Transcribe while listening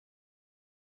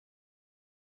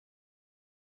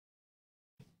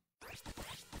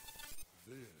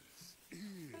This is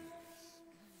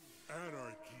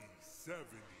Anarchy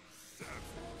 77.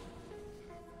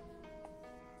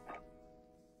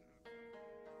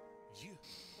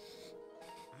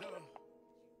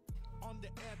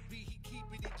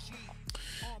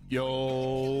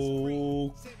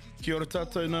 Yo, kia ora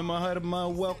tātou no maharama,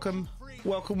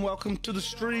 welcome to the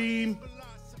stream.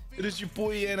 It is your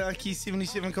boy Anarchy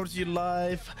 77 coming to you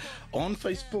live on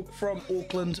Facebook from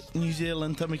Auckland, New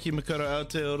Zealand. Tamaki Makara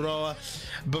Aotearoa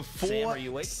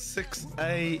before 6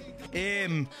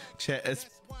 a.m. Chat, it's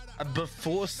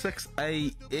before 6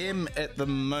 a.m. at the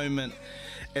moment.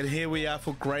 And here we are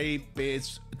for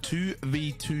Greybeards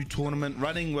 2v2 tournament,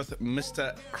 running with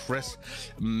Mr. Chris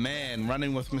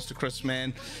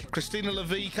Mann. Christina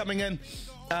Levy coming in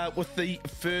with the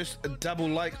first double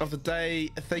like of the day.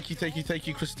 Thank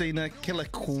you, Christina. Killer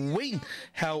Queen.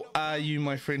 How are you,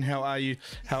 my friend? How are you?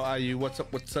 What's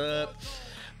up?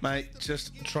 Mate,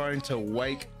 just trying to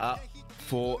wake up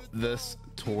for this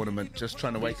tournament. Just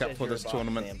trying to wake up for this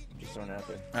tournament. Just throwing it out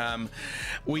there.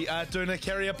 We are doing a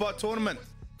carrier bot tournament.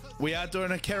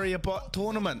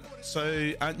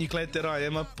 So aren't you glad that I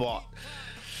am a bot?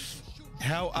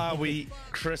 How are we,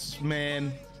 Chris,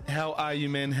 man? How are you,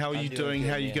 man? How are you doing?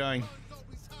 How are you going?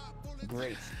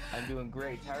 Great. I'm doing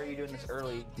great. How are you doing this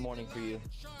early morning for you?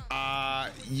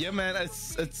 Yeah, man.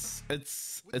 It's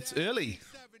early.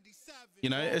 You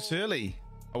know, it's early.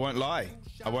 I won't lie.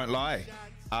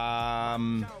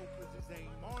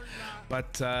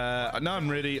 But no, I'm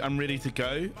ready to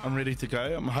go.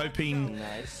 I'm hoping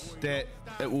that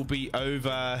it will be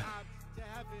over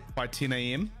by 10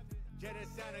 a.m.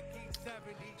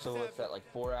 So what's that, like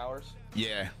 4 hours?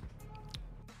 Yeah.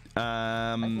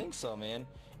 I think so, man.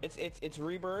 It's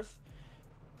Rebirth.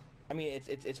 I mean,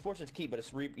 it's Fortune's Keep, but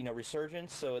it's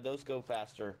Resurgence, so those go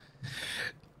faster.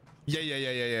 Yeah.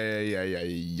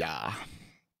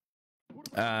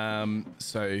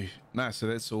 So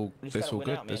that's all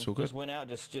good. That's all good. Just win out.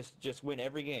 Just win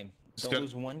every game. Don't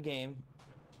lose one game,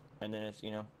 and then it's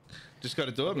just got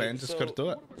to do it, man. Just got to do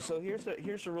it. So here's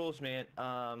the rules, man.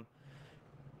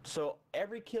 So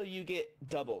every kill you get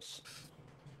doubles.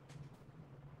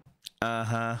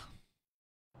 Because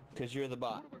you're the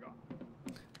bot.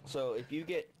 So if you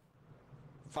get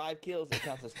 5 kills, it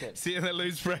counts as 10. See you in the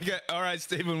loose bracket. All right,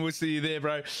 Stephen, we'll see you there,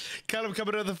 bro. Callum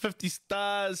coming to the 50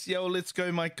 stars. Yo, let's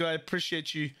go, my guy.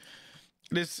 Appreciate you.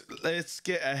 Let's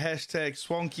get a hashtag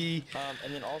Swanky.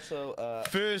 And then also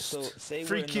first so say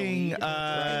freaking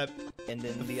and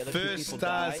then the other first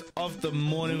stars of the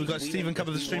morning. We've got Stephen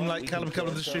coming to the stream like, Callum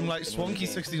coming to the stream like,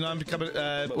 Swanky69 becoming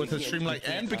with a stream like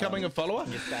and becoming a follower.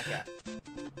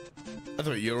 I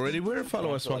thought you already were a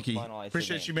follower, Swanky.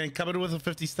 Appreciate you, man. Coming with a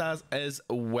 50 stars as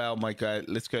well, my guy.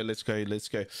 Let's go.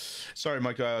 Sorry,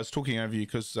 my guy. I was talking over you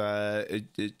because I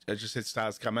just said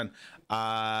stars come in.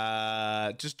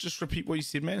 Just repeat what you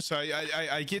said, man. So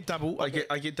I get double. I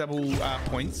get double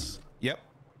points. Yep.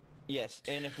 Yes,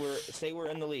 and if we're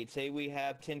in the lead, say we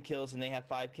have 10 kills and they have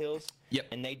 5 kills. Yep.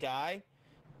 And they die,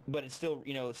 but it's still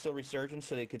it's still resurgence,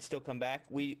 so they could still come back.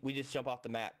 We just jump off the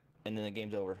map and then the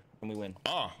game's over and we win.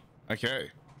 Oh,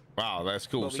 okay. Wow, that's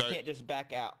cool. But we can't just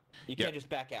back out. You can't just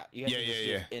back out. You have to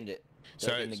just end it.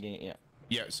 So in the game,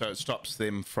 yeah. So it stops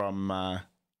them from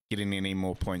getting any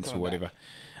more points or whatever.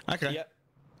 Back. Okay. Yep.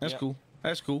 That's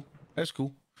cool.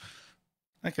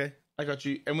 Okay, I got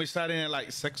you. And we're starting at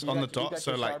like 6 on the dot.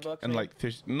 So like Starbucks, and like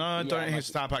 30. No, don't have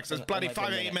Starbucks. It's bloody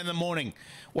 5 a.m. in the morning.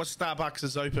 What Starbucks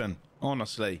is open?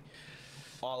 Honestly.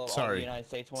 All Sorry. the United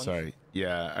States ones. Sorry.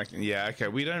 Yeah. Okay.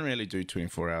 We don't really do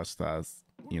 24-hour stars,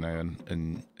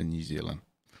 in New Zealand.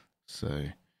 So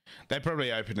they're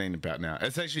probably opening about now.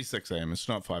 It's actually 6 a.m. It's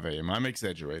not 5 a.m. I'm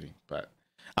exaggerating, but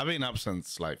I've been up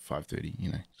since like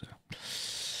 5:30. So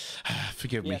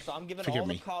forgive me. Yeah. So I'm giving all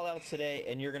the call outs today,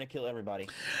 and you're gonna kill everybody.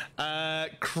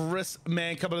 Chris,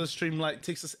 man, coming to the stream like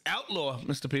Texas Outlaw,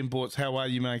 Mr. Penports. How are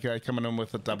you, mate? Coming in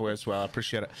with a double as well. I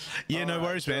appreciate it. Yeah, no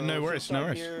worries, man. No worries.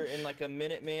 Here in like a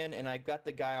minute, man, and I've got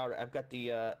the guy. I've got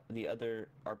the other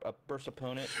first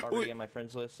opponent already on my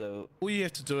friends list. So all you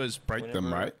have to do is break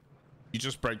them, right? You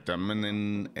just break them, and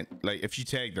then like if you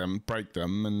tag them, break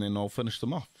them, and then I'll finish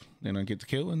them off. Then I get the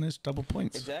kill, and there's double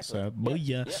points. Exactly. So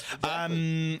booyah.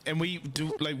 Exactly. And we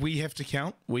do we have to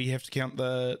count. We have to count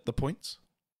the points.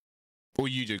 Or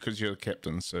you do because you're the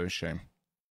captain. So shame.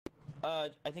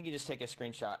 I think you just take a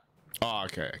screenshot. Oh,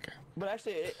 okay. But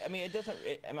actually, it doesn't.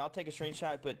 I'll take a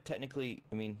screenshot, but technically,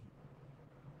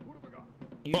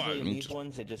 usually in these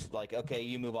ones, it just like, okay,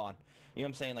 you move on. You know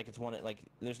what I'm saying? Like it's one, like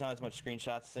there's not as much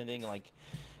screenshots sending, like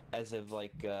as of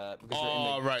like because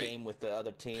you're in the game with the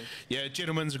other team. Yeah,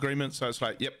 gentleman's agreement. So it's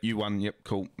like, yep, you won. Yep,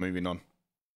 cool. Moving on.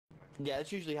 Yeah,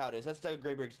 that's usually how it is. That's the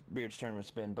Greybeard's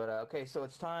tournament's been. But okay, so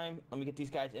it's time. Let me get these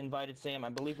guys invited, Sam. I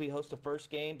believe we host the first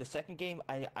game. The second game,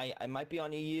 I might be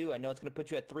on EU. I know it's gonna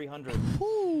put you at 300.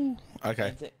 Woo.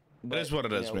 Okay. But, it is what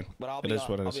it is, man. But It is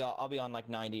what it is. I'll be on like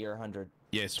 90 or 100.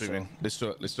 Yeah, sweet, man. Let's do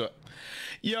it. Let's do it.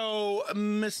 Yo,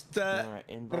 Mr.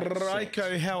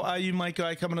 Raiko, how are you, my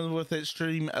guy? Coming in with that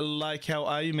stream. Like, how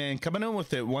are you, man? Coming in with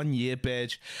that 1 year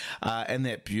badge and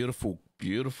that beautiful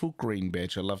green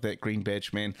badge. I love that green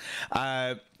badge, man.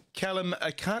 Callum,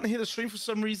 I can't hear the stream for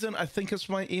some reason. I think it's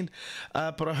my end,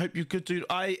 but I hope you're good, dude.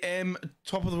 I am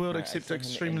top of the world, except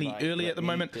extremely early at the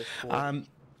moment.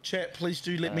 Chat, please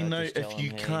do let me know if you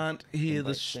can't hear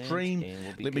the stream.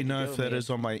 Let me know if that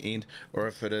is on my end or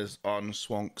if it is on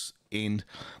Swank's end.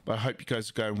 But I hope you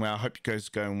guys are going well. I hope you guys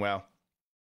are going well.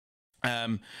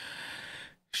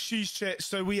 She's chat.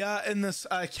 So we are in this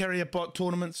carrier bot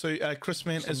tournament. So Chris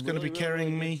Man is going to be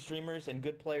carrying me. Streamers and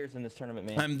good players in this tournament,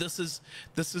 man. This is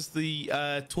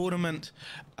the tournament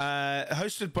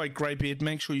hosted by Greybeard.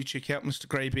 Make sure you check out Mr.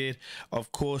 Greybeard,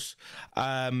 of course.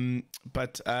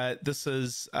 But this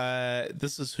is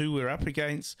who we're up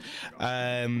against.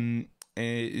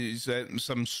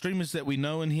 Some streamers that we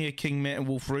know in here: King Matt and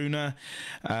Wolf Runa,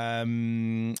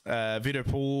 Vito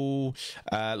Paul,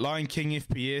 Lion King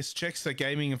FPS, Jackster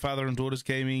Gaming and Father and Daughters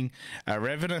Gaming,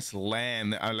 Ravenous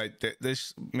Land. I like that.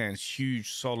 This man's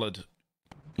huge, solid.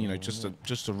 You know, just a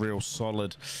real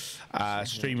solid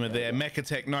streamer there. Mac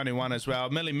Attack 91 as well.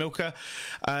 Millie Milker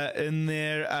in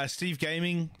there. Steve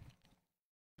Gaming.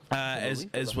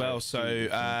 As well, so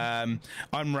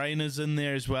I'm Rainer's in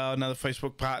there as well, another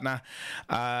Facebook partner.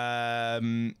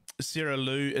 Sarah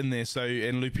Lou in there, so,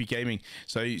 and Loopy Gaming,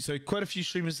 so quite a few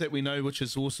streamers that we know, which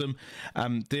is awesome.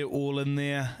 They're all in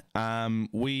there.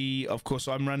 We, of course,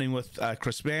 I'm running with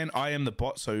Chris Mann. I am the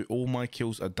bot, so all my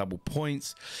kills are double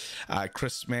points.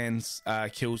 Chris Mann's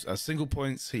kills are single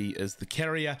points. He is the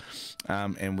carrier,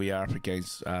 and we are up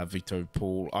against Vito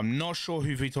Paul. I'm not sure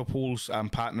who Vito Paul's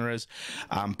partner is,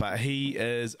 but he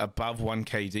is above 1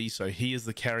 KD, so he is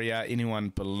the carrier. Anyone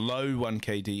below 1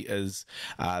 KD is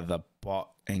the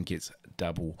bot and gets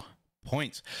double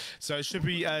points. So it should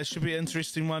be an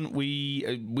interesting one.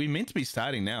 We meant to be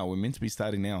starting now.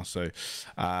 So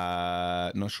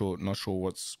not sure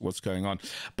what's going on.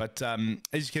 But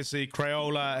as you can see,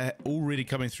 Crayola already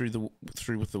coming through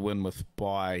with the win with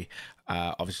by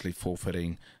obviously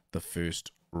forfeiting the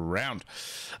first round.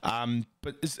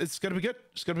 But it's gonna be good.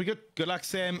 Good luck,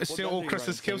 Sam. It's still all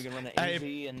Chris's kills.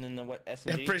 Hey, and then what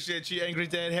SMG? Appreciate you, Angry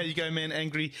Dad. How you going, man?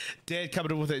 Angry Dad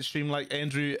coming in with that stream like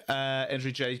Andrew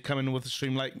J coming in with the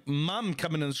stream like Mum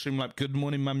coming in the stream like good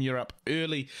morning, Mum. You're up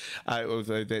early,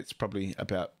 although that's probably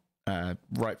about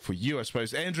right for you, I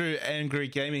suppose. Andrew Angry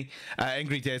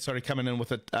Dad, sorry, coming in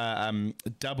with a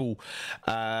double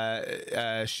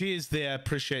shares there.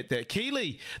 Appreciate that.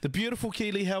 Keely, the beautiful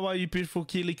Keely, how are you, beautiful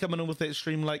Keely, coming in with that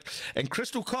stream like, and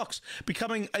Crystal Cox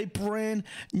becoming a brand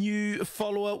new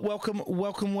follower.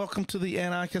 Welcome to the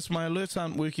Anarchist. My alerts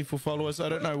aren't working for followers, I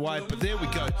don't know why, but there we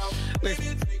go.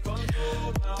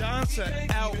 Dancer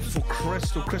out for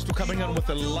Crystal coming in with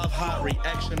a love heart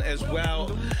reaction as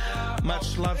well.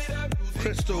 Much love,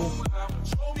 Crystal.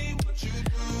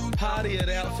 Party it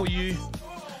out for you.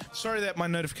 Sorry that my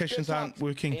notifications aren't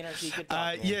working.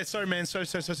 Yeah, sorry, man. So. Yeah.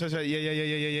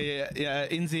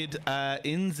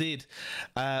 NZ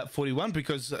 41,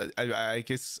 because I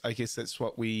guess that's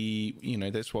what we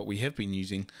have been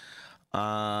using.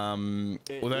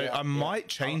 Although I might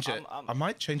change it. I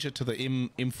might change it to the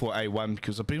M4A1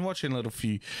 because I've been watching a little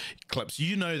few clips.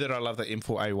 You know that I love the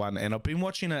M4A1, and I've been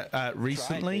watching it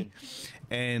recently,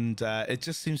 and it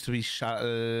just seems to be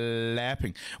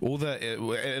slapping.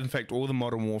 In fact, all the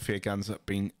Modern Warfare guns have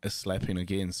been slapping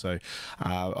again. So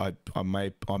I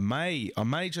may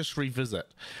just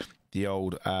revisit the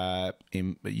old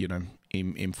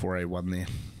M4A1 there.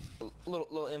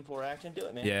 Little M4 action, do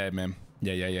it, man. Yeah, man.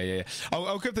 Yeah.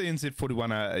 I'll give the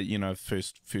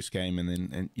NZ41 first game, and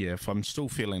then if I'm still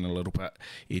feeling a little bit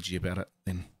edgy about it,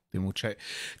 then we'll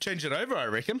change it over, I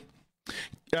reckon.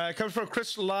 Coming from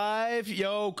Chris live,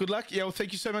 yo, good luck, yo.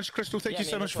 Thank you so much, Crystal. Thank you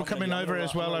so much for coming over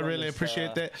as well. I really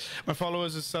appreciate that. My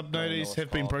followers and sub noties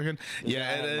have been broken.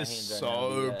 Yeah, it is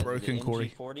so broken,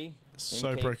 Corey.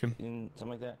 So broken. Something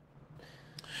like that.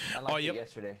 I liked it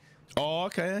yesterday. Oh,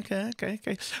 okay.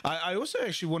 I also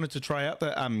actually wanted to try out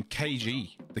the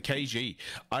KG.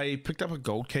 I picked up a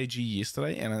gold KG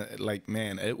yesterday, and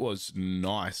man, it was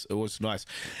nice.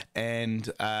 And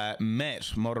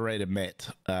moderator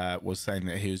Matt, was saying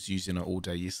that he was using it all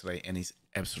day yesterday, and he's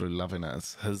absolutely loving it.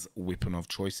 It's his weapon of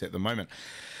choice at the moment.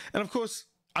 And of course,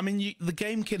 I mean, the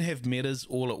game can have metas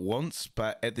all at once,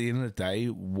 but at the end of the day,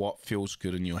 what feels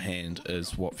good in your hand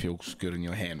is what feels good in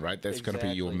your hand, right? That's going to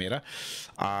be your meta.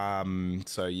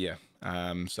 So yeah.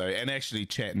 And actually,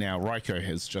 chat now. Raiko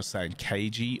is just saying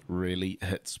KG really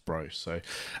hits, bro. So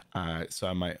I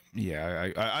might,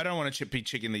 I don't want to be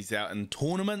checking these out in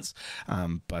tournaments,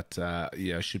 but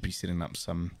yeah, I should be setting up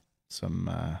some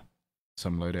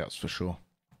loadouts for sure.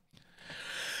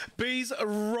 Bees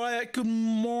Riot, good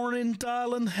morning,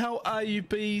 darling. How are you,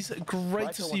 Bees?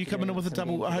 Great to see you coming in with a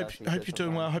double. I hope you're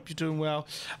doing well. Hope you're doing well.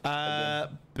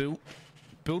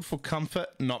 Build for comfort,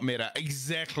 not meta.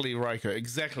 Exactly, Raiko.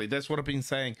 Exactly. That's what I've been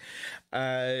saying.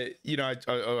 You know,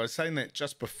 I was saying that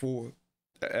just before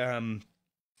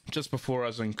I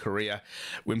was in Korea,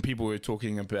 when people were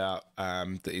talking about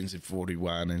the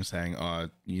NZ41 and saying, oh,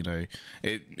 you know,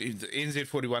 the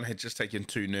NZ41 had just taken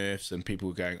 2 nerfs, and people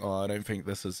were going, oh, I don't think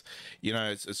this is, you know,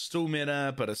 it's still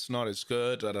meta, but it's not as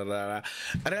good, da, da, da, da.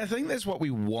 And I think that's what we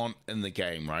want in the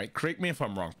game, right? Correct me if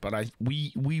I'm wrong, but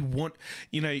we want,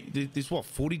 you know, there's what,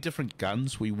 40 different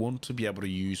guns. We want to be able to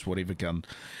use whatever gun.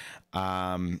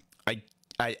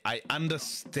 I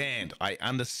understand.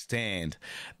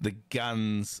 The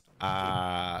guns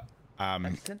are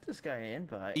I sent this guy an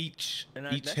invite. each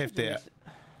have their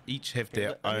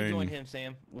Let own. me join him,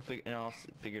 Sam. And I'll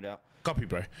figure it out. Copy,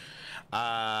 bro.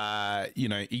 You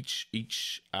know,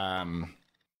 each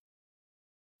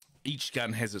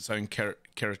gun has its own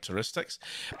characteristics,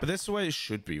 but that's the way it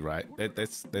should be, right?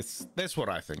 That's what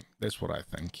I think. That's what I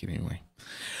think, anyway.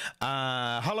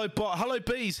 Hello, bot. Hello,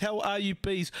 Bees. How are you,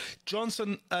 Bees?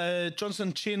 Johnson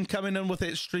Chen coming in with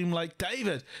that stream like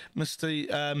David,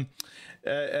 Mr.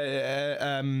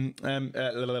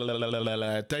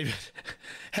 David.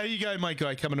 How you going, my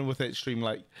guy? Coming in with that stream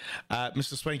like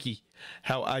Mr. Swanky.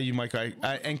 How are you, my guy?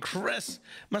 And Chris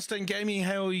Mustang Gaming,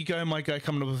 how are you going, my guy?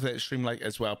 Coming up with that stream like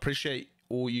as well. Appreciate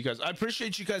all you guys. I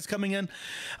appreciate you guys coming in.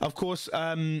 Of course,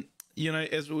 you know,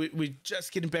 as we're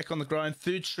just getting back on the grind,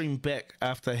 3rd stream back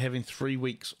after having 3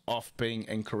 weeks off being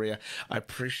in Korea. I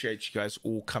appreciate you guys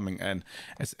all coming in.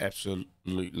 It's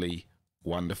absolutely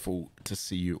wonderful to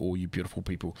see you all, you beautiful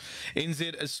people.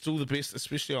 NZ is still the best,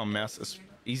 especially on mouse. It's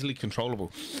easily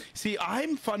controllable. See,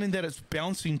 I'm finding that it's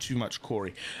bouncing too much,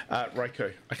 Corey.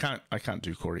 Raiko, I can't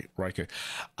do Corey. Raiko,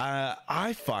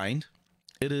 I find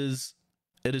it is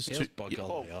too.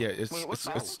 Yeah,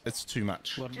 it's too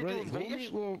much. Well,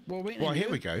 here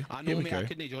we go. I know, mate, I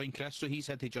couldn't join Chris, so he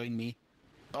said to join me.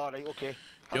 All right, okay.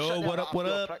 Yo, what up? What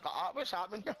up? What's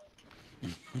happening?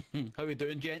 How we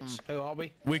doing, gents? How are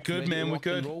we? We're good, man. We're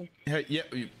good. Hey, yeah,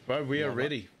 bro, we are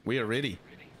ready. We are ready.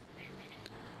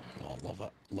 Oh,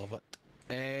 love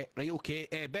it. Right, okay.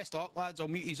 Best of luck, lads. I'll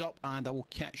mute you up, and I will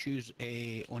catch you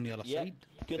on the other side.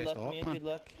 Good luck, man. Good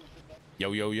luck.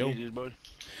 Yo.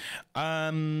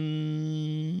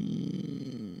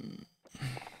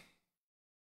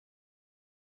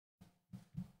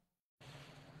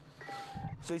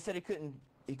 So he said he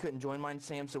couldn't join mine,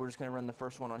 Sam. So we're just gonna run the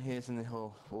first one on his, and then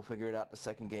we'll figure it out the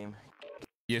second game.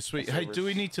 Yeah, sweet. Hey, do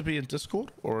we need to be in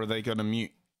Discord, or are they gonna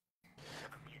mute?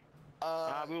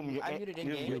 I muted in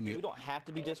game. We don't have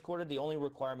to be Discorded. The only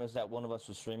requirement is that one of us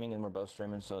was streaming, and we're both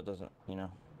streaming, so it doesn't, you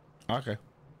know. Okay.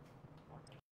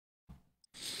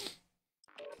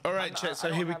 All right, chat.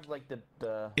 So here we go. Like,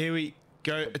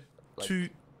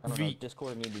 2v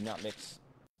Discord maybe not mix.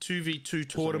 2v2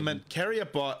 tournament. Carrier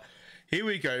bot. Here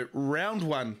we go. Round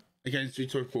 1 against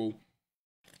Vitokul.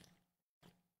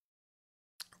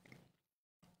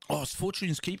 Oh, it's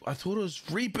Fortune's Keep. I thought it was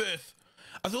Rebirth.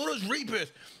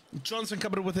 Johnson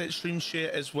coming in with that stream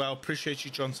share as well. Appreciate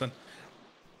you, Johnson.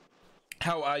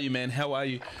 How are you, man? How are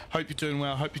you? Hope you're doing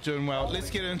well. Let's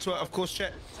get into it. Of course,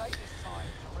 chat.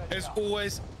 As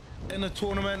always, in a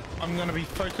tournament, I'm going to be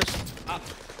focused up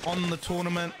on the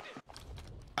tournament.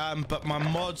 But my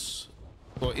mods,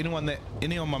 or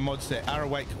any of my mods that are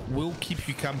awake, will keep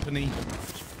you company.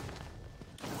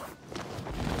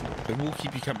 They will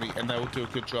keep you company, and they will do a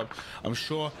good job. I'm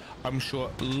sure.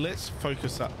 Let's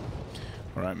focus up.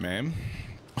 All right, man.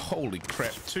 Holy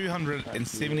crap!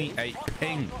 278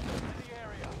 ping.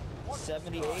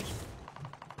 78.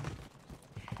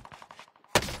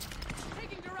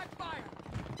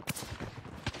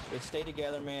 Let's stay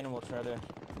together, man, and we'll try to,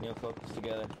 focus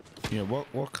together. Yeah.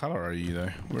 What color are you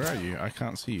though? Where are you? I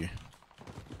can't see you.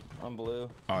 I'm blue.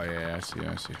 Oh yeah, I see.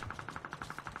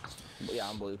 Yeah,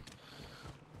 I'm blue.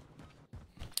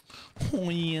 Oh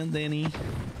yeah, Danny.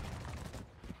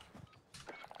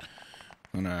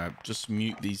 I'm gonna just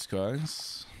mute these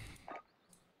guys.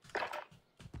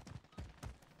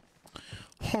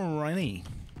 Alrighty.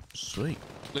 Sweet.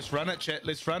 Let's run it, chat.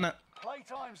 Let's run it.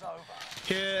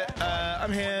 Here,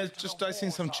 I'm here just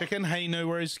dicing some chicken. Hey, no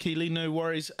worries, Keely, no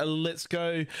worries. Let's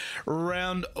go.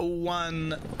 Round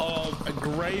 1 of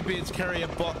Greybeard's Carrier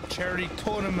Bot Charity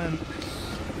Tournament.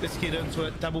 Let's get into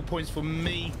it. Double points for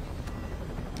me.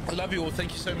 I love you all.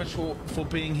 Thank you so much for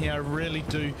being here. I really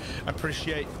do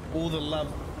appreciate all the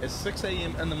love. It's 6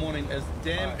 a.m. in the morning. It's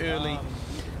damn early.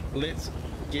 Let's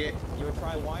get You would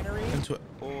try winery into it.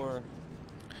 or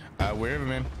Wherever,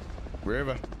 man.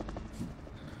 Wherever.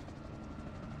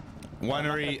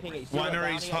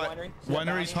 Winery's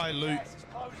high loot.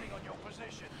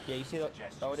 yeah, you see that?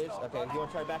 Oh, it is. Okay, you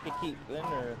want to try back and keep then,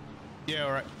 or Yeah,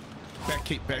 all right. Back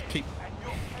keep. okay,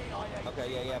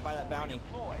 yeah, by that bounty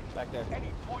back there.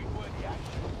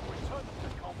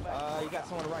 You got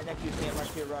someone right next to you, Sam, right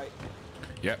to your right.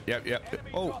 Yep.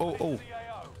 Oh.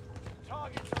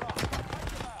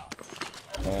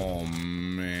 Oh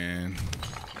man.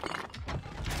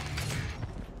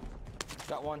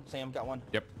 Got one, Sam. Got one.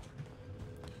 Yep.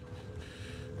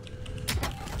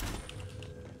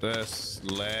 This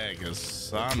lag is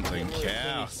something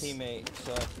chaos. Teammate,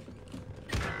 so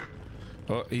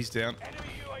Oh, he's down.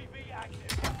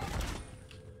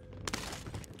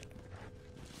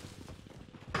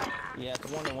 yeah, it's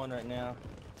 1-1 right now.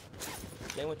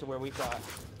 They went to where we thought.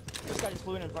 This guy just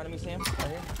flew in front of me, Sam. Right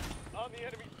here.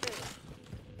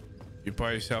 You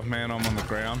by yourself, man. I'm on the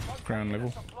ground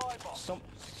level.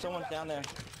 Someone's down there, Do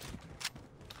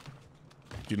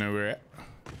you know where at?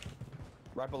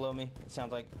 right below me. It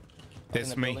sounds like.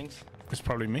 That's in the me. buildings. It's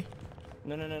probably me.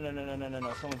 No.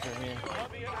 Someone's in here.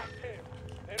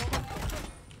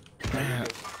 Man.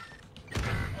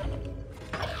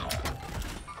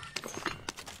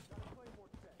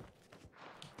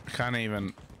 I can't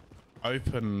even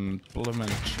open bloomin'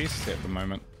 chest at the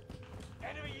moment.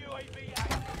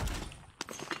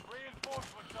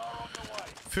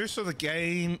 First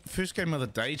game of the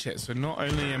day, chat. So not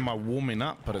only am I warming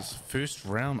up, but it's first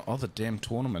round of the damn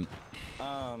tournament.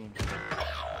 I'm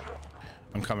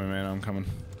coming, man. I'm coming.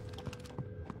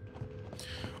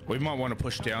 We might want to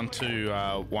push down to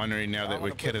winery now that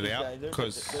we're kitted out,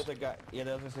 because there's a guy. Yeah,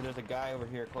 there's a guy over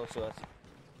here close to us.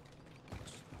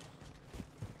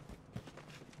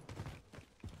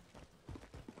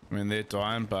 I mean they're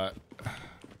dying, but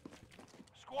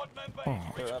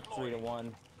They're up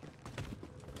 3-1.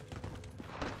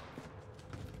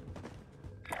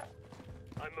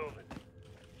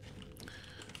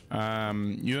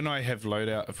 you and I have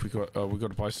loadout. If we got a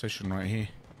buy station right here.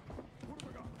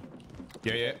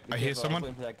 Yeah. I hear someone.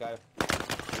 Waiting for that guy.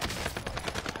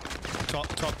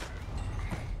 Top.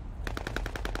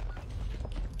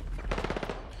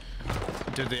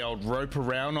 Did the old rope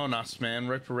around on us, man.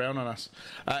 Rope around on us.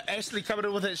 Ashley coming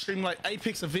in with that stream like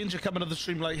Apex Avenger coming to the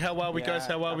stream like, how are we guys?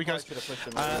 How are we guys?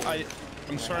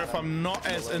 I'm sorry if I'm not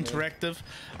as interactive.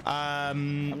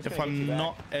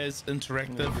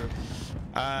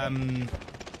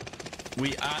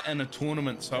 We are in a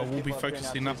tournament, so I will be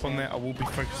focusing up on that.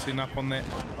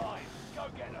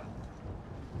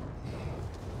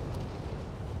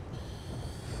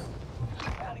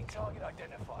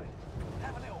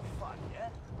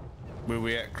 Where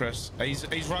we at, Chris? He's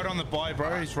right on the buy,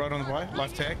 bro. He's right on the buy.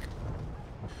 Life tag.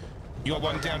 You got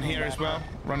one down here as well,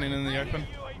 running in the open.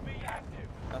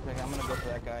 Okay, I'm gonna go for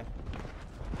that guy.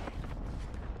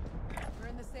 We're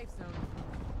in the safe zone.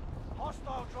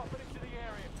 Hostile dropping into the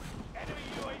area. Enemy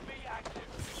UAV active.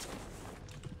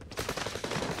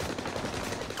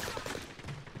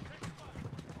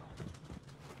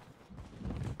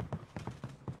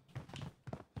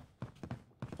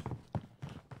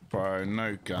 Bro,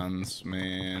 no guns,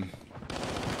 man.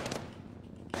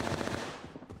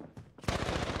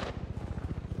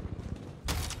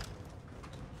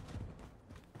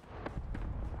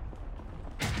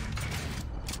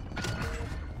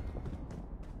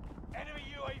 Enemy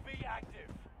UAV active.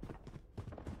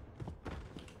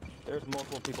 There's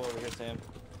multiple people over here, Sam.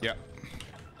 Yeah.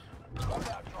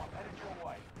 Loadout drop headed your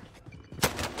way.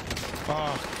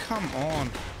 Oh, come on.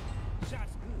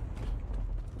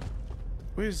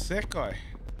 Where's that guy?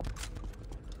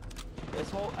 This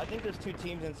whole, I think there's two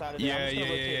teams inside of there. Yeah, I'm just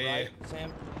gonna yeah, rotate yeah, right,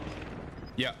 Sam.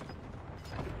 Yeah.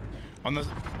 On the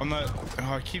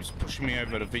oh, it keeps pushing me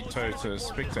over to Vito to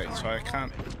spectate, so I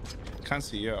can't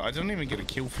see. Yeah, I didn't even get a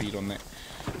kill feed on that.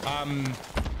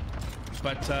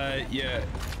 Yeah,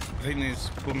 I think there's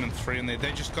women 3 in there.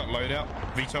 They just got loadout.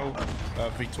 Vito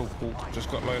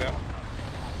just got loadout.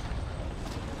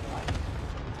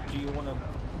 Do you want to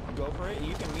go for it?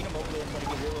 You can meet them over there and try to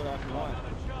get your loadout if you want.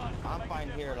 I'm fine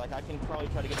here. Like, I can probably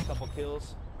try to get a couple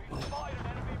kills. We spotted an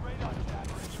enemy radar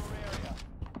jammer in your area.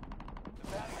 The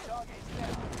bounty target is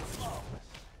down.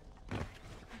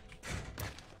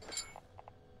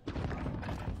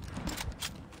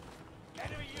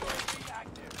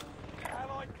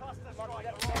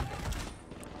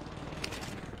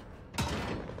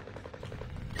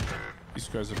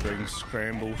 guys are being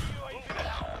scrambled.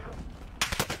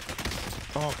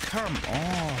 Oh, come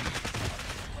on.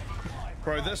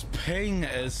 Bro, this ping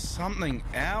is something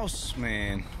else,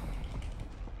 man.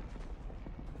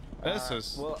 This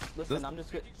is... Well, listen,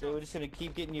 this- we're just gonna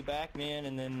keep getting you back, man,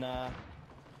 and then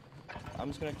I'm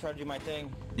just gonna try to do my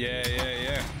thing.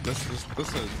 Yeah. This is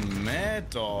mad,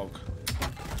 dog.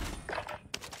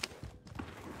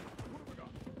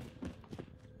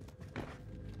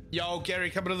 Yo, Gary,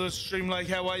 coming to the stream. Like,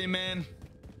 how are you, man?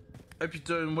 Hope you're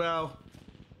doing well.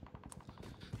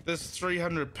 This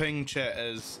 300 ping chat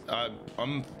is...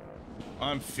 I'm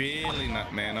feeling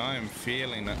it, man. I am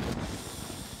feeling it.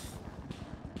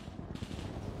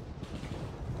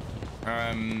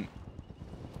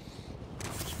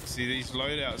 See, these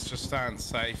loadouts just aren't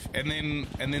safe. And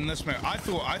then this map. I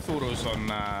thought it was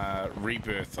on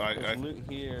Rebirth. There's loot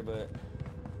here, but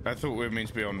I thought we were meant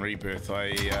to be on Rebirth.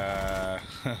 I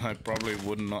probably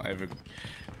would not have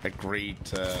agreed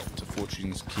to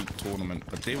Fortune's Keep tournament,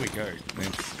 but there we go.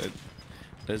 It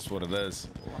is what it is.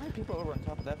 why are people over on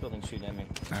top of that building shooting at me?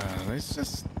 There's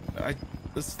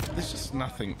just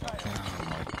nothing. Oh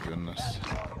my goodness.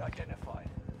 Target identified.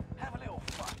 Have a little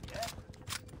fun, yeah?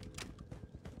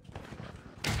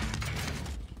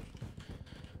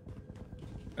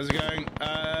 How's it going?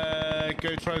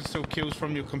 Go try and steal kills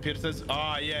from your competitors.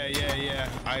 Ah, yeah.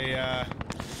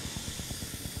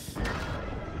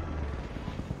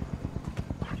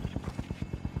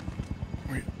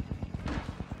 Wait.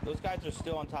 Those guys are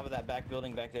still on top of that back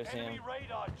building back there, Sam. Enemy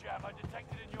radar jammer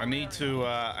detected in your I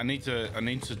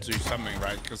need to do something,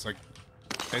 right? Because like,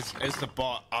 as the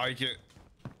bot, I get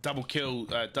double kill,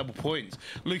 double points.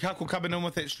 Luke Huckle coming in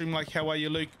with that stream. Like, how are you,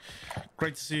 Luke?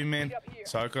 Great to see you, man.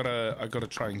 So I gotta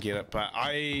try and get it. But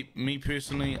me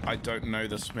personally, I don't know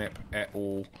this map at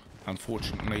all,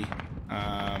 unfortunately.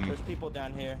 There's people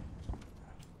down here.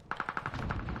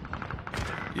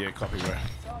 Yeah, copy, bro.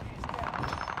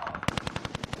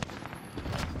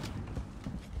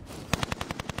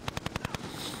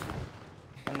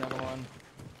 Another one.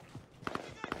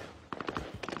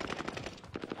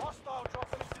 hostile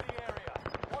dropping into the area.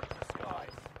 Watch the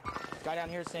skies. Guy down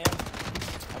here, Sam.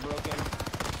 I broke him.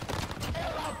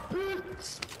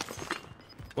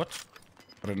 What?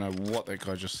 I don't know what that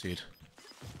guy just said.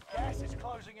 Gas is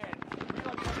closing in.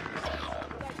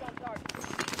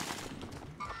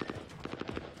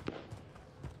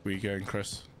 Where you going,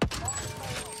 Chris? I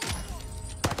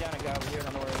down a guy over here. I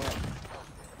don't know where he went.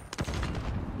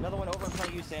 Another one over in front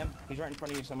of you, Sam. He's right in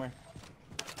front of you somewhere.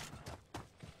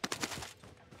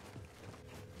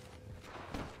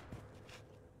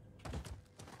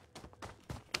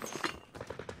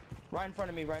 Right in front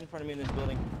of me in this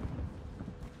building.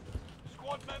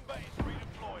 Squad member is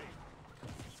redeploying.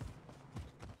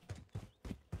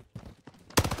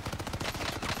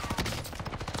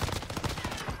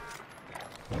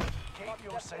 Keep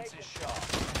your senses sharp.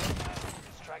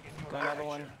 It's tracking your Got another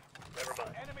one.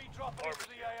 location. Enemy dropping into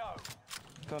the AO.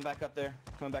 Coming back up there.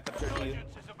 Coming back up there to you.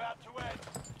 Diligence is about to end.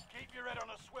 Keep your head on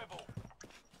a swivel.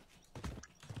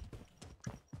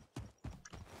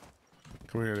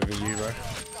 Coming over to you, bro.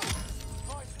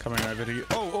 Coming over to you.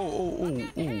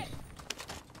 Oh.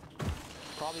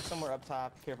 Probably somewhere up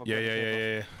top. Careful. Yeah.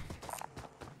 careful.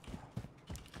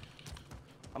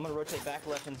 I'm gonna rotate back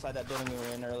left inside that building we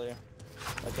were in earlier.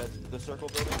 Like the circle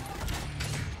building.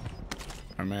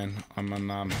 Oh man, I'm on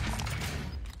Anyone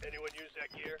use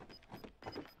that gear?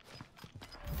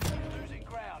 Losing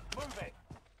ground. Move it.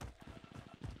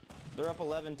 They're up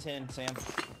 11-10, Sam.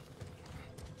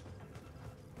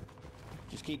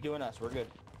 Just keep doing us. We're good.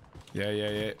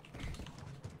 Yeah.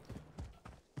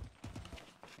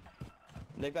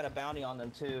 They've got a bounty on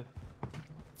them too.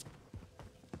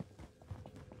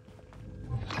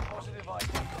 Positive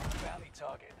ID on the bounty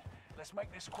target. Let's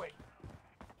make this quick.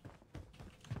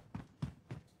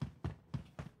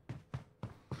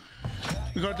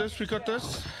 We got this.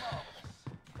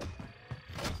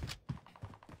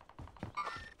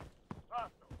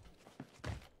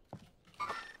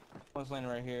 One's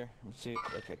landing right here. Let's see.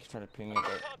 Okay, keep trying to ping it.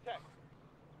 But... Contact.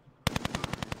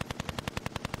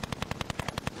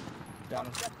 Down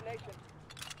him. Destination.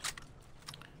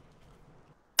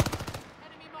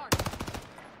 Enemy marked.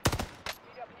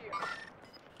 Meet up here.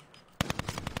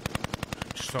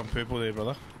 Just on purple there,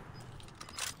 brother.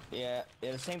 Yeah,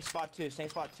 the same spot too. Same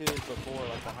spot too as before,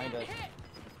 like behind us.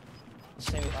 The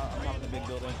same on top of the big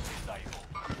building.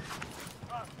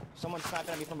 Someone's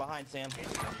sniping at me from behind, Sam. It's the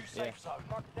new Yeah. safe zone.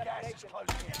 Gas is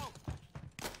closing in.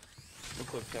 Real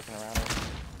quick, checking around it.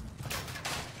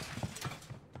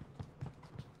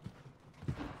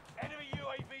 Enemy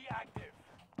UAV active.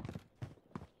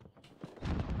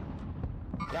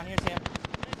 Down here, Sam.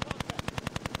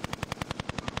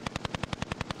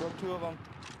 two of them.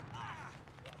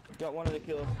 Got one of the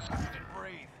kills. And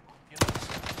breathe. You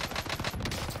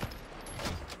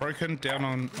Broken down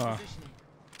on.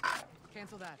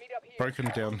 Cancel that. Broken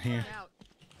down here. Out.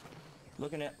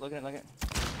 Looking at.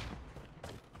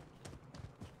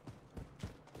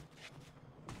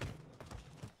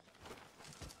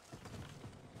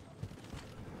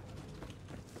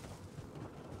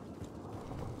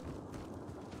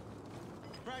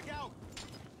 Frag out.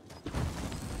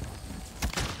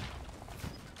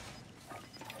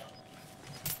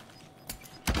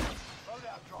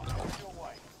 loadout drop on your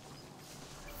way.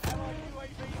 Allied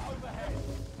UAV overhead.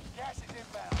 Gas is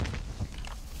inbound.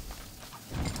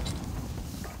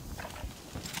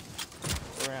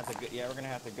 We're gonna have to go. Yeah, we're gonna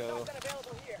have to go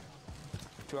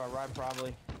to our right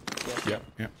probably. Yes. Yep,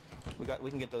 yep. We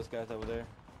can get those guys over there.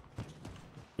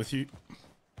 With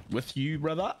you,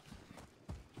 brother.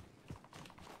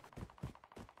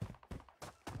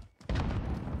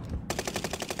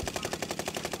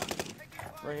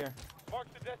 Right here. Mark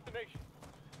the destination.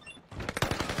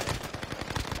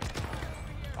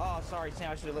 Oh, sorry,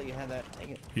 Sam. I should have let you have that. Dang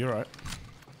it. You're right.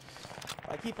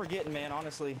 I keep forgetting, man.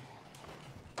 Honestly.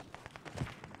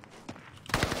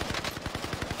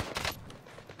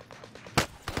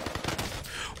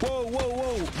 Whoa, whoa,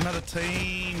 whoa! Another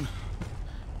team.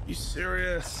 You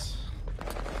serious?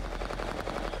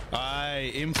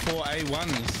 Aye,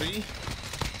 M4A1. You see?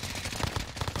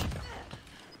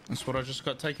 That's what I just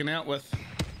got taken out with.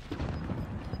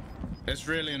 It's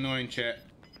really annoying, chat.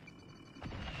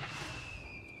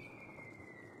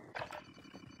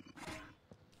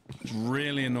 It's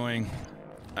really annoying.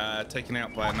 Taken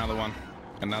out by another one.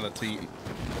 Another team.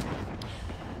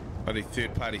 By the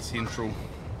third party central.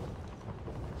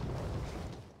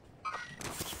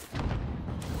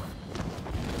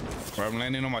 Right, I'm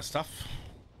landing on my stuff.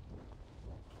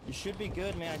 You should be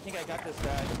good, man. I think I got this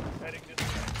guy.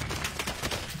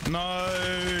 No.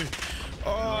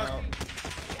 Oh,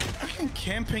 I'm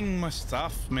camping my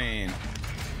stuff, man.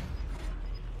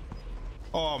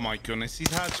 Oh my goodness,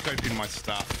 he's hard scoping my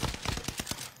stuff.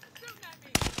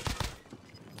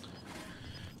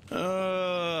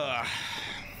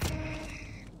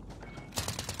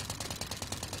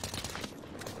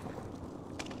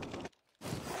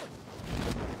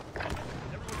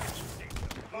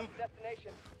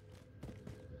 Destination.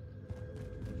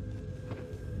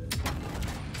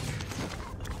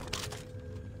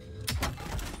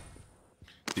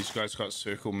 These guys got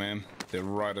circle, man. They're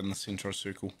right in the center of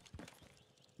circle.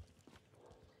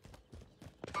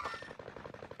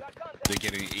 They're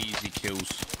getting easy kills.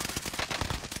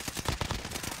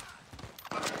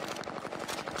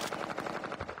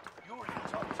 You're in the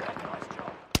top 10. Nice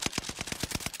job.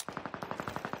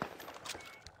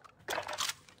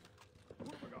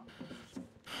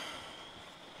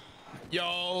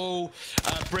 Yo,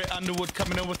 Brett Underwood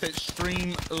coming in with that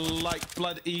stream like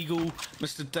Blood Eagle.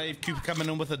 Mr. Dave Cooper coming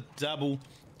in with a double.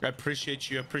 I appreciate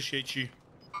you.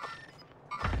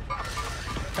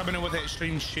 Coming in with that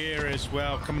stream share as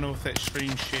well. Coming in with that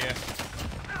stream share.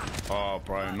 Oh,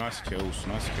 bro, nice kills.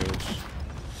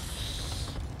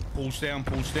 Pulls down.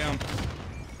 What's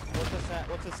this at?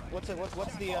 What's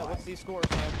the score,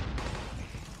 Sam?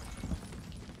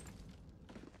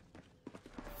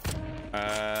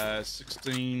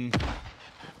 16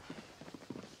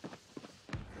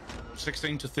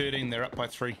 to 13. They're up by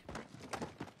 3.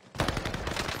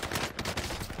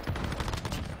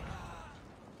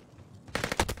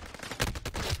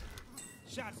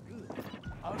 Shot's good.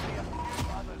 Only a few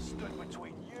others stood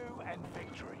between you and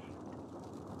victory.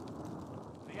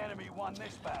 The enemy won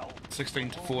this battle. 16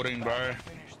 to 14, bro.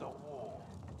 Finish the war.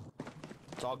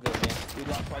 It's all good, man. We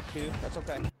lost by 2. That's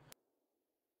okay.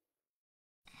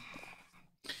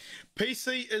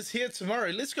 PC is here tomorrow.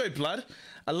 Let's go, Blood.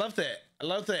 I love that,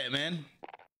 man.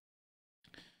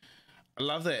 I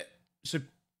love that. So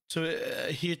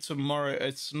here tomorrow.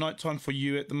 It's nighttime for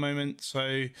you at the moment,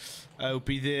 so I'll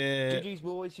be there. GG's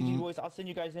boys. I'll send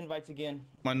you guys invites again.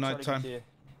 My Sorry to nighttime. get you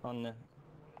on the.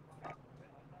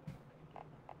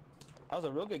 That was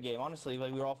a real good game, honestly.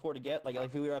 Like we were all 4 to get. Like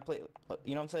we were play.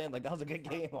 You know what I'm saying? Like that was a good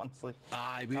game, honestly.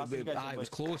 Aye, I'll see you guys it was invites.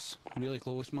 close. Really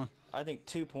close, man. I think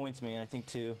 2 points, man. I think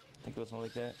 2. I think it was something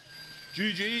like that.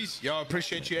 GG's. Yo, I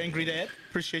appreciate you, Angry Dad.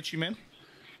 Appreciate you, man.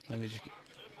 Let me just...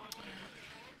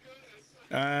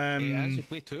 actually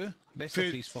play 2. Best of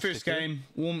 3's First game.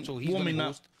 So he's Warming gonna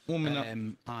up. host, Warming up.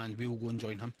 and we'll go and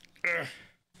join him.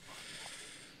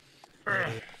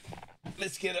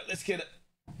 Let's get it.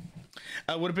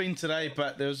 Would have been today,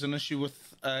 but there was an issue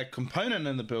with a component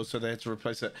in the build, so they had to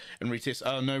replace it and retest.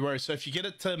 Oh, no worries. So if you get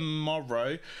it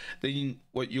tomorrow, then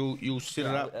you'll set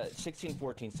it up.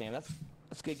 16-14, Sam. That's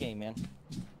a good game, man.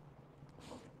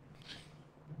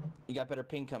 You got better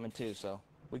ping coming too, so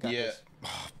we got Yeah, this.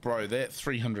 oh, bro, that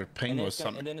 300 ping And then was it's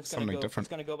gonna- and then it's gonna something go, different. It's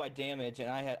gonna go by damage, and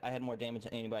I had more damage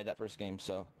than anybody that first game.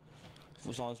 So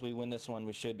as long as we win this one,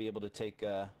 we should be able to take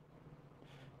the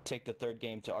third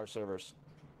game to our servers.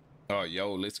 Oh,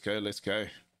 yo, let's go, let's go,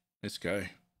 let's go.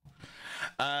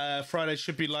 Friday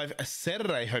should be live.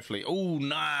 Saturday, hopefully. Oh,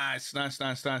 nice.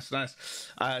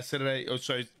 Saturday. Oh,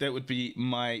 so that would be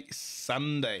my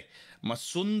Sunday. My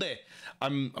Sunday.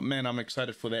 I'm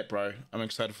excited for that, bro. I'm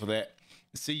excited for that.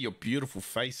 See your beautiful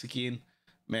face again,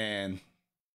 man.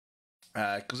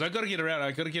 Because I got to get around. I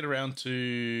definitely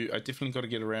got to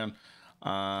get around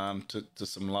to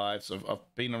some lives.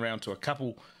 I've been around to a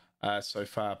couple so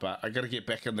far, but I got to get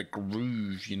back in the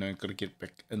groove. You know, got to get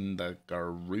back in the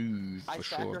groove I for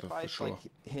sure. sacrificed like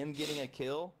him getting a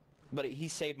kill, but he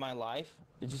saved my life.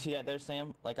 Did you see that there,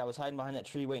 Sam? Like I was hiding behind that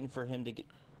tree waiting for him to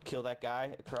kill that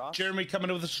guy across. Jeremy coming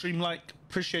over the stream, like,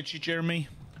 appreciate you, Jeremy.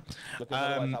 Because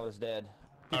otherwise I was dead.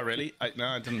 Oh, really? No,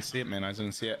 I didn't see it, man. I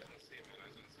didn't see it.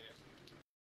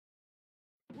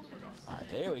 Alright,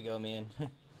 there we go, man.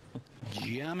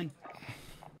 Jamming.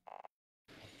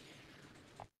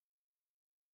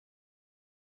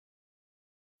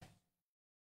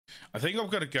 I think I've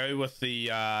got to go with the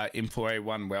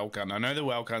M4A1 well gun. I know the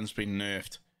well gun's been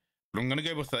nerfed, but I'm going to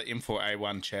go with the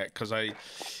M4A1 chat because I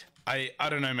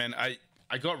don't know, man. I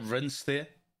got rinsed there.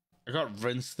 I got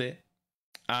rinsed there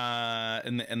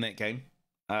in that game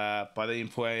by the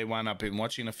M4A1. I've been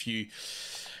watching a few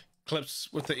clips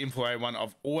with the M4A1.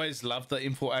 I've always loved the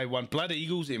M4A1. Blood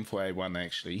Eagle's M4A1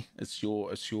 actually. It's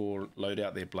your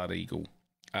loadout there, Blood Eagle,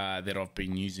 that I've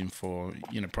been using for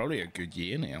probably a good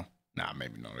year now. Nah,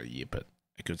 maybe not a year, but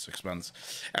a good 6 months.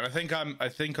 And I think I'm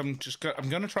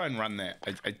gonna try and run that.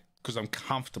 Because I'm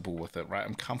comfortable with it, right?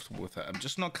 I'm comfortable with it. I'm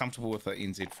just not comfortable with the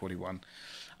NZ41.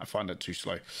 I find it too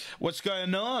slow. What's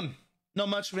going on? Not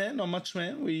much, man. Not much,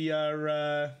 man. We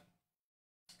are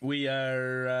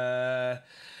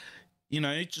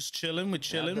just chilling. We're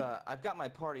chilling. Yeah, I've got my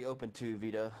party open too,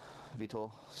 Vitor.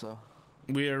 So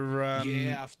We're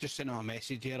yeah, I've just sent him a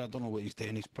message here. I don't know what he's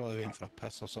doing. He's probably waiting for a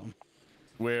piss or something.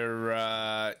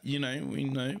 we're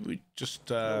we just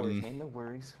no worries, man, no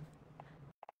worries.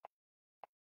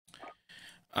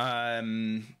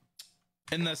 in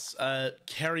this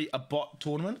carry a bot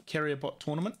tournament,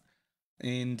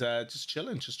 and just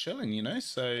chilling, so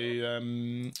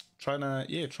trying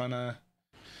to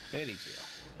Very chill.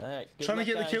 All right, good trying to luck,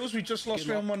 get the guys. kills. We just lost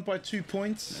round 1 by 2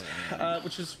 points,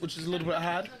 which is a little bit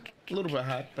hard,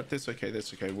 but that's okay.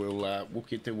 We'll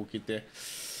get there.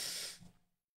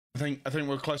 I think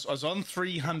we're close. I was on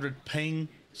 300 ping,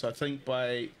 so I think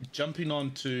by jumping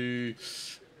on to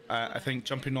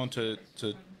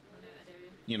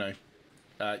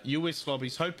US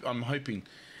lobbies, I'm hoping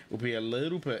will be a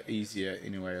little bit easier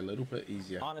anyway,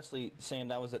 Honestly, Sam,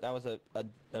 that was a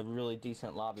really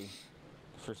decent lobby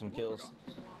for some kills.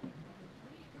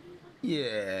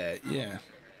 Yeah.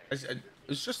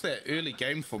 It's just that early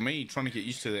game for me, trying to get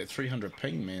used to that 300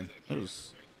 ping, man.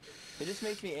 It just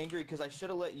makes me angry because I should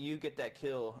have let you get that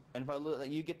kill, and if I let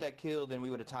you get that kill, then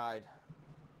we would have tied.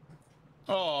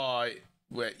 Oh,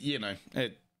 well,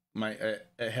 it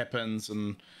happens,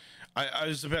 and I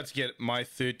was about to get my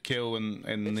third kill, and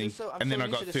then I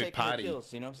got third party.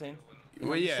 Kills, you know what I'm saying?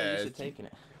 Well, yeah, so taking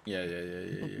it. Yeah.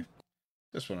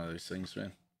 Just one of those things,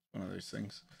 man.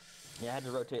 Yeah, I had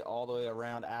to rotate all the way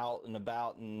around, out and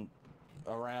about, and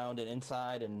around and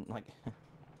inside, and like.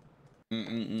 Got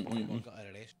out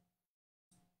of this.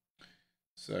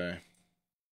 So,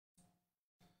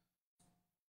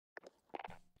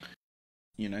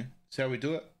 it's how we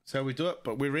do it.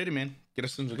 But we're ready, man. Get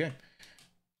us into the game.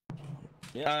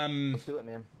 Yeah, let's do it,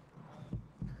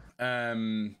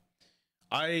 man.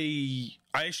 I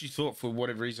actually thought, for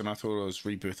whatever reason, I thought it was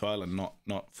Rebirth Island,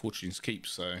 not Fortune's Keep.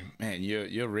 So, man,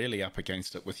 you're really up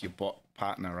against it with your bot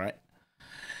partner, right?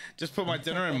 Just put my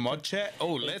dinner in mod chat.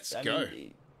 Oh, let's go.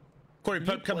 Corey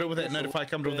Pope, come to with that notify,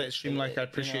 come to with that stream like. I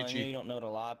appreciate I know you don't know it a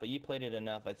lot, but you played it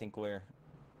enough, I think, where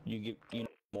you get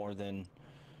more than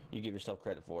you give yourself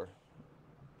credit for.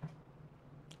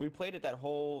 We played it that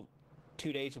whole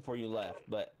 2 days before you left,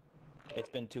 but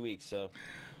it's been 2 weeks, so.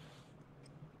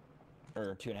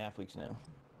 Or 2.5 weeks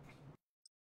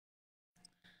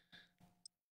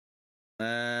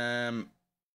now.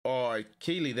 Oh,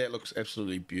 Keely, that looks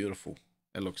absolutely beautiful.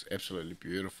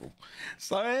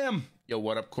 So I am. Yo,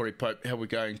 what up, Corey Pope? How we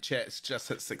going? Chat, it's just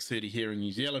hit 6:30 here in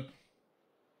New Zealand.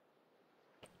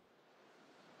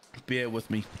 Bear with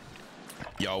me.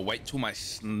 Yo, wait till my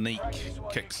sneak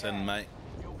kicks in, mate.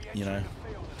 I'll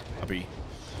be.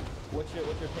 What's your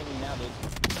ping now, dude?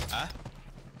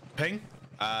 Ping?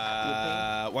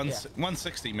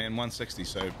 160, man, 160.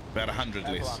 So about 100 That's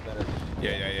a less. lot better.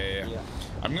 Yeah.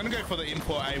 I'm gonna go for the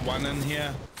M4A1 in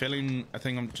here. I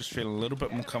think I'm just feeling a little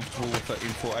bit more comfortable with the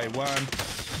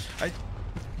M4A1.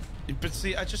 But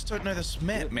see, I just don't know this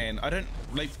map, man. I don't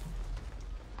like.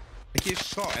 I get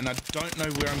shot, and I don't know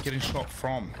where I'm getting shot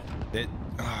from.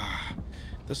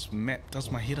 This map does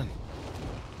my head in.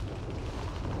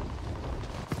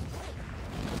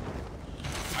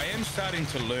 I am starting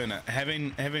to learn it.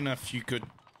 Having a few good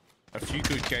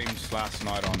games last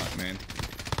night on it, man.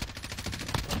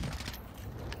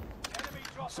 Enemy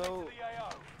dropping So- into the AO.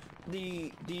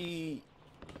 The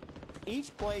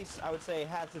each place I would say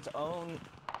has its own.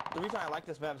 The reason I like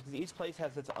this map is because each place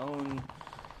has its own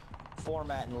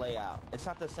format and layout. It's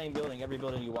not the same building every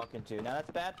building you walk into. Now that's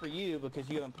bad for you because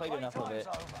you haven't played enough of it,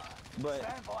 Playtime's over. but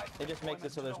Stand by for it just makes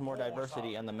it so there's more deployment to the war diversity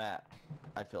zone. on the map.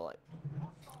 I feel like.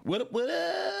 What up?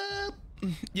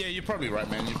 Yeah, you're probably right,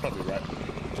 man. You're probably right.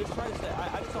 Just try to stay.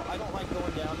 I don't like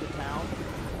going down to town.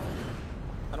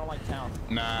 I don't like town.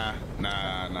 Nah.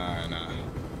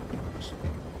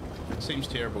 Seems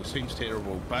terrible.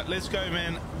 But let's go,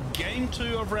 man. Game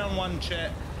 2 of round 1,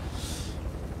 chat.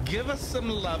 Give us some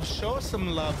love. Show us some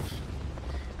love.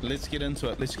 Let's get into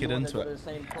it. You want to go to the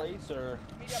same place or?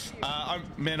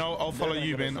 I'll follow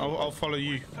you, man. I'll follow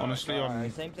you. Honestly,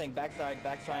 Alright, same thing. Backside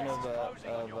of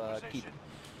keep.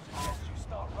 Yes, you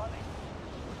start running.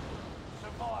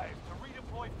 Survive to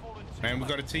redeploy fallen man, we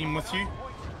got a team with you.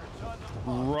 points and return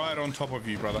them home. Right on top of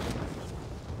you, brother.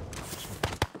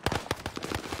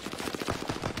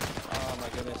 Oh my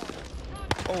goodness.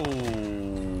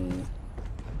 Oh.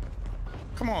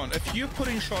 Come on, if you're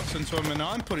putting shots into him and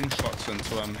I'm putting shots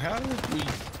into him, how did we...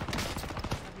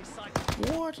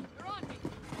 What?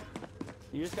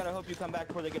 You just gotta hope you come back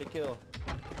before they get a kill.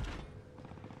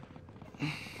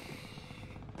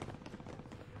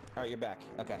 Alright, you're back.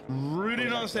 Okay. Rudy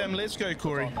on Sam, let's go,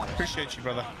 Corey. Appreciate you,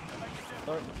 brother.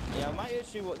 Yeah, my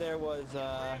issue there was,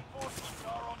 Reinforcements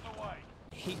are on the way.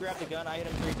 he grabbed the gun, I hit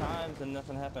him 3 times, and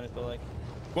nothing happened, I feel like.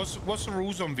 What's the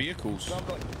rules on vehicles? Don't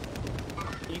go.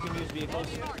 You can use vehicles.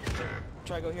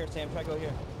 Try go here, Sam. Try go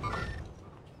here.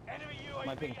 Enemy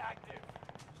My ping. UAV active.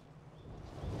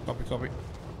 Copy.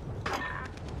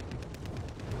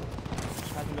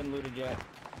 Hasn't been looted yet.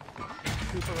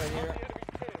 Cooper right here.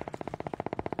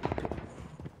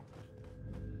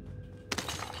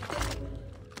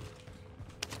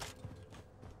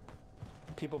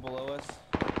 People below us.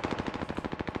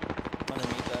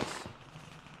 Underneath us.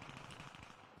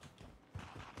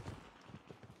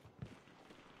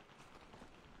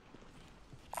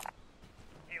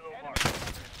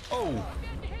 Oh,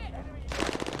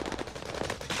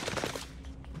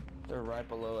 They're right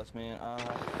below us, man. Enemy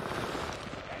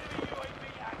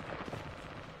UAV active.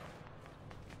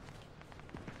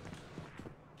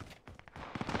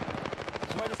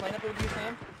 Somebody just line up with you,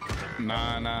 Sam?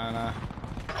 nah.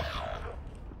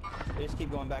 They just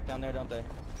keep going back down there, don't they?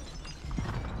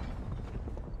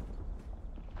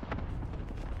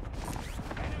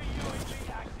 Enemy UAV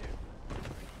active.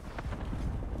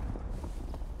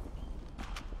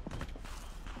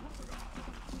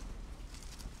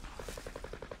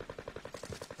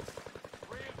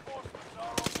 Reinforcements are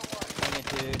on the way. Dang it,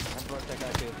 dude. I broke that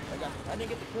guy, too. I didn't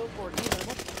get the kill for it either.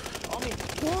 What? On me.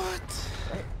 What?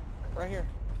 Right here.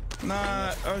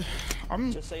 Nah,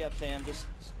 I'm Just stay up, Sam. Just.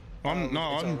 I'm it's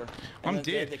over. And I'm then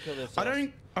dead. They kill I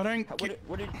themselves. don't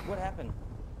What happened?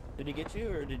 Did he get you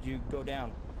or did you go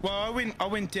down? Well, I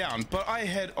went down, but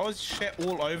I was shot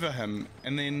all over him,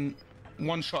 and then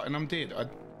one shot and I'm dead.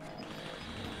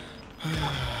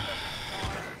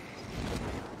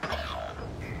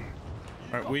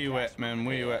 Alright, where you at, man?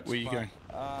 Where you at? Where you going?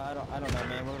 I don't know,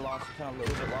 man. We're lost. Kind of a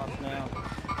little bit lost now.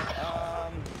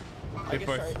 I Hey, guess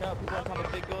boy. right now people are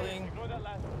coming big building. Ignore that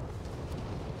last.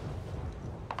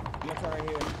 I'm gonna try right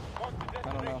here. Mark the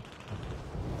I don't know.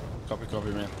 Copy,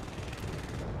 man.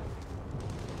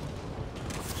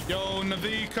 Yo,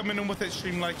 Navi coming in with that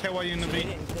stream like, how are you, They Navi?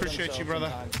 didn't kill Appreciate you, brother.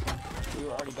 themselves sometimes. We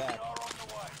were already back. Are on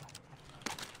the way.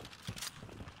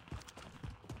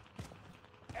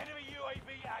 Enemy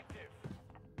UAV active.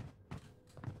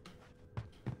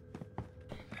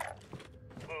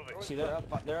 Moving. See, they're up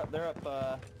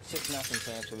 6-0,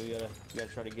 Sam. So we gotta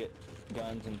try to get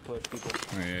guns and push people.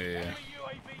 Yeah. Enemy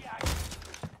UAV active.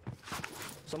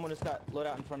 Someone just got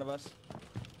loadout in front of us.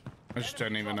 I just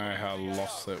don't even know how I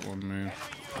lost that one, man. Enemy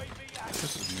UAV active.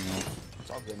 This is not.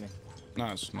 It's all good, man. No,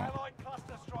 it's not. Allied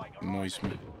cluster strike. Annoys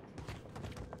me.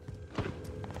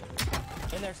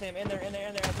 In there, Sam. In there. I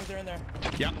think they're in there.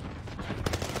 Yep.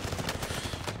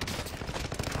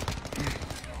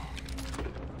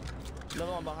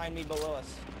 Another one behind me, below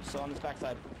us. So on this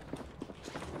backside.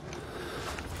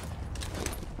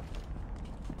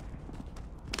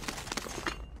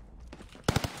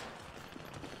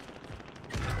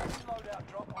 Loadout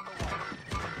drop on the way.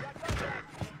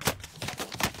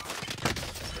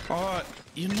 Oh,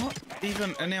 you're not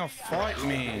even in our fight,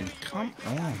 man. Come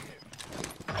on.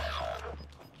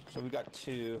 So we got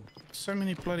 2. So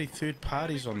many bloody third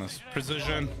parties on this.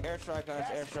 Precision. Airstrike on us,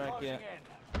 airstrike, yeah.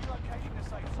 Relocating the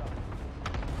safe zone.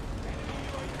 Enemy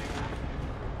UAV active.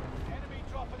 Enemy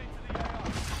dropping into the AO.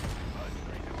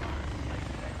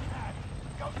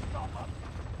 Go stop them.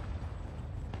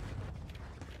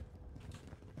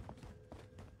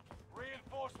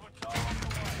 Reinforcements are on the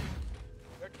way.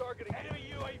 They're targeting enemy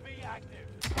UAV active.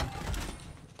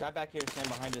 Guy back here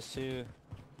standing behind us too.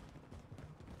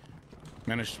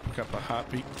 Managed to pick up a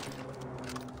heartbeat.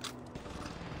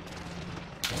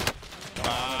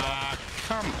 Ah,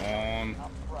 come on.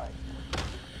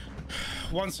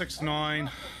 169.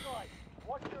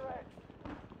 Watch your head.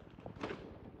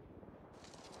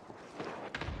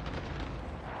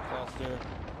 Cluster.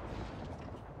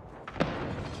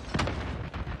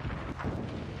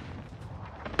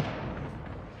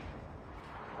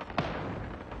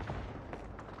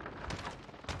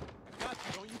 Got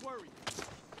you, don't you worry.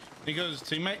 He goes,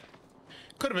 teammate.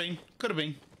 Could have been. Could have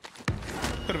been.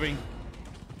 Could have been.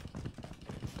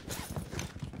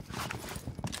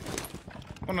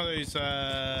 One of those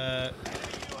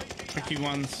tricky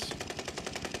ones.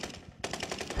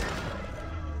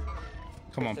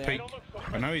 Come on, Pete.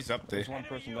 I know he's up there. There's one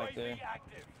person back there.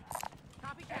 Active.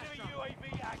 Copy cash Enemy drop.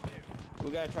 UAV active.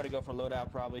 We gotta try to go for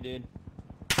loadout probably, dude.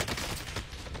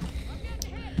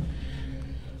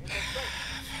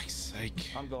 Fuck's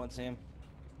sake. I'm going, Sam.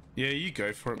 Yeah, you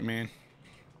go for it, man.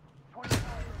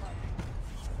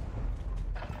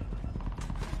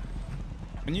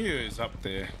 I knew he was up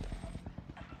there.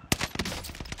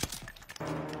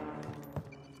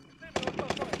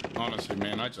 Honestly,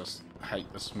 man, I just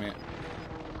hate this map.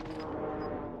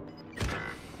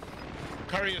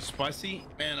 Curry is spicy,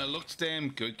 man. It looks damn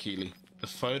good, Keely. The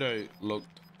photo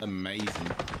looked amazing.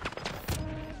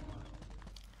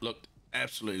 Looked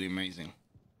absolutely amazing.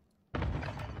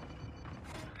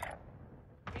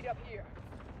 Meet up here.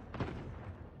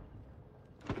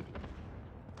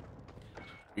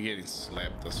 We're getting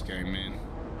slapped this game, man.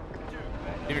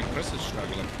 Even Chris is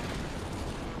struggling.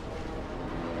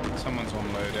 Someone's on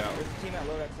loadout. There's a team at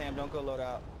loadout, Sam. Don't go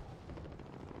loadout.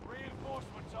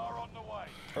 Reinforcements are on the way.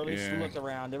 Or at least Yeah. look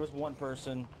around. There was one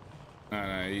person. No,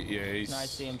 yeah, he's. And I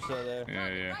see him still there.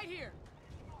 Yeah. Right here.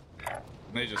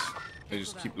 They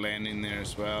just keep landing there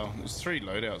as well. There's 3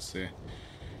 loadouts there.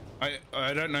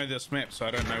 I don't know this map, so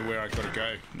I don't know where I gotta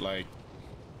go. Like,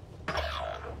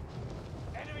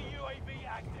 Enemy UAV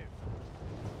active.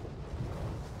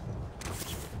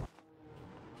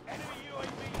 Enemy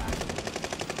UAV active.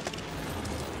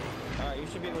 Alright, you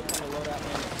should be able to find a loadout,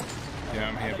 man. yeah,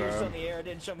 I'm I here, thought you were still bro. in the air. It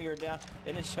didn't show me you were down.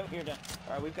 It didn't show me you were down.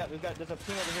 Alright, we've got, there's a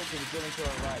team over here to the building to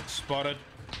our right. Spotted.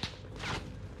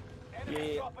 Enemy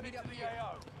Yeah. dropping into the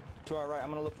AO. To our right, I'm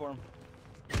gonna look for him.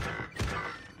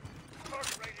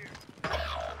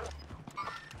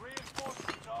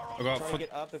 Reinforcements are I on got Try to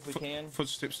get up if we can.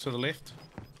 footsteps to the left.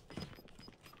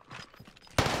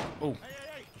 Oh,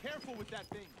 Hey, careful with that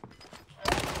thing.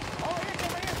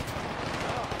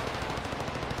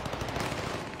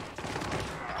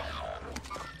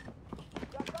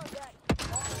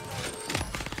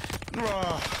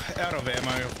 out of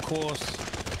ammo, of course.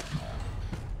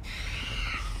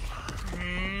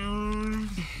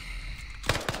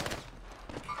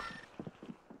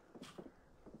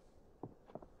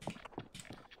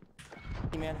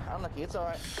 Hey, man, unlucky. It's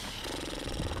alright.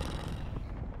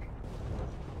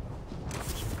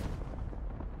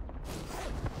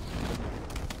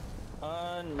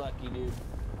 Unlucky, dude.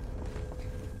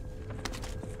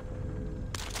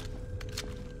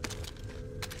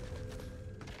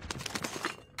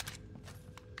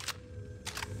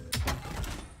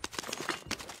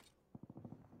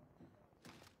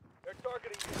 They're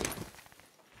targeting you.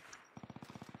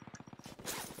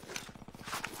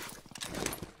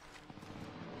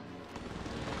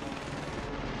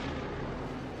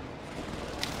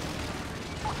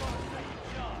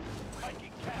 Make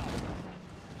it count.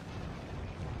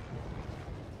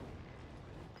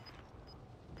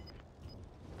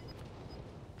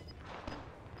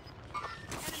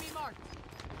 Enemy marked.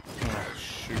 Oh,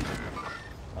 shoot.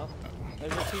 Oh,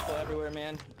 there's just people everywhere,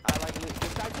 man. I like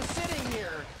this guy's just sitting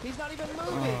here. He's not even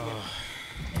moving.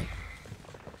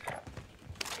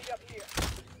 Meet up here.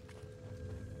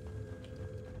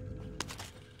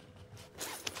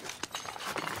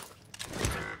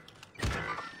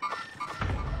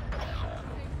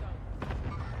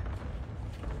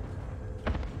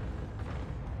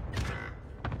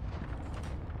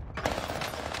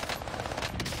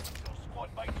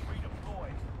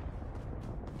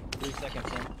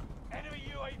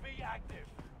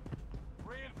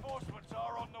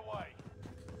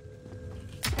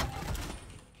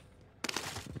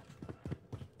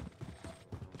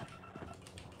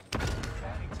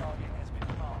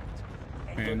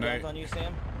 Man, No no, guns on you,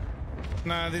 Sam?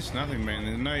 nah, there's nothing, man.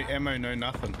 There's no ammo, no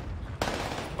nothing.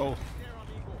 Oh,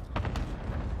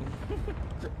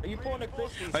 Are you pulling a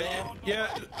Christie, Sam? yeah,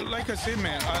 like I said,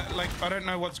 man. I don't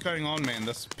know what's going on, man.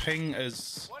 This ping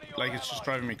is like it's just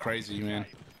driving me crazy, man.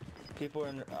 People are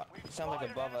in, sound like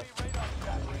above us.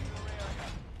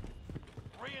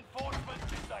 Reinforcements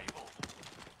disabled.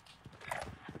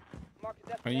 Mark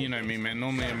the Well, you know me, man.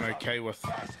 Normally I'm okay with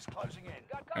Gas is closing in.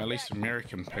 at least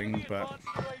American ping, but Advanced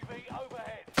UAV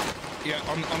overhead.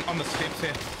 yeah, on the steps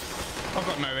here. I've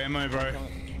got no ammo, bro.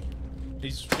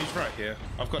 He's right here.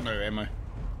 I've got no ammo.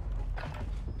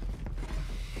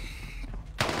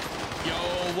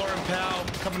 Yo, Warren Powell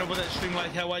coming up with that string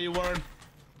like, how are you, Warren?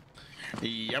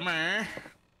 Yummer.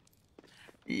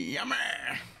 Yummer.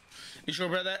 You sure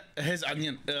about that? Here's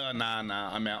onion.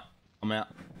 Nah, I'm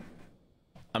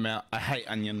out. I hate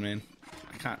onion, man.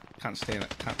 I can't stand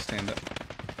it. Can't stand it.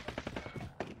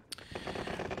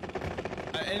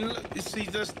 And look, you see,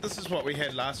 this is what we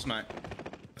had last night.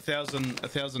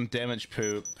 1,000 damage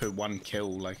per one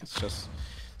kill. Like it's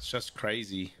just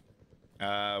crazy.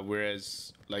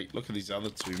 Whereas, like, look at these other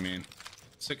two, man.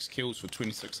 6 kills for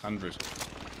 2,600.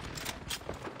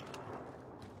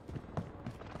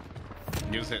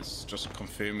 I guess that's just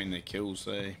confirming their kills,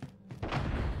 eh?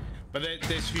 But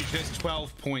that's huge. That's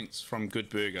 12 points from Good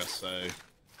Burger, so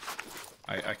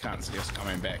I can't see us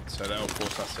coming back. So they'll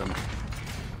force us in.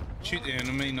 Shoot the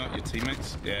enemy, not your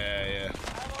teammates. Yeah.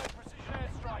 Allied precision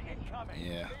airstrike incoming.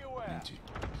 Yeah. Be aware. Thank you.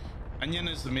 Onion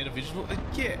is the meta vegetable.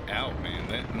 Get out, man.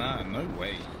 No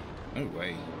way. No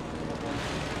way.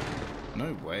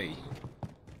 No way.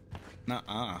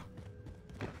 Nuh-uh.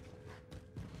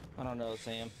 I don't know,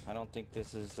 Sam. I don't think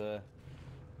this is the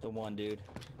one, dude.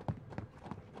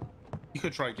 You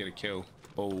could try to get a kill.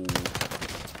 Oh.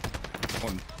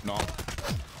 Or not.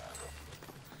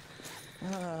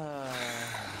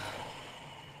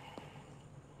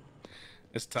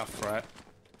 It's tough, right?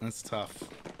 It's tough.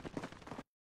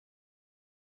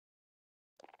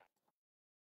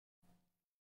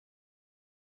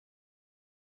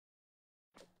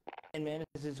 And man,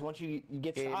 this is once you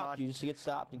get Hey, stopped, man. you just get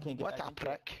stopped. You can't get What back a into it.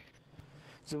 prick.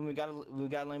 So when we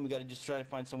gotta land, we gotta just try to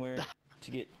find somewhere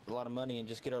to get a lot of money and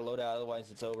just get our loadout. Otherwise,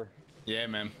 it's over. Yeah,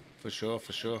 man. For sure.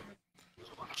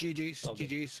 GG's, Okay.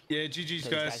 GG's. Yeah, GG's, So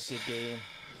guys. good game.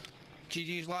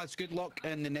 GG's, lads. Good luck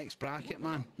in the next bracket,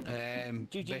 man.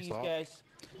 GG's, best luck. guys.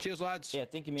 Cheers, lads. Yeah,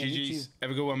 thank you, man. You GG's. too.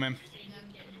 Have a good one, man.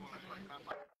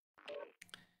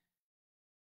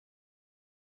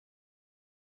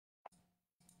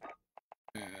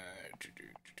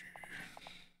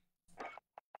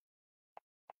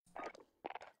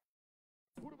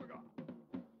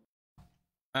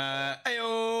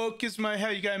 Ayo, Gizmo, how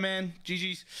you going, man?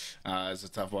 GG's. It's a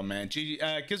tough one, man.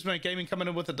 Gizmo Gaming coming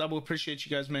in with a double. Appreciate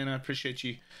you guys, man. I appreciate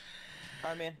you. All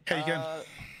right, man. How you going?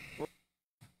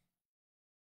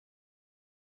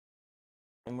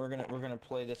 And we're gonna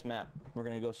play this map. We're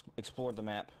gonna go explore the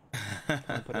map. And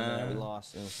put in that we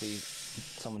lost, and see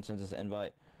if someone sends us an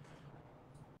invite.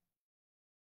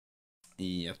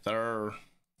 Yeah, sir.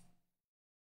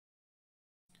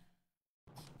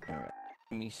 All right.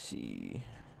 Let me see.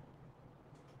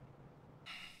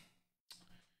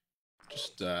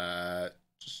 Just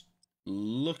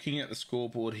looking at the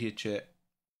scoreboard here, chat.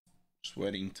 Just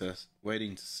waiting to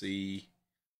see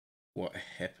what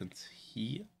happens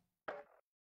here.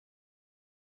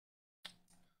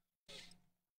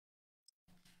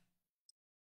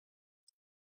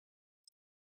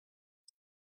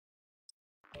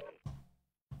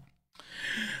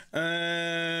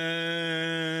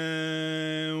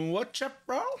 What's up,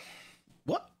 bro?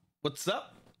 What's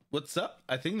up? What's up?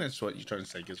 I think that's what you're trying to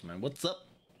say, Gizmo. What's up?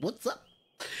 What's up?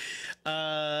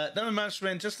 Nothing much,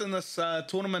 man. Just in this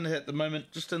tournament at the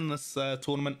moment. Just in this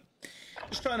tournament.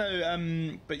 Just trying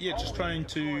to, but yeah, just trying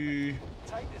to.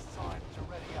 Take this time to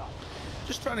ready up.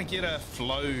 Just trying to get a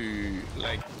flow,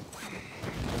 like.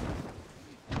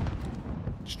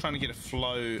 Just trying to get a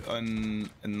flow in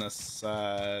this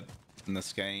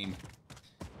game.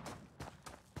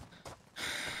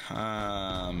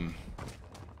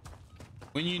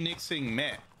 When you next seeing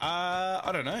Matt?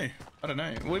 I don't know.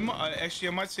 We might actually.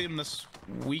 I might see him this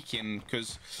weekend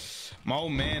because my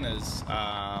old man is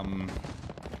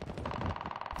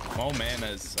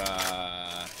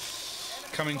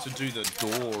coming to do the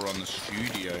door on the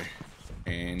studio,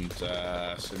 and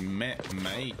so Matt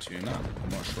may turn up. I'm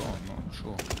not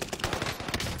sure.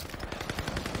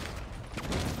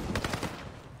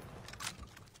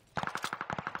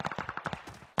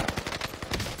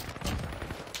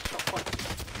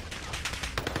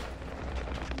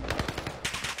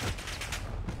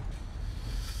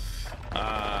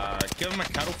 give him a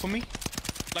cuddle for me,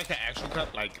 like an actual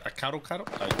cuddle, like a cuddle,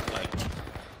 like.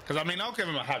 Because I mean, I'll give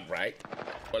him a hug, right?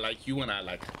 But like, you wanna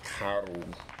like cuddle,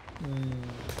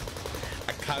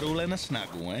 a cuddle and a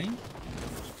snuggle, eh?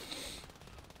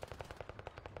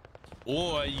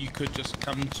 Or you could just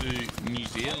come to New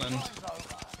Zealand.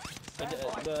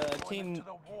 The team,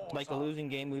 like the losing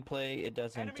game we play, it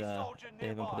doesn't. They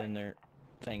haven't put in their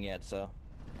thing yet, so.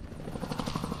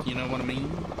 You know what I mean?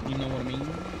 You know what I mean?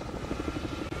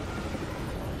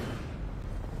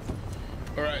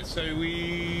 Alright, so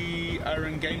we are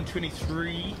in game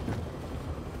 23.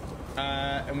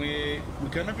 And we're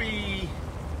gonna be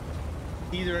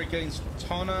either against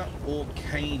Tonna or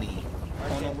Caney.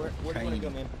 Alright, Sam, where do you want to go,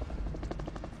 man?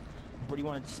 Where do you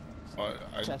want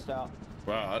to test out?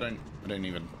 Well, I don't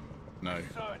even know.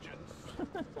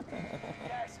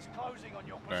 Gas is closing on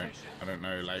your position. I don't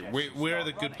know. Like, where are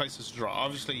the good places to drop?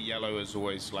 Obviously, yellow is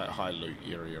always like high loot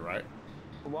area, right?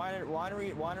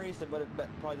 Winery is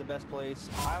probably the best place.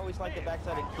 I always like the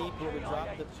backside of Keep where we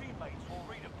drop the.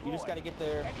 You just got to get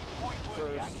there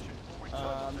first.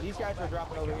 These guys are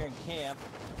dropping over here in camp.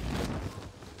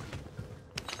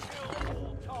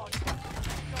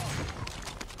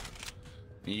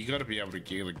 You got to be able to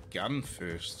get a gun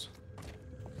first.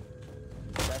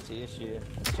 That's the issue.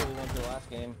 That's what we went to the last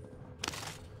game.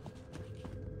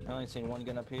 I only seen one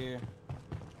gun up here.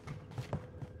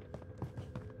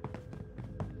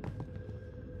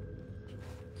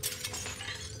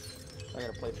 I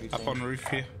gotta play for you. Up on roof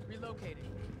here. Relocating.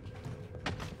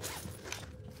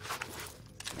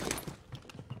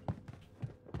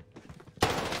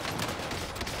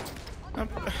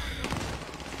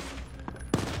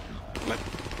 Like,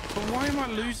 but why am I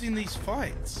losing these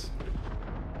fights?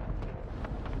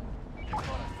 You've got a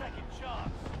second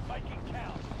chance. Make it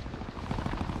count.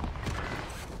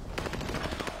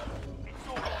 It's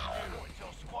all on you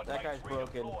until squad That guy's mates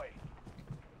broken. redeploy.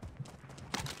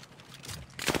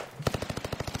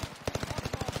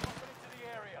 Into the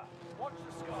area. Watch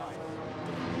the skies.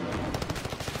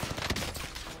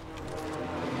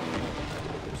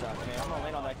 Good shot, man. I'm gonna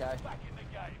land on that guy. Back in the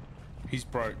game. He's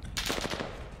broke.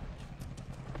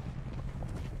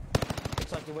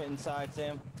 Looks like he went inside,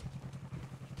 Sam.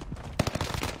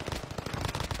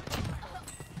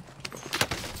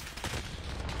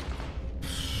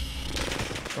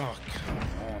 Oh, come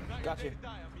on. Got you.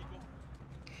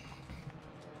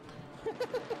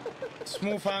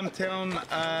 Small farm town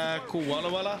called Walla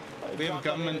Walla. We have a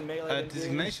government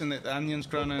designation that the onions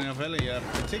grown in our valley are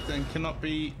protected and cannot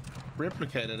be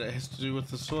replicated. It has to do with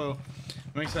the soil.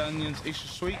 It makes the onions extra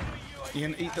sweet. You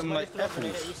can eat them like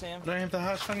apples. Don't have the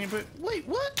harsh onion, but wait,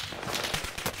 what?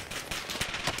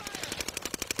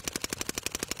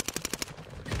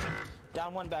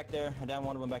 Down one back there. Down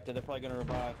one of them back there. They're probably gonna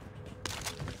revive.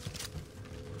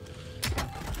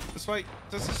 It's like,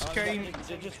 does this game...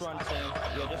 Just run, Sam.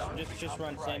 Yeah, just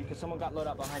run, Sam, because someone got loaded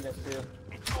up behind us too.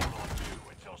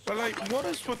 But like, what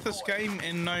is with this game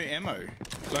and no ammo?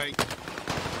 Like...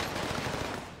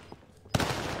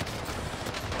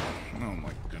 Oh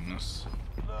my goodness.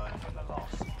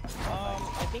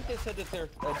 I think they said that they're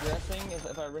addressing,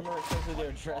 if I remember it says that they're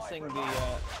addressing the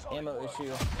ammo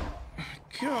issue.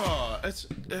 God, it's...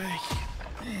 the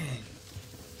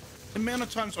amount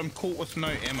of times I'm caught with no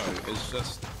ammo is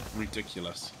just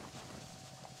ridiculous.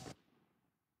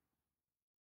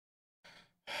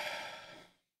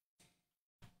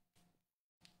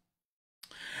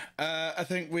 I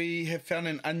think we have found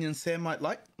an onion Sam might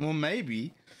like. Well,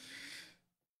 maybe.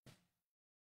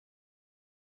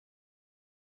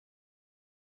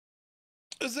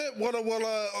 Is that Walla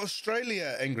Walla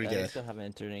Australia, Angry They Dad? still haven't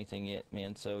entered anything yet,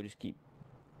 man, so just keep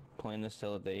playing this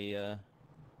till they,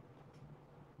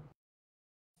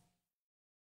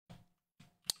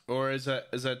 Or is it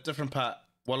a different part?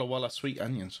 Walla Walla Sweet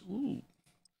Onions. Ooh.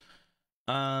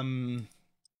 I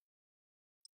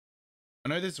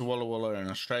know there's a Walla Walla in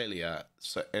Australia,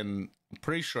 so and I'm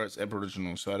pretty sure it's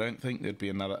Aboriginal, so I don't think there'd be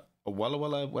a Walla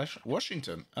Walla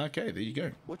Washington. Okay, there you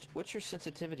go. What's your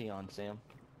sensitivity on, Sam?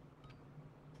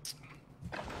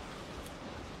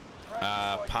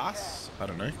 Pass? I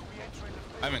don't know.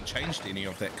 I haven't changed any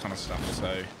of that kind of stuff,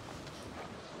 so...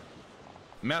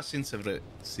 Mouse sensitivity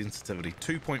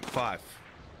 2.5.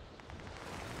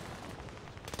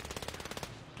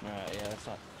 Alright, yeah, that's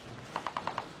not...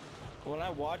 When I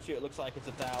watch you, it looks like it's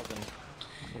 1,000.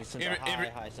 It's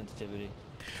high sensitivity.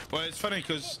 Well, it's funny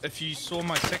because if you saw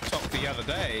my TikTok the other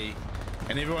day,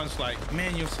 and everyone's like,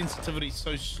 man, your sensitivity's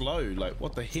so slow, like,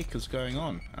 what the heck is going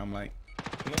on? I'm like...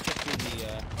 You might just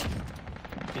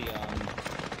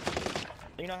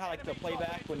do you know how like the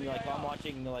playback when you're like I'm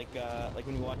watching like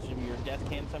when you watch your death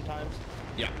cam sometimes?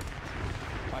 Yeah.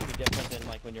 Might be different than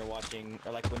like when you're watching,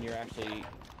 or like when you're actually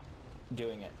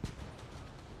doing it.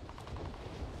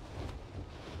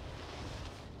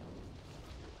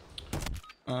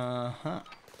 Uh-huh.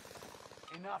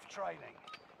 Enough training.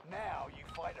 Now you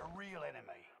fight a real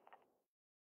enemy.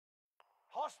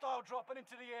 Hostile dropping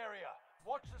into the area.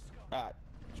 Watch the sky. Alright.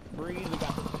 Breathe, we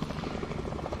got this.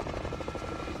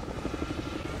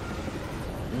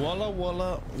 Walla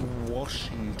Walla,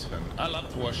 Washington. I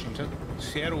loved Washington.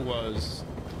 Seattle was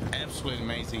absolutely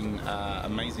amazing,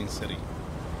 amazing city.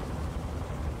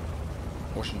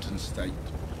 Washington State.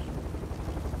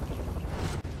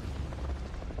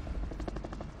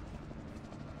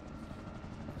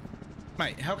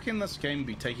 Mate, how can this game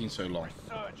be taking so long?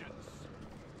 Resurgence.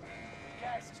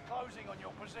 Gas is closing on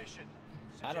your position.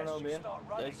 I don't know, Suggest you man. start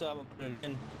They running. still haven't put it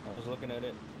in. I was looking at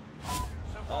it.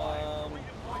 Survive. Um,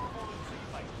 Redeploy fallen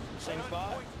teammates. same Earn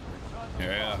spot? points to return the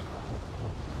Yeah.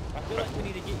 I feel like we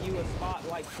need to get you a spot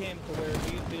like Tim to where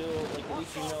you feel like at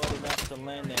least you know enough to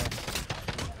land there.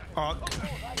 Oh,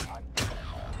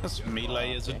 this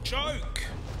melee is a joke.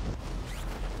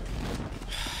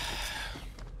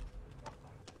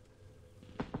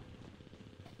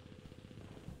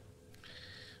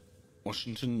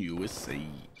 Washington, USA. You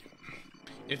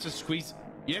have to squeeze.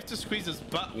 You have to squeeze his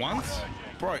butt once,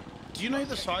 bro. Do you know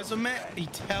the size of Matt? He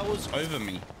towers over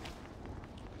me.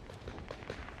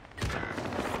 It's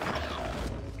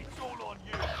all on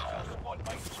you. So squad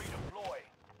mates redeploy.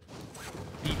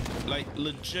 He like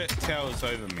legit towers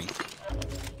over me.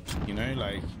 You know,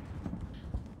 like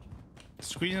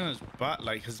squeezing his butt.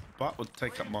 Like his butt would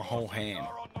take up my whole hand.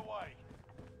 Are on the way.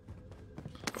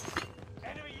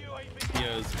 Enemy UAV. He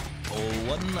is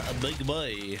one big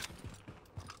boy.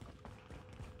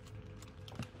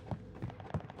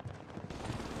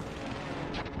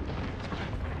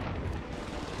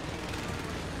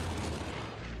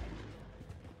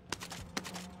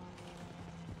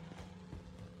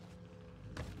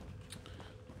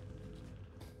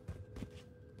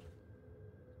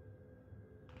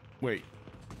 Wait.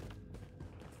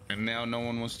 And now no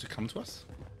one wants to come to us?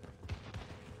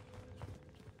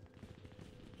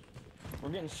 We're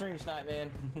getting stream snipe, man.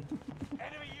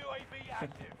 Enemy UAV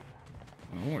active.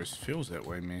 It always feels that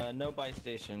way, man. No buy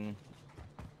station.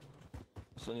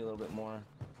 Still need a little bit more.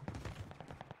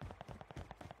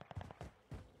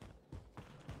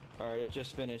 Alright, it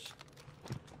just finished.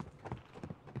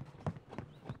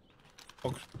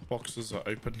 Boxes are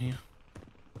open here.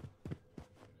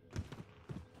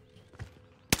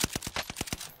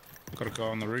 Got a guy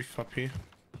on the roof up here.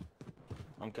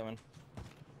 I'm coming.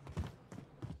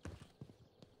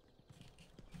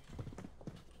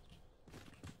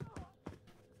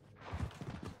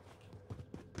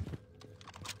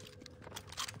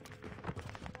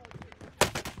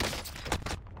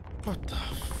 What the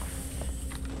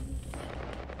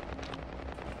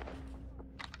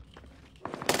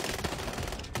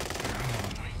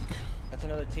That's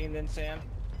another team then, Sam.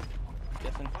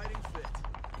 Guessing. Fighting fit.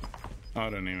 I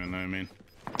don't even know, man.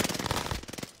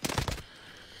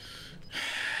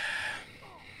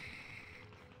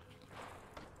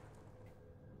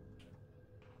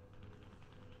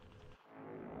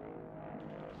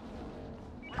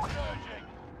 Resurging.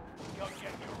 Go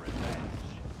get your revenge.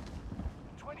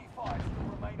 25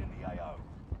 still remain in the AO.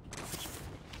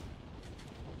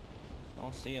 I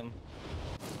don't see him.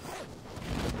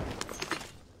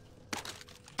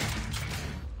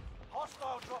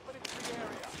 Hostile dropping into the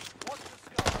area. Watch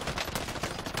the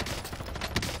sky.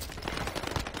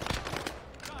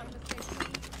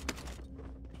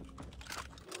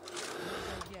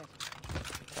 Yes.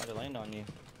 Try to land on you.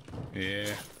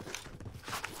 Yeah.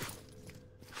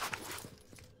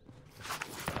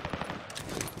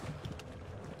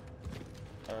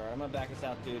 Alright, I'm gonna back us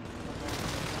out, dude.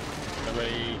 Have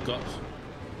they got...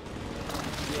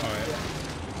 Alright.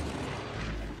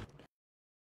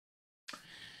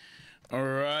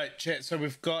 Alright, chat. So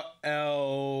we've got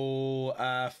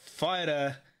our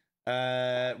fighter.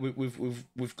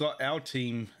 We've got our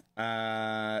team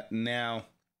now.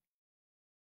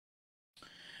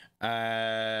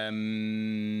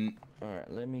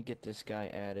 Alright, let me get this guy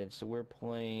added. So we're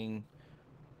playing...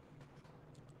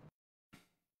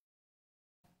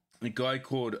 A guy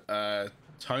called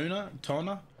Tona,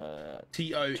 Toner, I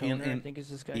Tonn. think is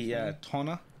this guy's Yeah, name.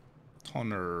 Tonner.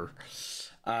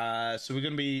 So we're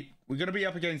gonna be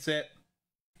up against that.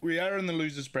 We are in the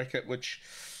losers bracket, which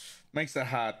makes it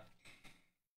hard.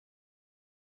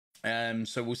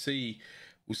 So we'll see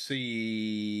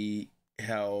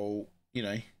how, you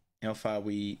know, how far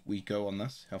we go on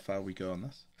this.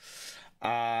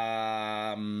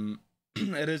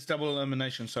 It is double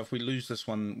elimination, so if we lose this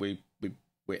one, we're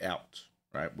out.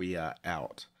 right? We are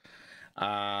out.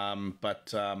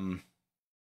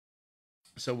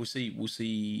 So we'll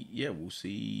see. Yeah, we'll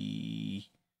see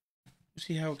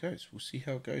how it goes. We'll see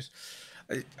how it goes.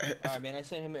 Alright, man, I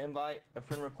sent him an invite, a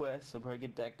friend request, so probably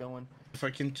get that going. If I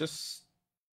can just,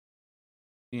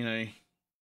 you know,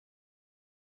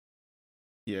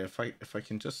 yeah, if I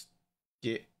can just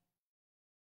get.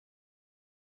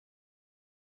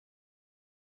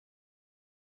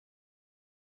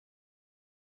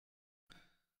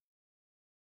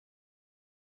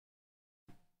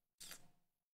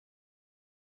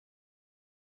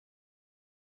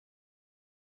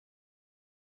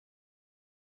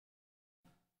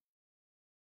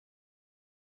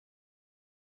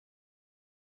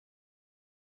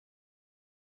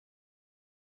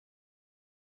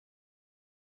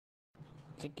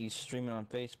 I think he's streaming on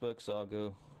Facebook, so I'll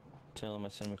go tell him I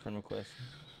sent him a friend request.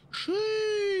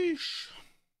 Sheesh.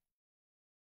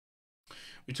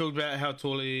 We talked about how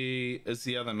tall he is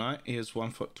the other night. He is 1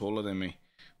 foot taller than me.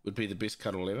 Would be the best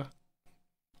cuddle ever.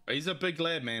 He's a big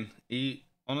lad, man.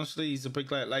 Honestly, he's a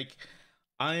big lad. Like,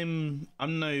 I'm no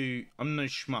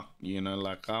schmuck, you know.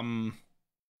 Like, I'm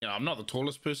not the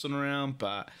tallest person around,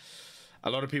 but a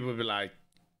lot of people would be like,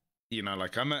 you know,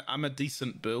 like I'm a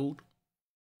decent build.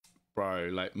 Bro,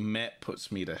 like, Matt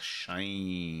puts me to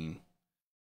shame.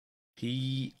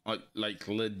 He, like,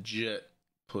 legit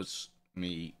puts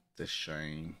me to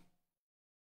shame.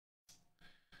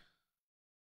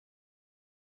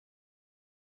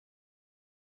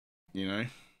 You know?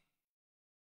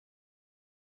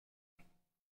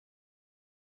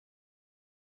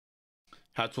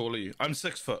 How tall are you? I'm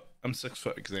 6 foot. I'm 6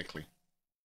 foot, exactly.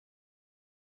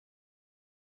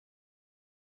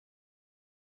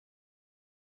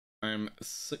 I'm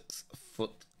 6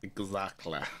 foot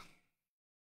exactly.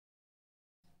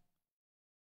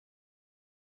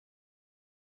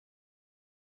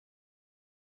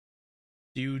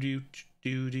 Do do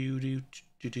do do do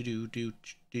do do do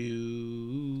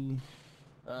do.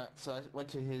 So I went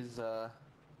to his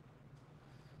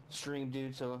stream,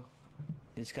 dude. So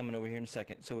he's coming over here in a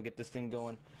second. So we'll get this thing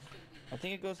going. I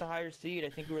think it goes to higher seed. I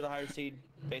think we were the higher seed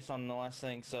based on the last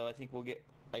thing. So I think we'll get,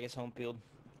 I guess, home field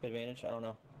advantage. I don't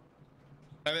know.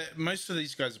 Most of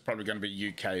these guys are probably going to be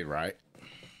UK, right?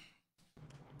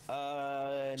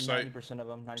 90% of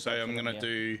them. So I'm gonna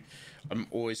do.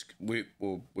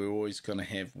 We're always gonna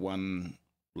have one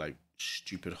like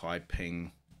stupid high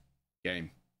ping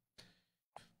game.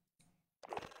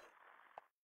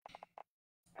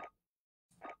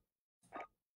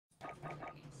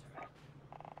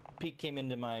 Pete came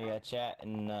into my chat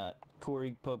and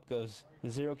Corey Pope goes,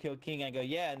 "The Zero Kill King." I go,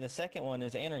 "Yeah," and the second one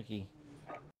is Anarchy.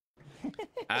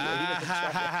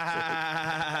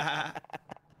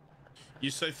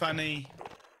 You're so funny.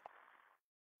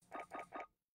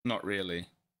 Not really.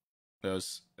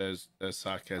 There's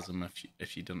sarcasm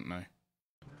if you didn't know.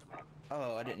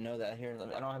 Oh, I didn't know that. Here,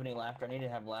 I don't have any laughter. I need to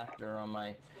have laughter on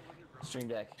my stream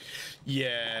deck.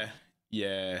 Yeah.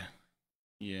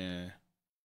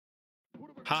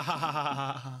 Ha ha ha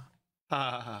ha ha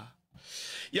ha ha.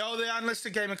 Yo, the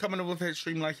Unlisted Gamer coming up with that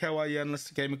stream. Like, how are you,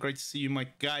 Unlisted Gamer? Great to see you, my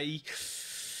guy.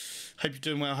 Hope you're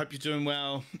doing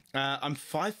well. I'm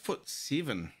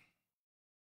 5'7".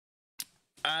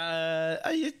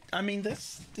 I mean,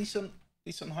 that's decent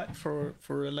height for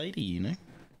a lady, you know.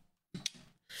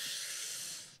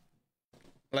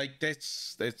 Like,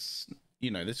 that's you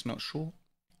know, that's not short.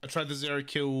 I tried the 0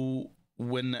 kill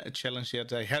win challenge the other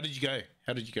day. How did you go,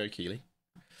 Keely?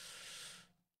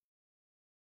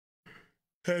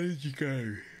 How did you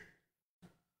go?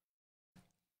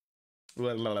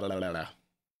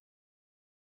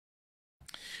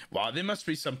 Wow, there must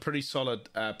be some pretty solid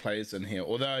players in here.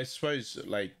 Although I suppose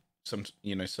like some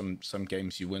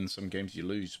games you win, some games you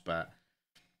lose. But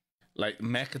like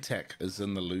Mac Attack is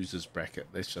in the losers bracket.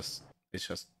 It's just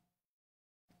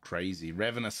crazy.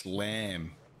 Ravenous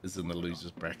Lamb is in the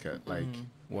losers bracket. Like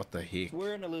what the heck?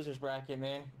 We're in the losers bracket,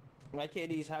 man. My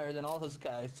KD's higher than all those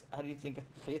guys. How do you think I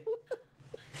feel?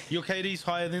 Your KD's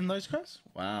higher than those guys?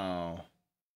 Wow.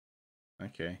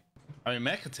 Okay. I mean,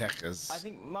 Mac Attack is. I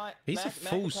think he's a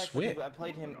full sweat. I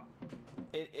played him.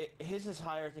 His is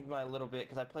higher, I think, by a little bit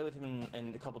because I played with him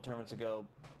in a couple tournaments ago.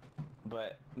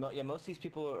 But yeah, most of these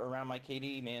people are around my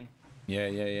KD, man.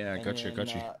 Yeah. I got you.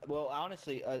 Well,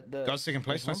 honestly, got second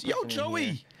place. Nice. Yo,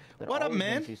 Joey. What up,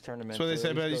 man? That's what they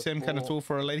say about you. Sam kind of tall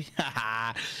for a lady.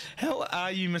 How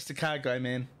are you, Mr. Car Guy,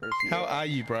 man? How are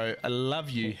you, bro? I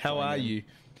love you. How are you?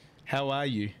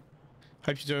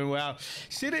 Hope you're doing well.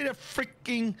 Send it a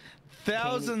freaking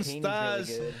 1,000 Kane's really stars.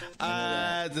 good.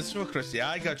 I know The Swickrus. Yeah,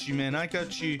 I got you, man. I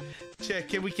got you. Check.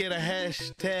 Can we get a When I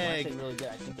say hashtag? really good,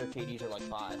 I think their KDs are like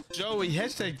 5. Joey,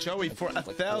 hashtag Joey for Like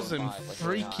 1,000 4 or 5, like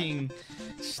really high. freaking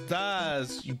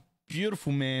stars. You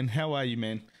beautiful man. How are you,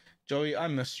 man? Joey, I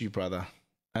miss you, brother.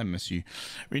 I miss you.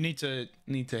 We need to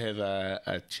have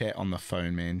a chat on the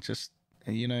phone, man. Just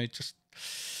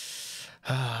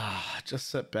just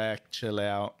sit back, chill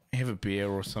out, have a beer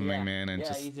or something, man, and yeah,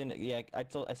 just he's in. Yeah, I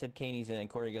said Kaney's in, and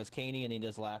Corey goes Kaney, and he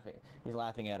just laughing. He's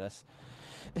laughing at us.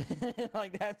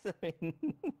 Like that's.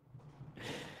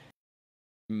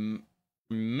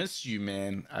 miss you,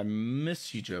 man. I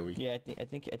miss you, Joey. Yeah, I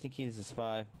think he's a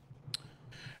spy.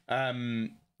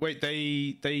 Wait,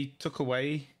 they took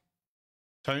away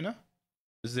Toner?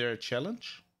 Is there a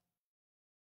challenge?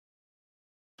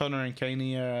 Toner and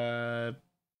Kaney are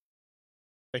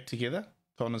back together.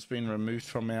 Toner's been removed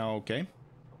from our game.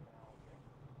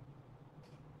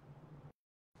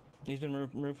 He's been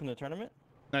removed from the tournament.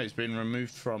 No, he's been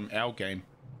removed from our game.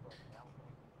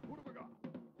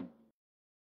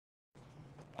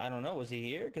 I don't know. Was he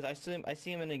here? Because I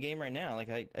see him in the game right now. Like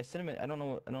I sent him. I don't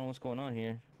know what's going on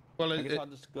here. Well, I guess I'll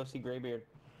just go see Greybeard.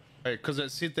 because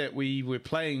it said that we were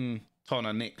playing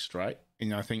Toner next, right?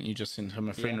 And I think you just sent him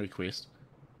a friend Yeah. request.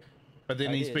 But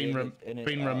then I he's did, been and it,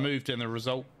 been removed, and the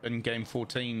result in game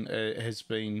 14 has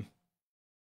been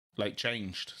like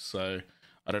changed. So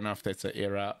I don't know if that's an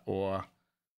error or.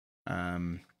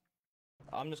 I'm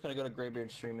just gonna go to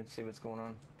Greybeard's stream and see what's going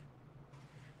on.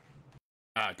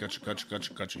 Got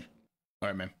you. All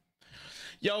right, man.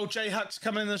 Yo, J Hucks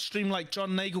coming in the stream like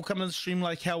John Nagel coming in the stream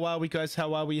like, how are we, guys?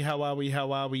 How are we?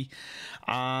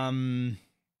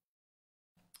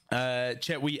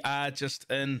 Chat, we are just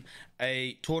in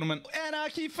a tournament.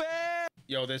 Anarchy Fair!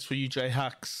 Yo, that's for you, J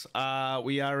Hucks.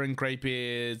 We are in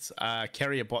Greybeard's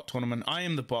carrier bot tournament. I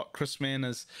am the bot. Chris Mann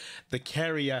is the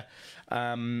carrier.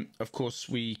 Of course,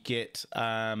 I get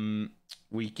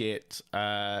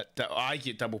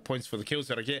double points for the kills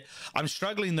that I get. I'm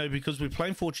struggling though because we're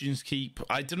playing Fortune's Keep.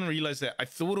 I didn't realize that. I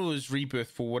thought it was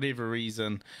Rebirth for whatever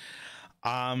reason.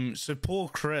 So poor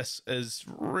Chris is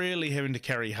really having to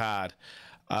carry hard.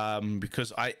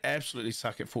 Because I absolutely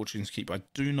suck at Fortune's Keep. I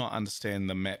do not understand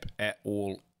the map at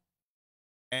all.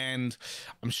 And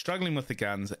I'm struggling with the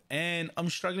guns, and I'm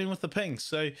struggling with the ping.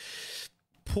 So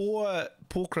poor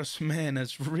Chris Mann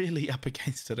is really up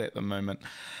against it at the moment.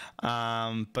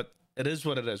 But it is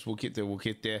what it is. We'll get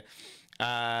there.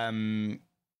 And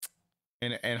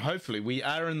hopefully we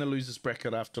are in the losers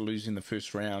bracket after losing the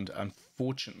first round,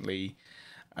 unfortunately.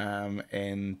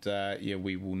 Yeah,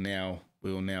 we will now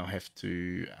have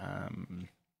to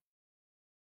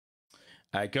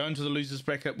go into the losers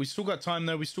bracket. We still got time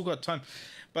though.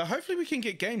 But hopefully we can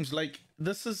get games. Like,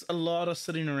 this is a lot of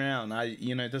sitting around.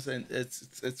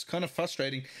 It's kind of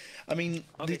frustrating. I mean,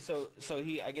 okay, so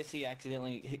I guess he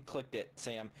accidentally clicked it,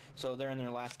 Sam. So they're in their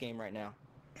last game right now.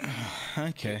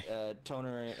 okay.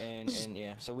 Toner and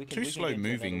yeah. So we can. Too we can slow get to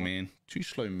another moving, one. man. Too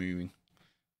slow moving.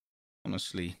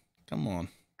 Honestly, come on.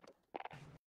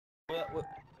 Well,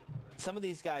 some of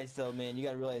these guys, though, man, you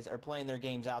gotta realize are playing their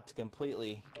games out to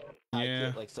completely.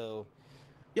 Yeah. Like so.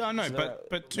 Yeah, I know, So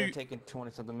but they're too. taking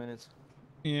 20-something minutes.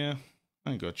 Yeah,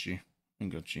 I got you.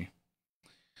 'Cause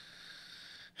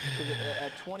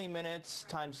at 20 minutes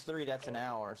times 3, that's an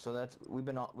hour. So that's we've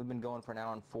been going for an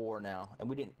hour and 4 now, and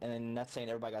we didn't. And that's saying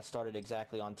everybody got started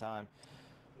exactly on time.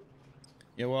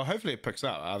 Yeah, well, hopefully it picks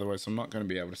up. Otherwise, I'm not going to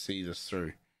be able to see this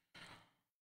through.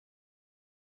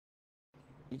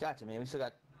 You got to, man. We still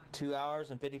got 2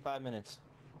 hours and 55 minutes.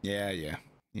 Yeah.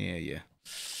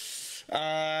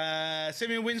 Send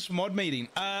me a wins mod meeting.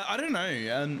 I don't know.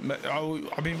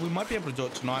 I mean, we might be able to do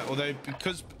it tonight. Although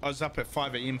because I was up at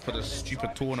 5 a.m. for this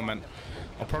stupid tournament,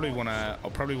 I'll probably want to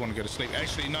go to sleep.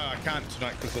 Actually, no, I can't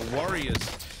tonight because the Warriors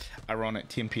are on at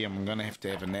 10 p.m. I'm gonna have to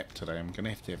have a nap today. I'm gonna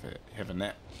have to have a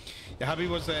nap. Yeah, hubby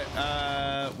was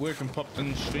at work and popped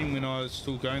in stream when I was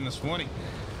still going this morning.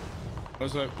 I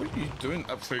was like, what are you doing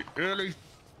up so early?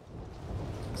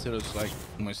 So it was like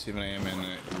almost 7 a.m. and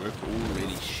at work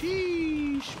already.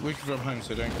 Sheesh. Working from home,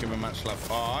 so don't give him much love.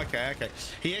 Oh, okay.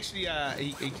 He actually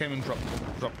he came and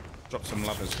dropped some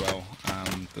love as well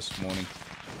this morning,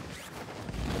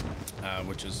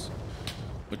 which is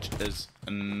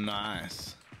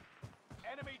nice.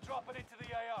 Enemy dropping into the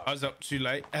AO. I was up too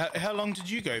late. How long did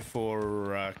you go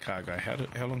for, Cargo?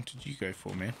 How long did you go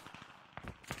for, man?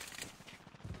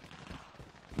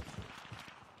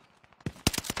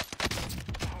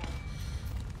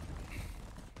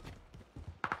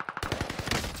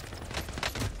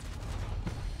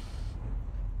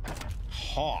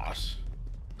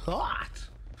 Hot.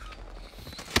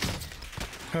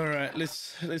 All right,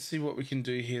 let's see what we can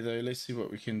do here, though. Let's see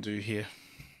what we can do here.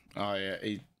 Oh yeah,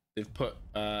 they've put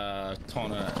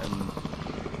Tonna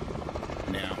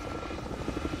in now.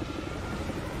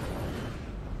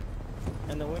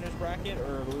 In the winners bracket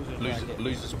or losers bracket?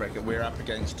 Losers bracket. We're up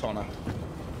against Tonna.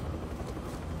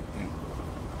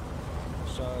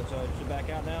 So should back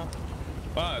out now?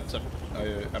 Oh, it's up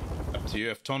to you.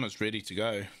 If Tonna's ready to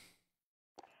go.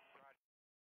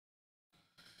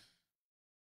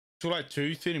 It's like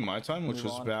 2:30 my time, which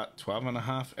was about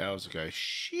 12.5 hours ago.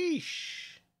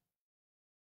 Sheesh.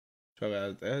 12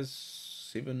 hours. That's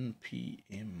 7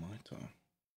 p.m. my time.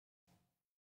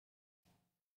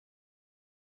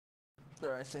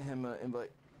 Alright, I sent him an invite.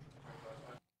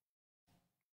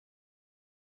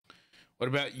 What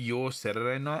about your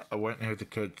Saturday night? I won't have the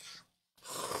kids.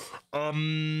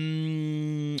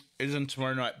 Isn't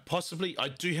tomorrow night? Possibly. I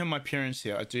do have my parents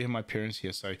here.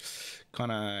 So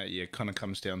kind of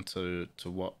comes down to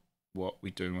what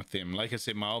we're doing with them. Like I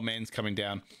said, my old man's coming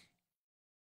down.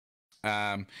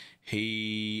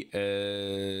 He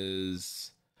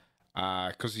is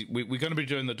because we're going to be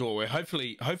doing the doorway.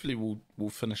 Hopefully we'll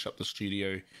finish up the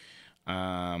studio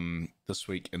this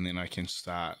week, and then I can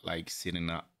start like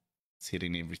setting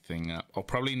everything up. I'll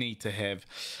probably need to have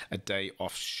a day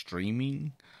off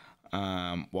streaming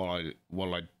while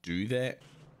I do that.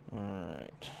 All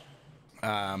right.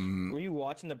 Were you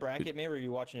watching the bracket, man, or were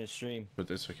you watching his stream? But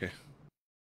that's okay.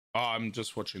 Oh, I'm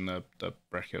just watching the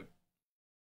bracket.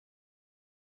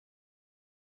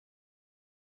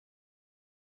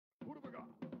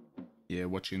 Yeah,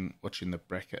 watching the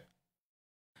bracket.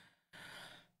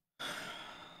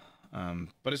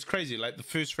 But it's crazy. Like the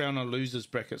first round of losers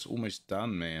bracket's almost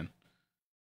done, man.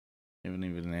 Haven't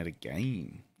even had a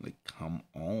game. Like, come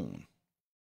on.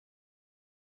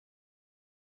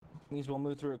 Means we'll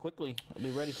move through it quickly. It'll be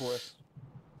ready for us.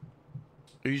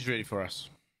 Who's ready for us?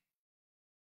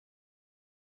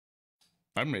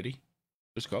 I'm ready.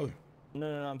 Let's go.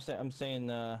 No. I'm saying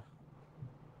the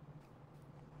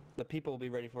people will be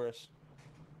ready for us.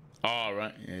 Oh,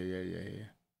 right. Yeah.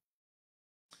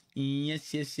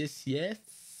 Yes.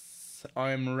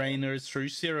 I'm Rainer is through.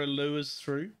 Sarah Lou is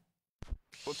through.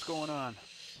 What's going on?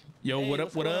 Yo, Hey, what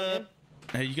what's up? going on, man?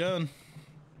 How you going?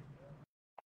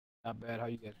 Not bad. How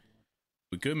you guys?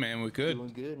 We're good, man. We're good.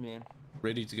 Doing good, man.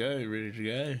 Ready to go.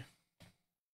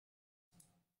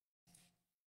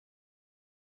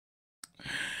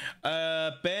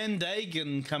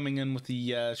 Bandagan coming in with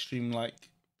the stream like.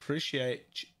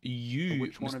 Appreciate you,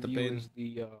 Which one Mr. of you Ben. is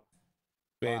the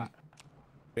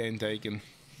Bandagan.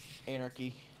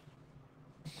 Anarchy.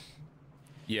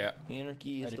 Yeah.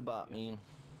 Anarchy is the bot, man.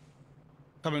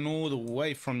 Coming all the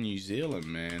way from New Zealand,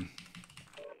 man.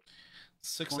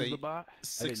 6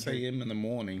 a.m. in the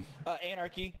morning.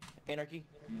 Anarchy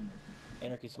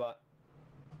spot.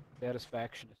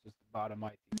 Satisfaction is just the bottom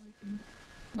of my team.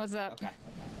 What's up? Okay.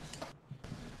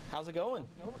 How's it going?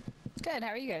 It's good. How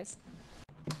are you guys?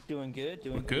 Doing good.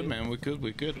 We're good, man. We're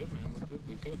good.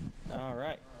 All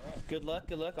right. Good luck.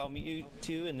 I'll meet you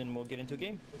two, and then we'll get into a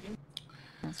game.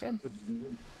 That's good.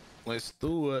 Let's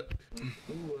do it.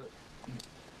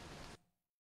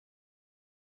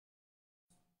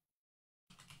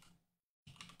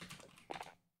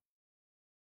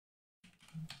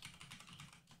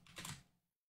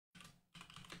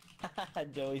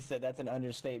 Joey said that's an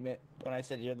understatement when I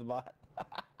said you're the bot.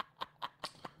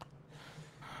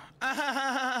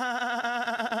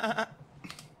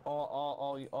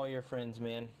 all your friends,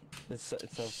 man. It's so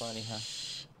funny, huh?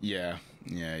 Yeah.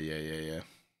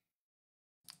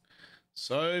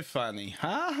 So funny.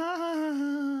 Ha ha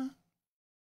ha.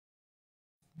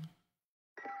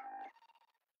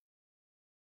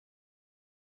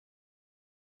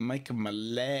 Making me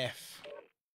laugh.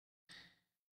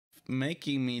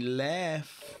 Making me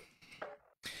laugh.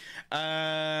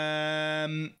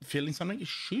 Feeling something?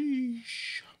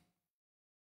 Sheesh.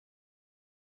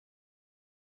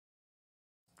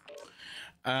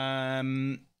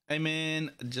 Hey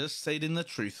man, just stating the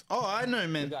truth. Oh, I know,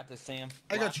 man. We got this, Sam.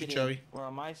 I got Lock you, it in. Joey. We're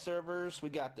on my servers. We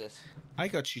got this. I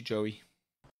got you, Joey.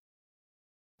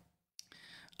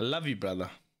 I love you, brother.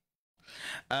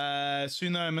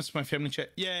 Soon though, I missed my family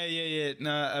chat. Yeah.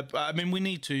 No, I mean we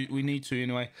need to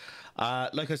anyway.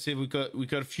 Like I said, we got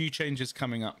a few changes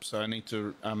coming up, so I need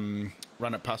to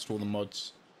run it past all the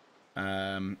mods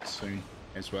soon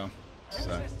as well.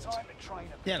 So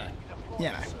yeah, no.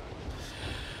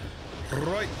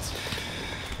 Right.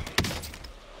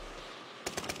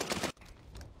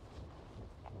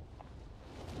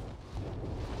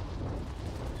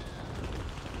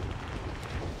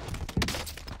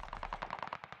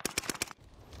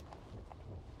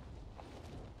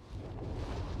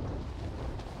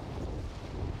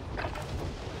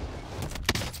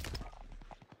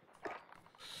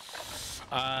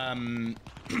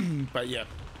 But yeah,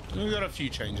 we've got a few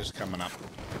changes coming up.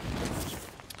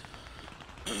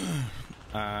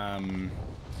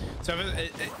 So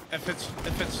if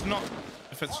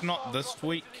it's not this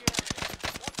week,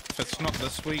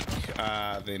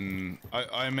 then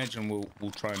I imagine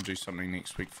we'll try and do something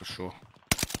next week for sure.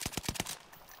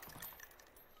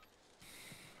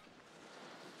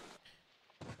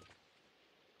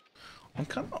 I'm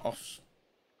kind of off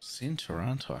center,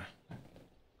 aren't I?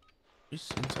 Who's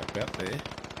center about there? Enemy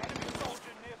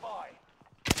soldier nearby.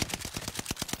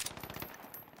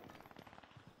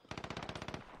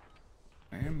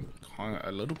 I am kind of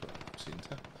a little bit off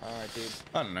center. All right, dude.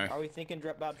 I don't know. Are we thinking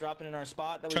about dropping in our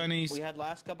spot that Chinese. we had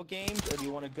last couple games, or do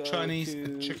you want to go Chinese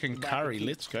to chicken back curry. to keep?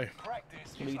 Let's go.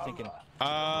 Practice What are is you thinking? over.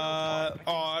 Oh,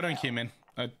 I don't care, man.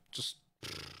 I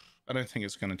don't think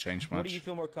it's going to change What do much. you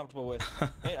feel more comfortable with?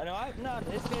 Hey, no,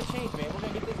 it's gonna change, man. We're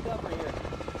gonna get this done right here.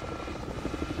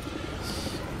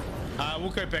 We'll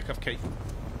go back of keep.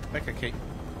 Back of keep.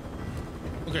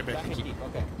 We'll go back Back of and keep. keep.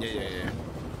 Okay. Yeah.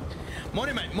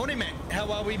 Morning, mate. How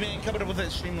are we, man? Coming up with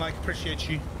that stream, like, appreciate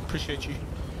you.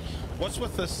 What's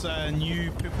with this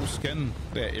new purple skin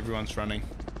that everyone's running?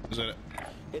 Is that it?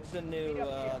 It's the new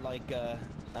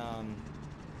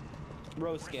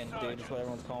rose skin, dude. That's what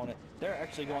everyone's calling it. They're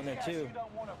actually going there Gas too. you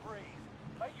don't want to breathe.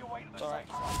 Make your way to the All right.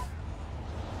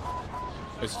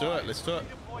 safe zone. Let's do it.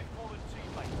 Deploy fallen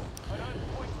teammates. Earn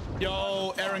points to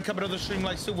Yo, Aaron coming to the stream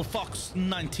like Silver Fox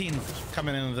 19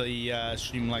 coming in the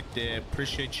stream like there.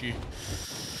 Appreciate you.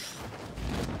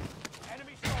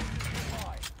 enemy soldiers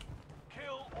nearby.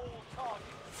 Kill all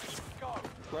targets. Go.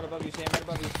 Right above you, Sam. Right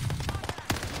above you.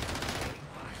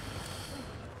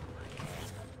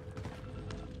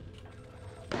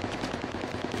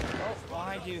 Oh,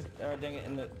 behind you. Oh, dang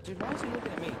it. Dude, why is he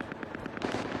looking at me?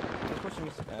 He's pushing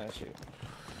me. Shoot.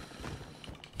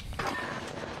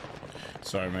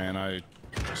 Sorry, man. I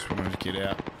just wanted to get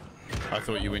out. I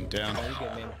thought you went down. Oh, you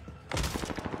good, man. No,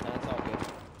 it's all good.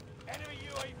 Enemy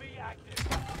UAV active.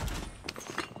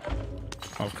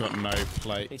 I've got no He took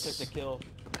plates. the kill.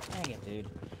 Dang it, dude.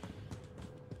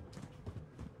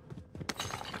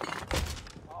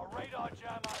 Our radar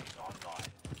jammer is online.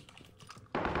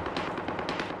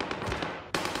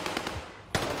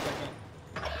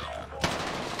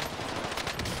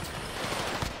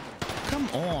 Come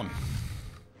on.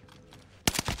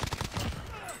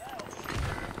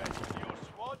 Best in your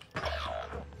squad.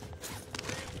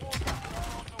 Reinforcements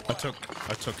are on the way.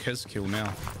 I took his kill now.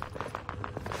 Nice.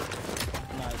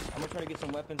 I'm gonna try to get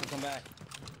some weapons and come back.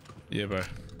 Yeah, bro.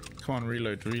 Come on,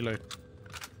 reload.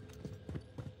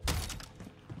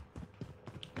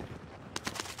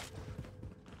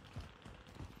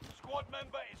 Squad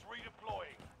member is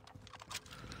redeploying.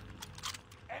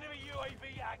 Enemy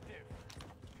UAV active.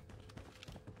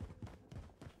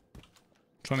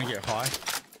 Trying to get high.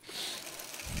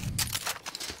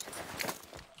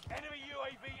 Enemy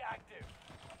UAV active.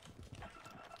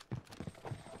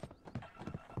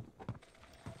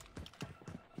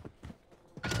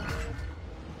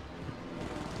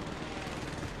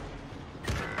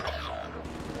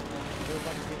 There's a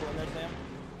bunch of people in there, Sam.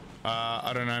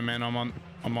 I don't know, man.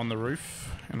 I'm on the roof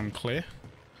and I'm clear.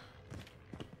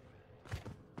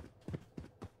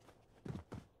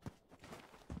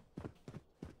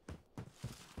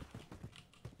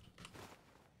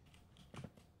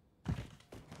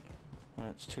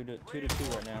 Alright, it's 2 to 2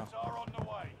 right now. Reinforcements are on the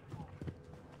way.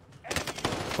 Enemy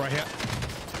Right here.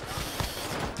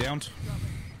 Downed.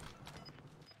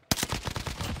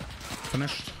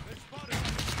 Finished.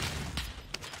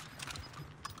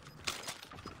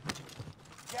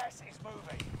 gas is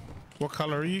moving. What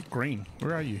color are you? Green.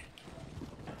 Where are you?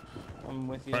 I'm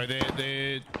with you. Bro,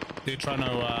 they're trying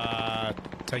to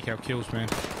take our kills, man.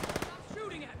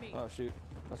 Shooting at me. Oh shoot,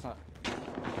 that's not.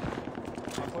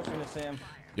 I'm pushing this, Sam.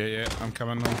 Yeah, I'm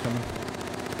coming. Broken.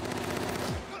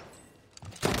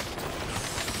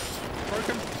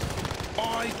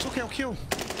 Oh, he took our kill.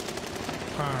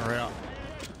 Far out.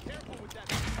 Careful with that.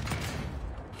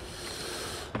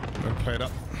 Gotta play it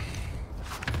up.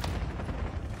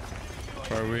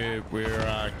 Bro,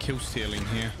 we're kill stealing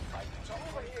here.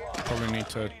 Probably need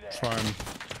to try and.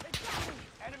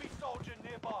 Enemy soldier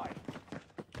nearby.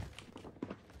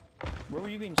 Where were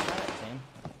you being shot at, Sam?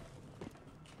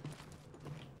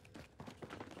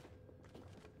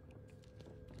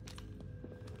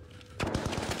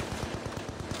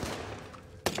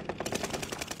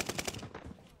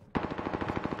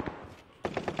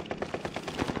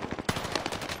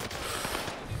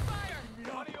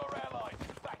 One of your allies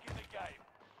is back in the game.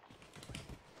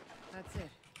 That's it.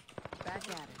 Back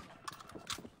at it.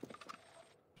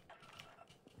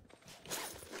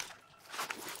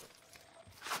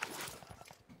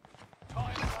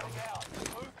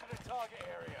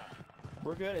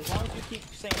 good. As long as you keep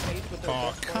same pace with their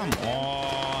Oh, best come players,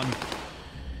 on.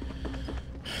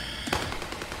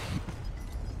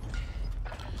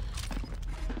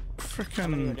 how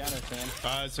many were Frickin'. down there, Sam?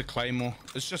 It's a claymore.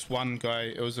 It's just one guy.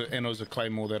 It was a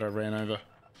claymore that I ran over.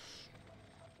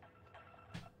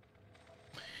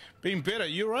 Been better.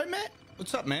 You alright, Matt?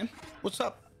 What's up, man? What's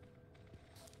up?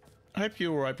 I hope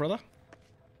you're alright, brother.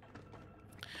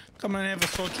 Come and have a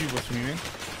soju with me, man.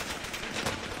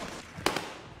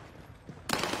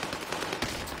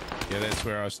 Yeah, that's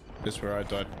where I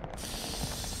died.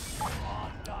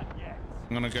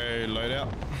 I'm gonna go load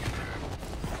out.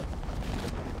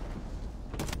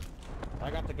 I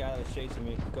got the guy that was chasing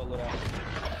me. Go load out.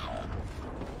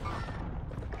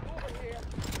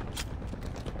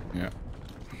 Yeah.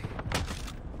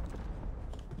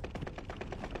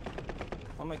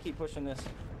 I'm gonna keep pushing this.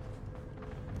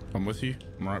 I'm with you.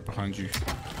 I'm right behind you.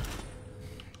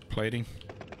 Plating.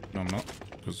 No, I'm not.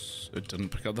 Because it didn't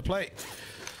pick up the plate.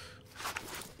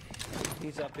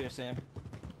 He's up here, Sam.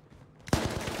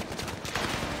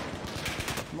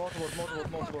 Multiples.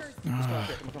 Come on.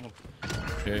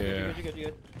 Yeah, You're good. You're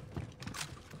good.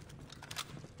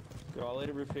 Go all the way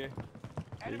to roof here.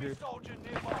 Enemy soldier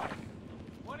nearby.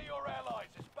 One of your allies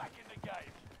is back in the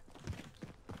game.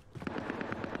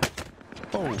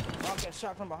 Oh, I'm getting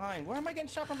shot from behind. Where am I getting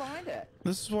shot from behind at?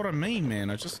 this is what I mean, man.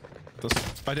 He's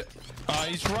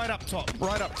right up top.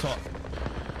 Right up top.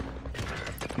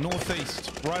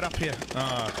 Northeast. Right up here.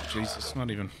 Ah, Jesus.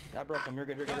 Not even. I broke him. You're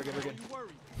good. Don't you worry.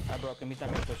 I broke him. He's not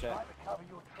gonna push out. Cover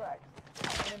your tracks.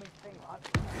 Enemy team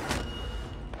hunting.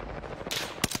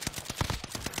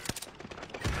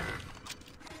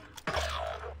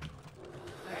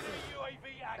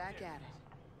 UAV Back active. at it.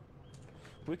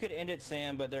 We could end it,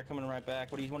 Sam, but they're coming right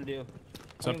back. What do you want to do?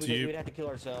 It's up to you. We'd have to kill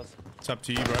ourselves. It's up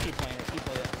to you, bro. Keep playing it. Keep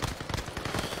playing it.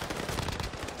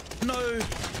 No!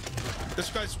 This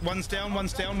guy's one's down,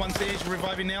 one's there. He's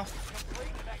reviving now.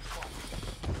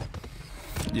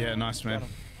 Yeah, nice, man.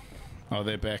 Oh,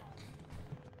 they're back.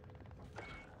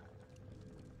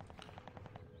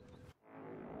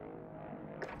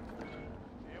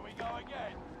 Here we go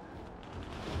again.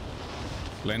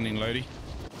 Landing, Lodi.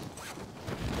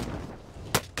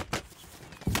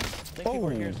 I think people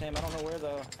are here, Sam. I don't know where,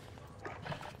 though.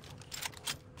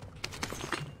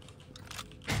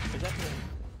 Is that the...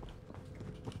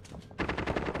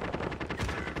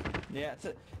 Yeah, it's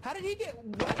a... How did he get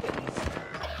weapons?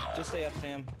 Just stay up,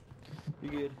 Sam. You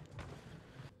good.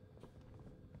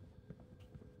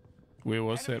 Where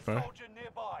was that, bro? Soldier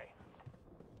nearby.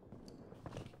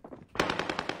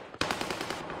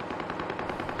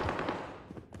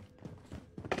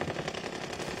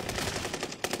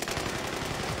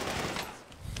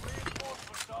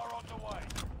 Reinforcements are on the way.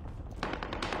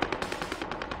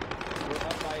 We're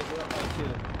up by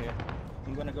 2 here.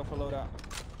 I'm gonna go for loadout.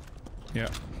 Yeah.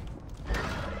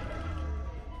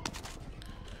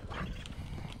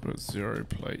 But 0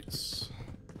 plates.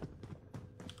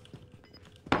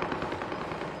 UAV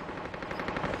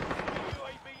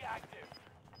active.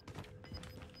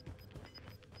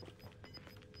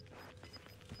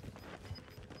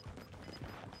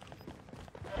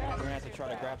 We're gonna have to try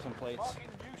to grab some plates. Marking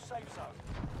new safe zone.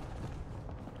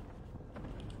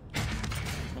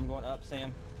 I'm going up,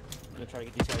 Sam. I'm gonna try to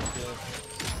get these guys killed.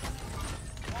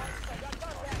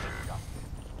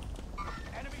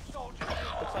 Enemy soldier.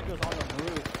 Looks like it was on the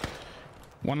roof.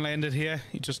 One landed here.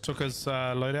 He just took his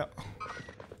loadout.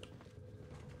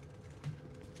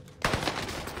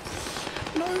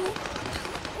 No!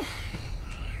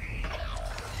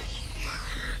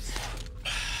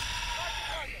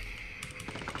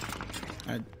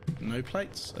 No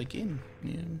plates again.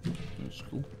 Yeah, that's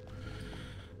cool.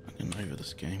 I can over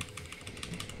this game.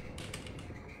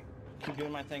 Keep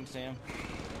doing my thing, Sam.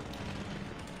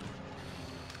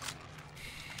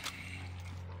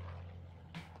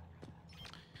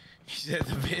 He's at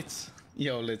the bits.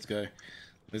 Yo, let's go.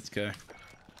 Let's go.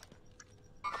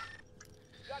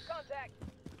 Got contact.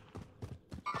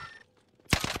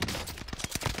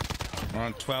 We're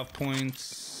on 12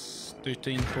 points,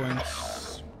 13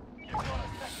 points. You've got a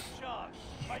second charge.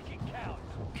 Make it count.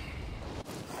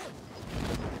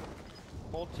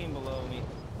 Whole team below me.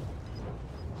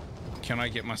 Can I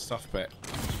get my stuff back?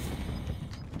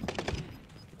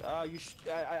 I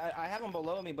have them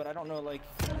below me, but I don't know, like,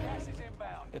 Gas is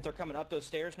inbound. if they're coming up those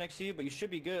stairs next to you, but you should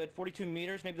be good. 42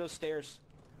 meters, maybe those stairs.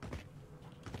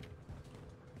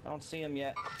 I don't see them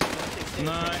yet.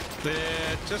 No,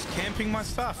 they're just camping my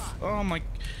stuff. Oh my...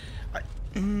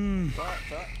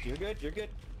 Sorry. You're good.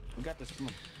 We got this. Come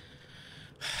on.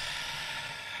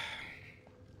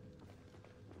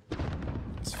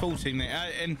 It's full team there.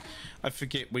 And I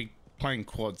forget we playing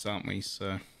quads, aren't we?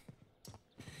 So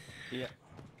Yeah.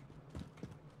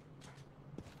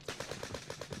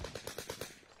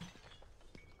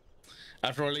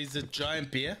 after all, he's a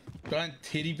giant bear, giant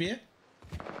teddy bear.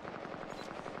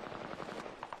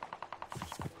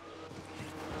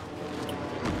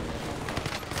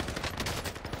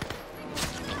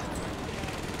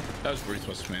 That was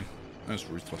ruthless, man. That was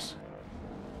ruthless.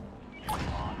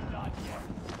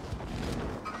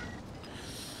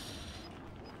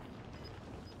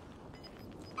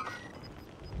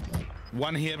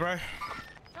 One here, bro.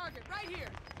 Target right here.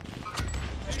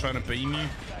 Just trying to beam you.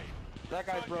 That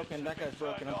guy's broken. That guy's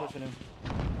broken. I'm pushing him.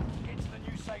 Get to the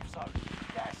new safe zone.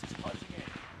 Gas is closing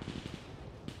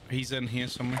in. He's in here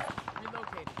somewhere.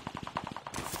 Relocated.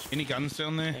 Any guns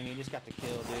down there? Dang, he just got the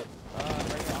kill, dude.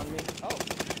 Right here on me. Oh,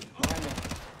 behind me.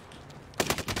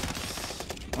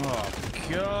 Oh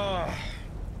god.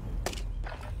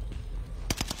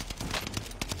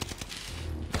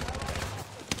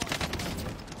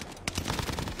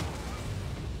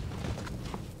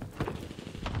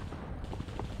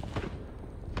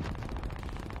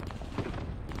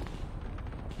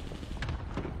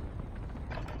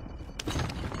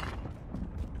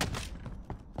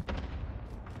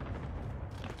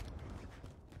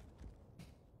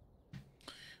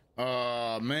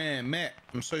 Oh man, Matt,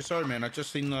 I'm so sorry, man. I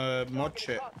just seen the mod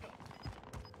chat.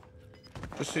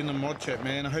 Just seen the mod chat,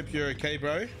 man. I hope you're okay,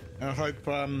 bro. I hope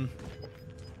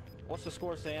What's the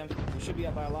score, Sam? We should be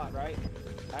up by a lot, right?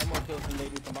 I have more kills than they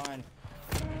do combined.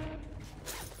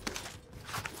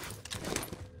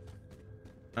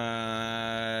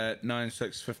 9,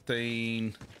 6,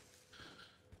 15,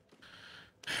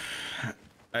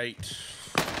 8,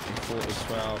 4 as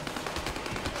well.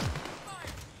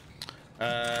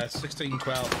 16,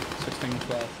 12, 16,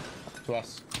 12 to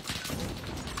us.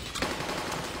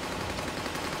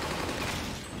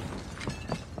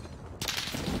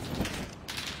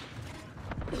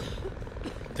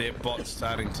 Their bot's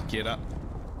starting to get up.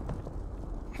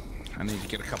 I need to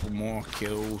get a couple more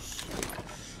kills.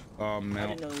 Oh, I man.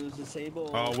 didn't know it was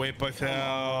disabled. Oh, we're both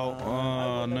out. I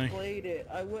Oh, wouldn't no. have played it.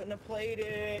 I wouldn't have played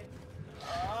it.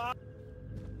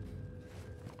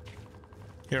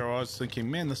 Here I was thinking,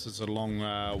 man, this is a long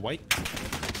wait.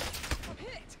 I'm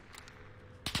hit.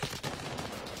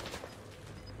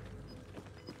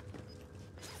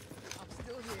 I'm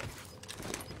still here.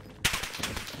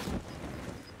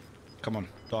 Come on,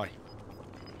 die.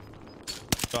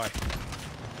 Die.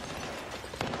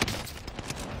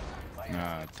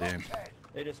 Ah, damn.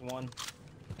 They just won.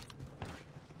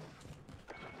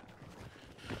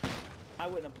 I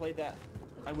wouldn't have played that.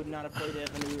 I would not have played it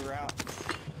if I knew we were out.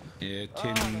 Yeah, Oh,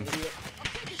 10, I'm an idiot.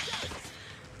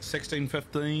 16,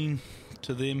 15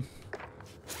 to them.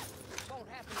 Won't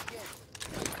happen again.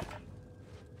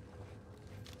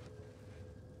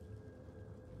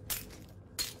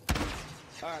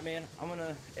 Alright, man.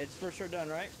 It's for sure done,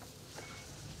 right?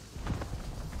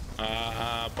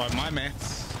 By my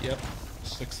maths, yep.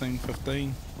 16,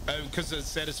 15. Oh, because there's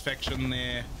satisfaction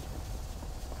there.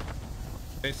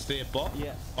 That's their bot?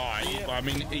 Yeah. Oh, Yeah. I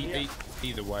mean, Yeah.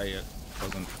 either way, it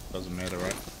doesn't matter,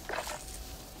 right?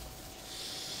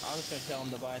 I'm just gonna tell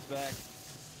them to buy us back.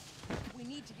 We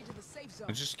need to get to the safe zone.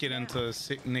 I just get into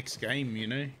the next game, you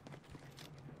know?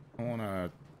 I wanna...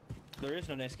 There is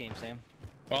no next game, Sam.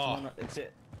 Oh, That's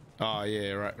it. oh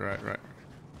yeah, right.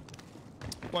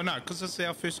 Well, no, because it's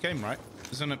our first game, right?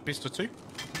 Isn't it best of 2?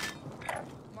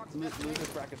 Mark's Loser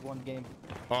bracket's one game.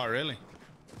 Oh, really?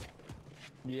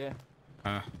 Yeah.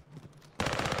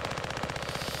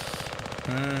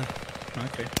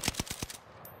 Okay.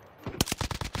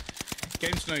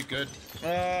 Game's no good.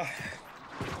 I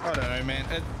don't know, man.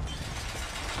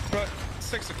 But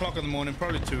 6 o'clock in the morning,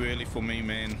 probably too early for me,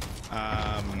 man.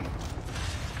 I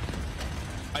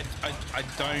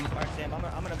don't. Alright, Sam. I'm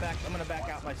gonna back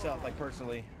out myself, like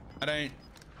personally. I don't.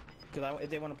 Cause if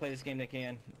they want to play this game, they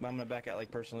can. But I'm gonna back out,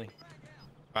 like personally.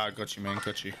 Got you, man.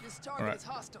 Got you. This target Alright. is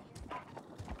hostile.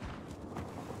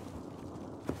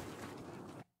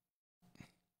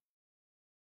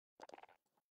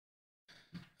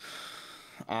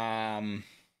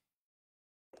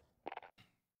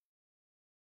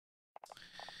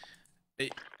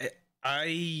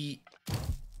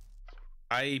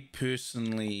 I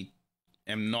personally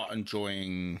am not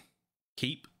enjoying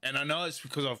Keep, and I know it's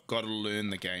because I've got to learn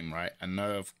the game, right? I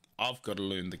know I've got to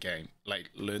learn the game, like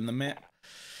learn the map.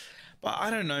 But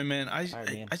I don't know, man. I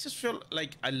just feel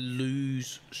like I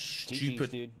lose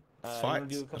stupid GG's, dude. fights. You wanna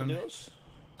do a I couple don't know. deals?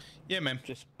 Yeah, man.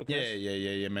 Just because.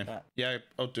 Yeah, man. Alright. Yeah,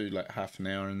 I'll do like half an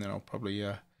hour and then I'll probably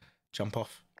jump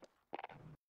off.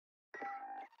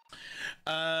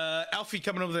 Alfie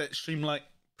coming over that stream, like,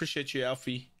 appreciate you,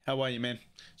 Alfie. How are you, man?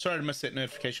 Sorry to miss that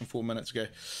notification 4 minutes ago.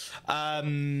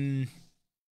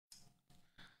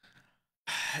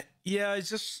 Yeah, it's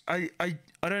just I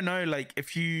don't know, like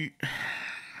if you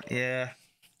yeah.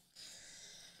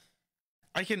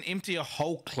 I can empty a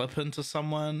whole clip into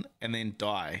someone and then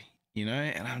die, you know,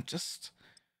 and I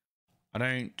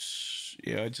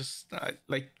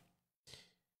like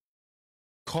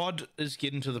COD is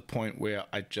getting to the point where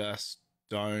I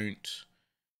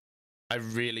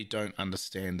really don't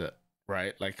understand it,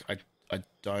 right? Like I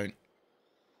don't.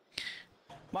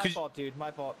 My fault, dude.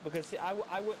 My fault. Because see, I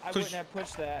wouldn't have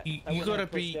pushed that. You gotta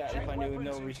be if I knew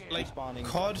no like responding.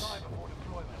 COD.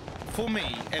 For me,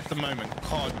 at the moment,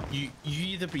 COD, you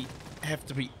either have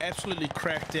to be absolutely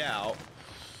cracked out,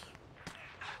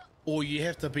 or you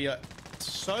have to be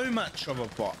so much of a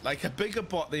bot, like a bigger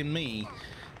bot than me,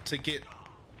 to get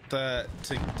to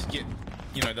get,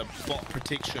 you know, the bot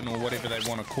protection or whatever they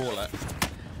want to call it.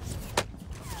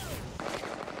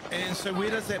 And so where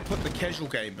does that put the casual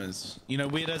gamers? You know,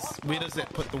 where does that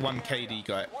put the 1KD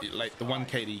guy, like the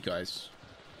 1KD guys,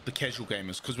 the casual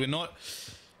gamers? Because we're not.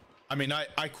 I mean,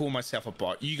 I call myself a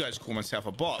bot. You guys call myself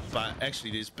a bot, but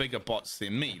actually, there's bigger bots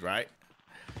than me, right?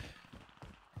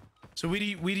 So where do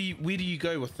you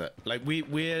go with it? Like,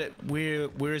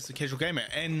 where is the casual gamer?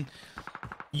 And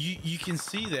you can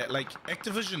see that, like,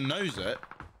 Activision knows it,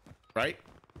 right?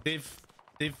 They've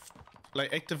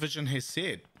like, Activision has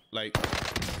said, like,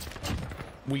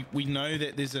 we know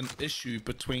that there's an issue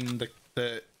between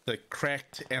the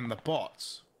cracked and the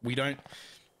bots.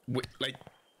 Like.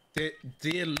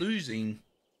 They're losing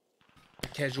the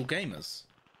casual gamers.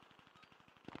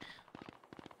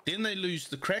 Then they lose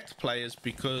the cracked players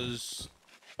because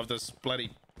of this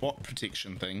bloody bot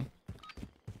protection thing.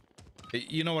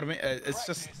 You know what I mean? It's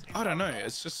just, I don't know.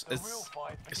 It's just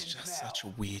such a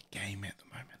weird game at the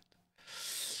moment.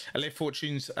 I left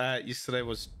Fortunes yesterday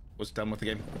was done with the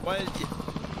game. Well,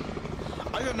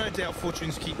 I got no doubt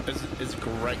Fortunes Keep is a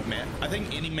great map. I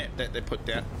think any map that they put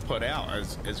out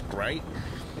is great.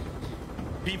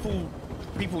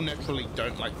 People naturally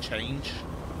don't like change.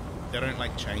 They don't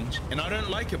like change, and I don't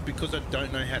like it because I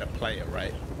don't know how to play it,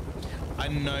 right? I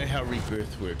know how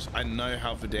Rebirth works. I know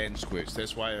how Verdansk works.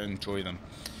 That's why I enjoy them.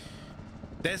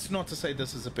 That's not to say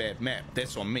this is a bad map.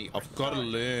 That's on me. I've got to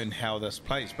learn how this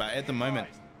plays. But at the moment,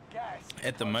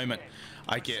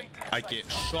 I get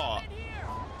shot,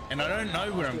 and I don't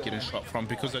know where I'm getting shot from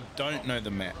because I don't know the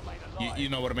map. You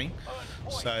know what I mean?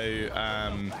 So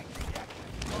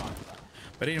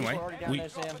but anyway,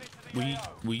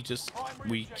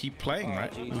 we keep playing,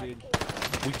 right?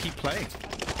 We keep playing.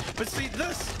 But see,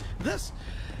 this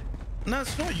no,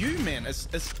 it's not you, man. It's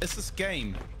this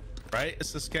game, right?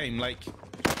 It's this game. Like,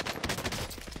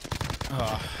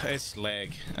 oh, it's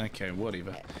lag. Okay,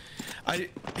 whatever.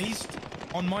 He's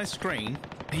on my screen.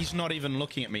 He's not even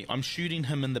looking at me. I'm shooting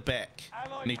him in the back,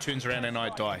 and he turns around and I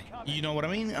die. You know what I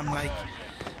mean? I'm like.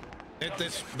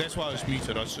 That's why I was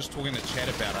muted. I was just talking to chat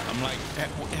about it. I'm like,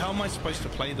 how am I supposed to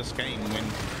play this game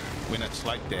when it's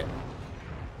like that?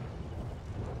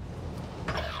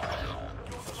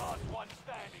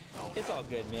 It's all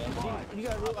good, man. You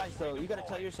gotta realize though, you gotta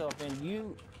tell yourself, man,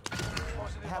 you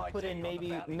have put in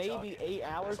maybe 8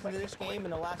 hours into this game in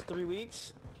the last 3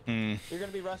 weeks. You're gonna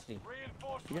be rusty.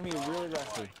 You're gonna be really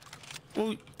rusty.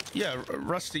 Well, yeah,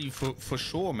 rusty for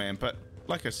sure, man. But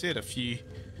like I said, if you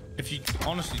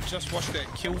honestly just watch that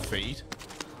kill feed,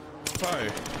 bro. Oh,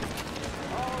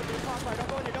 there's Crossfire. Don't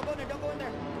go in there. Don't go in there. Don't go in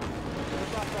there. There's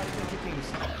Crossfire between two teams.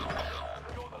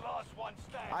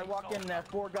 I walked in there,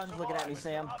 4 guns looking at me,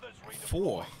 Sam.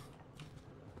 4?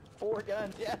 4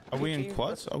 guns, yeah. Are we in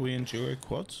quads? Are we in duo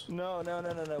quads? No.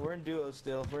 We're in duos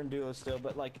still.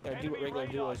 But like regular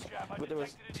duos. But there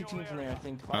was 2 teams in there, I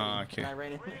think. Ah, okay. And I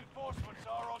ran in. Reinforcements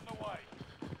are on the way.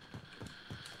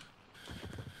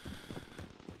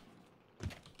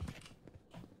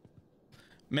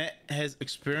 Matt has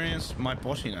experienced my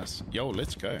bottiness. Yo,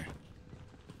 let's go.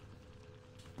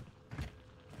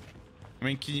 I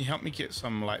mean, can you help me get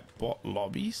some, like, bot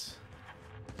lobbies?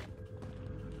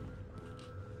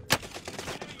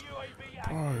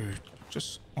 Bro,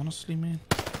 just honestly, man.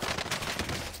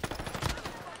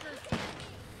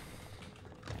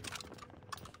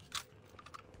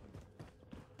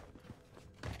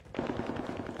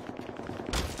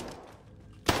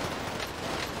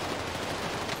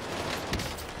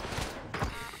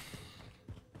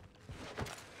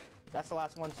 That's the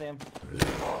last one, Sam.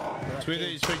 Twitter,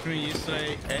 you spoke to me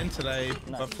yesterday and today,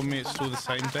 but for me it's still the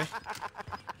same day.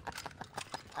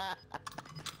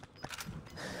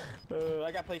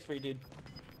 I got plates for you, dude.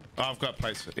 Oh, I've got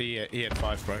plates. He had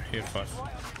 5, bro. He had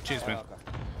 5. Cheers, man. Okay.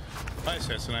 I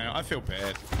assassinate. I feel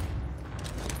bad.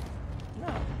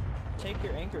 No. Take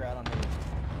your anchor out on him.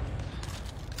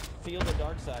 Feel the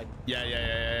dark side.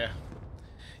 Yeah.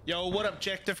 Yo, what up,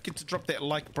 Jack? Don't forget to drop that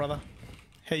like, brother.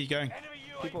 How you going? Enemy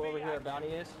UAV People over here active. at Bounty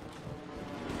is.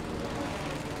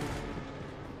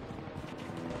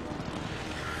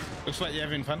 Looks like you're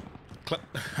having fun.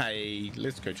 Hey,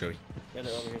 let's go, Joey. Yeah,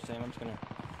 they're over here, Sam. I'm just gonna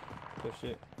push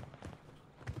it.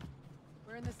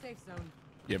 We're in the safe zone.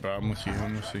 Yeah, bro, I'm with you.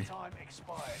 I'm with you. Time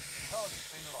expired.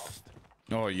 Target's been lost.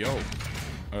 Oh, yo.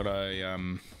 Got a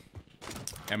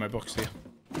ammo box here.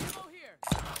 Go here.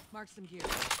 Mark some gear. I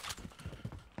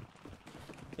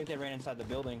think they ran inside the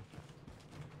building.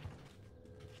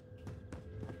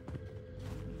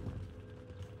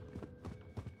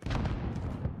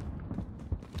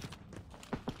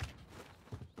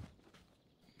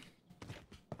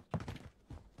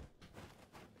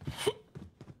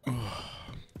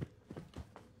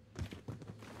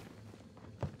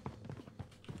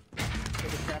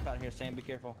 There's a trap out here, Sam. Be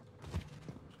careful.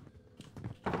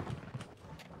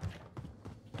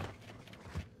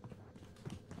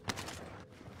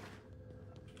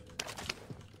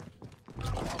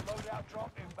 Loadout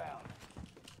drop inbound.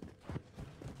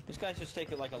 These guys just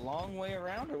take it like a long way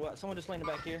around, or what? Someone just landed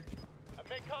back here. I've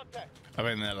made contact. I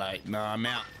mean, they're like, no, I'm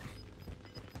out.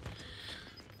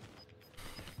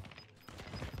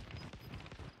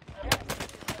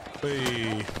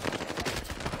 Hey.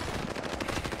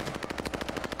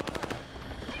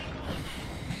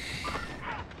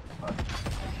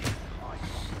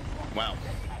 Wow.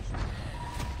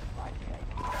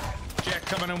 Jack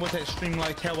coming in with that stream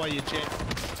like, how are you, Jack?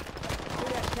 Look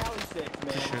at that Cali stick,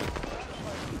 man.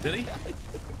 Did he?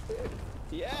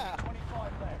 Yeah.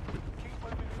 25 left. Keep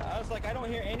moving. I was like, I don't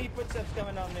hear any footsteps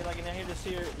coming on me. Like, and I hear this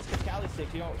here. It's the Cali stick.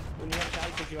 You don't. When you have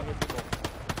Cali stick, you don't hear people.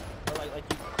 Or like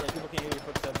people can't hear your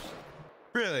footsteps.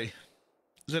 Really?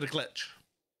 Is it a glitch?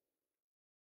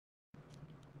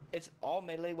 It's all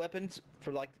melee weapons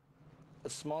for like a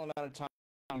small amount of time.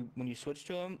 When you switch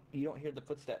to them, you don't hear the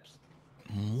footsteps.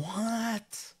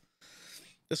 What?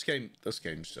 This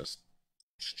game's just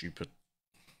stupid.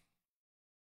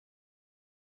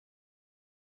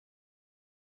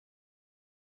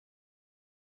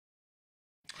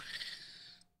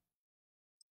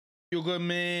 You're good,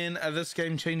 man. This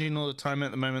game changing all the time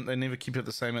at the moment. They never keep it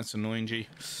the same. It's annoying, G.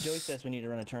 Joey says we need to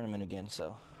run a tournament again,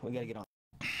 so we gotta get on.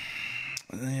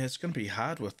 Yeah, it's gonna be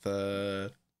hard with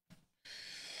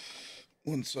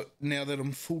once now that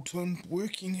I'm full-time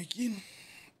working again.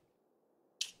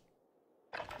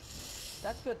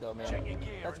 That's good though, man. Check your gear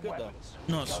That's and good though. weapons.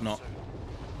 No, it's Go not.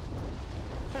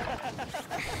 soon.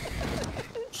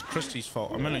 It's Christy's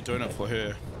fault. I'm only doing it for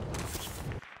her.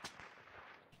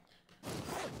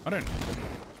 I don't.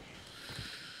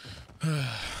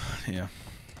 Yeah.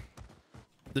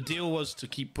 The deal was to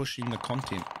keep pushing the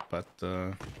content, but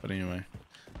anyway,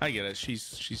 I get it.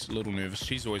 She's a little nervous.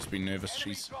 She's always been nervous.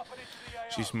 Enemies dropping into the AO.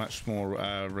 She's much more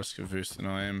risk averse than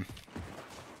I am.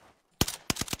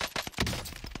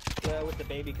 Yeah, with the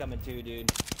baby coming too,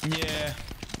 dude.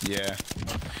 Yeah.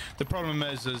 The problem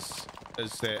is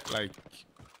that like,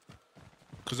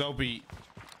 because I'll be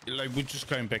like, we're just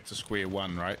going back to square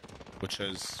one, right? Which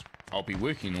is I'll be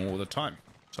working all the time.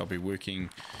 So I'll be working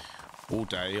all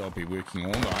day. I'll be working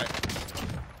all night,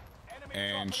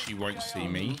 and she won't see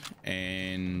me,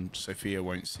 and Sophia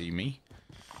won't see me,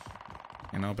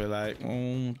 and I'll be like,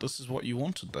 well, this is what you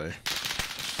wanted, though.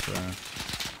 So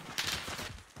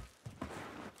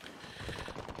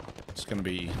it's gonna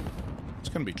be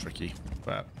tricky,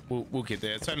 but we'll get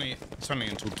there. It's only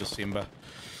until December,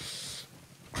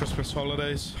 Christmas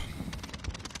holidays,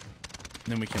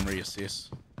 then we can reassess.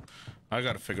 I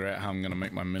got to figure out how I'm gonna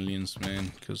make my millions,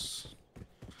 man, because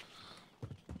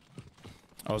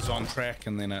I was on track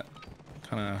and then it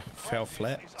kind of fell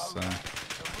flat. So The real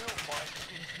fight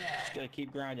begins now. Just gotta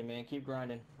keep grinding, man. Keep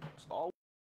grinding. It's all.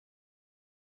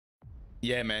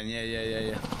 yeah, man,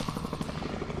 yeah.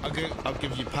 I'll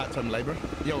give you part-time labor.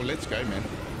 Yo, let's go, man.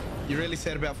 You really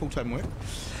sad about full-time work?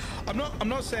 I'm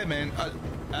not sad, man.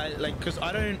 I like, because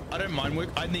I don't mind work.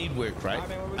 I need work, right?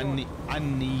 I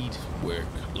need work.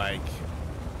 Like,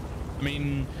 I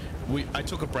mean, I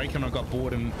took a break and I got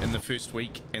bored in the first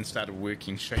week and started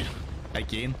working straight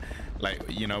again. Like,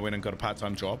 you know, when I got a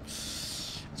part-time job.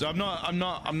 So I'm not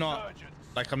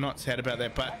like, I'm not sad about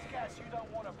that, but Gas you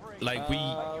don't want to breathe. like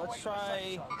Let's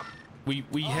try. we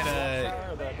had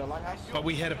a The lighthouse. but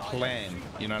we had a plan,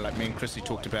 you know, like me and Chrissy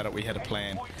talked about it. We had a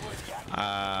plan. To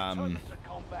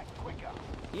combat quicker.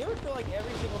 You ever feel like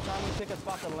every single time we pick a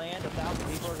spot to land, 1,000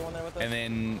 people are going there with us? And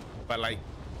then, but like,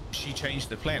 she changed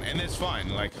the plan, and it's fine.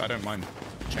 Like, I don't mind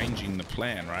changing the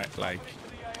plan, right? Like,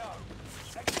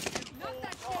 Knock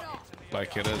that shit off.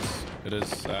 Like it is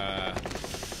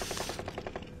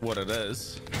what it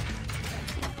is.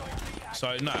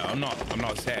 So no, I'm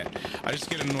not sad. I just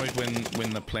get annoyed when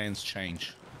the plans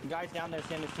change. The guy's down there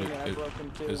standing his teammate. I broke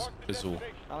him too. Is all.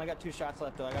 I only got 2 shots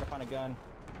left though. I gotta find a gun.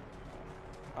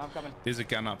 I'm coming. There's a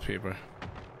gun up here, bro.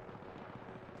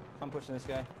 I'm pushing this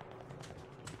guy.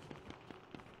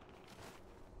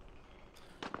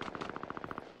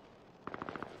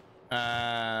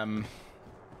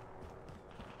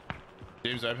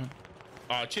 Game's open.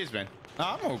 Oh, cheers, man.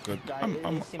 Oh, I'm all good. Guy,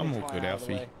 I'm his teammate's all flying good, out of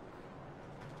the Alfie. way.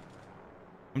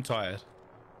 I'm tired.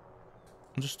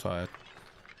 I'm just tired.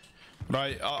 But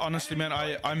I honestly, man,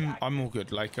 I'm all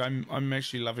good. Like I'm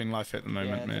actually loving life at the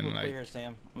moment, Yeah, man. clear Like here,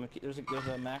 Sam. There's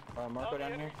a Mac or a Marco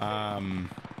down here. Enemy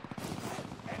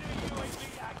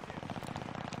UAV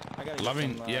active. I gotta get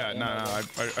loving, some, yeah, no, ammo, no,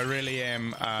 though. I really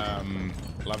am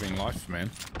loving life, man.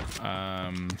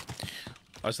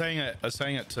 I was saying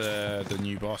it to the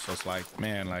new boss. I was like,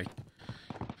 man, like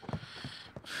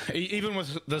even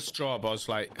with this job, I was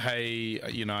like, hey,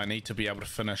 you know, I need to be able to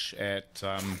finish at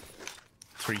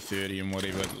 3:30 and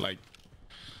whatever. Like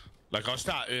I'll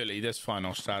start early. That's fine.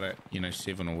 I'll start at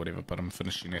 7 or whatever. But I'm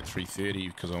finishing at 3:30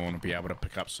 because I want to be able to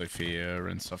pick up Sophia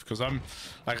and stuff. Because I'm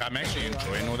actually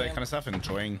enjoying all that kind of stuff.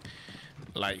 Enjoying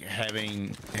like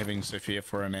having Sophia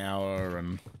for an hour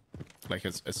and like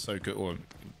it's so good, or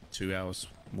 2 hours,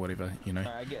 whatever, Alright,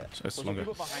 I get. So it's Was there longer.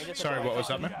 people behind us? Sorry, what was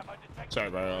that, man? Sorry,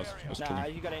 bro. I was Nah,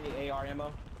 kidding. you got any AR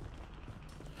ammo?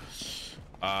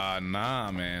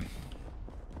 Nah, man.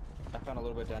 I found a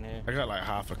little bit down here. I got like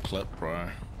half a clip, bro.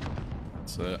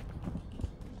 That's it.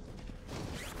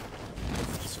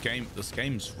 This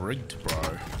game's rigged,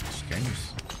 bro. This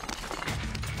game's.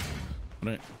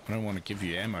 I don't want to give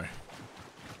you ammo.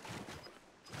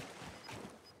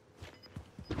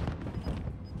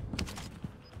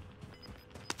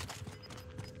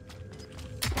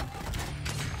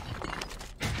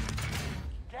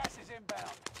 Gas is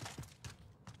inbound.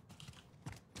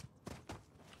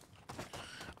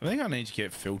 I think I need to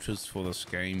get filters for this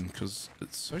game because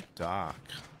it's so dark.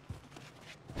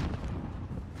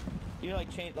 You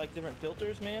like change like different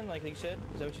filters, man? Like you said?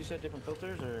 Is that what you said? Different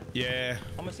filters, or Yeah.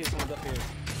 I'm gonna see if someone's up here.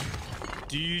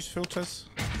 Do you use filters?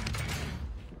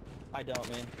 I don't,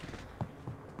 man.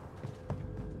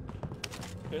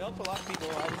 It helps a lot of people.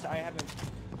 I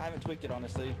haven't tweaked it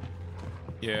honestly.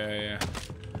 Yeah.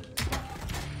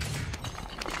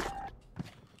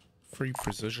 Free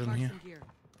precision Mark here. some gear.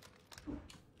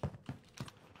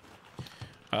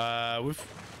 We've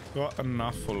got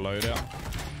enough for loadout.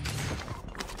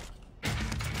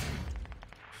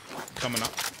 Coming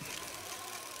up.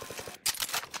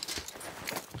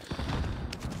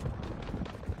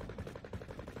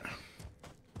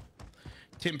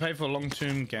 Didn't pay for a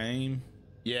long-term game.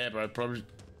 Yeah, bro, probably.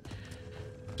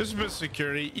 Just a bit of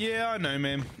security. Yeah, I know,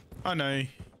 man. I know.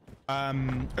 I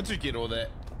do get all that.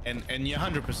 And you're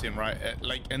 100% right.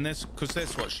 Like, and that's because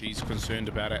that's what she's concerned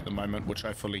about at the moment, which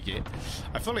I fully get.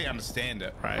 I fully understand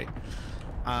it, right?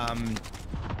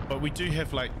 But we do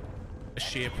have like a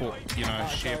share Sorry, dude,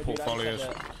 portfolios.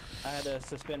 I had to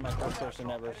suspend my first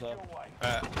person ever, so.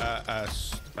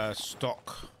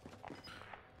 Stock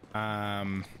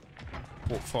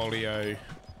portfolio,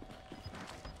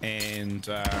 and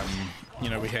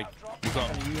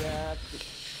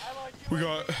we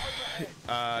got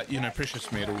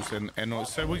precious metals and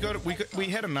also we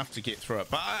had enough to get through it.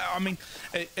 But I mean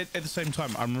at the same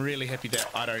time, I'm really happy that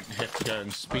I don't have to go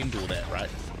and spend all that, right?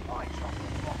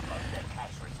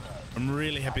 I'm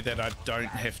really happy that I don't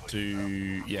have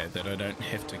to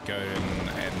go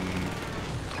and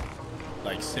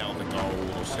like sell the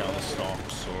gold or sell the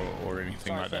stocks or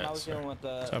anything Sorry, like Sam, that. I was dealing with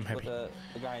the, so I'm happy. with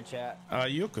the guy in chat.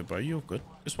 You're good, bro. You're good.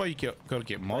 That's why you gotta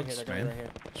get mods, Right here, man. right here.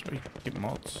 That's why you get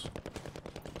mods.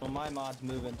 Well, my mod's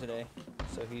moving today,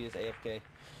 so he is AFK.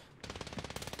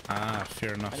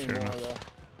 Fair enough. I need Fair more enough. though.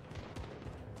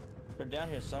 They're down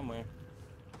here somewhere.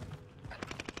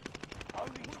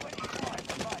 Only 25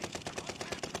 remain.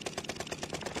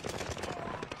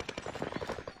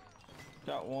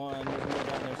 Got one. There's more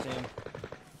down there, Sam.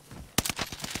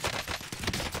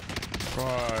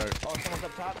 Right. Oh, someone's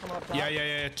up top. Someone up top.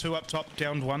 Yeah. Two up top,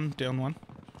 down one.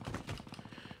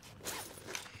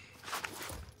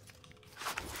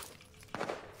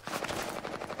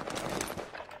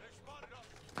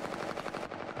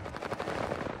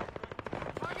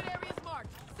 Target areas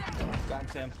marked. Set. Got him,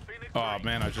 Sam. Oh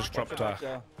man, I just dropped a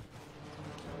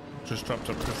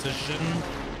precision.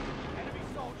 Enemy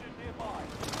soldiers nearby.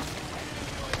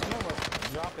 Someone was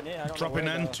dropping in. I don't know Dropping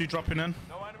where, in, though. two dropping in.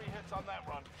 No enemy hits on that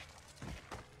run.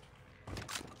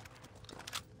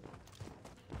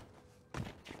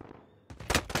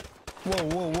 Whoa,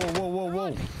 whoa, whoa, whoa, whoa,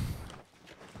 whoa.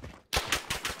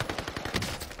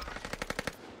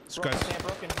 This Broken, guy's... Sam,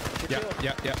 broken. You're Yeah, killed.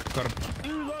 yeah, yeah, got him.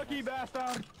 You lucky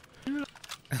bastard.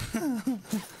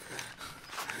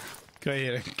 Go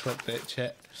ahead and clip that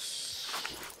chat.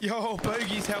 Yo,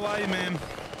 Bogies, how are you, man?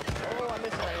 Oh, I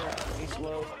missed it right here. He's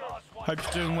slow. Hope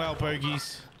you're doing well,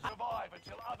 Bogies. Survive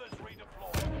until others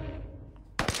redeploy.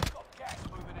 Got gas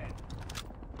moving in.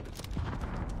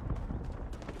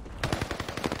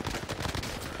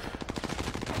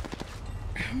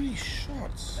 How many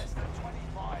shots? Less than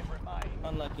 25 remain.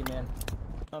 Unlucky, man.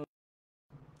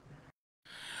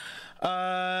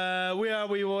 Where are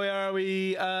we? Where are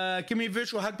we? Give me a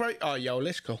virtual hug, bro. Oh, yo,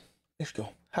 let's go. Let's go.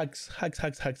 Hugs, hugs,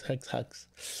 hugs, hugs, hugs, hugs.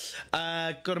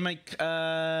 Got to make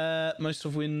most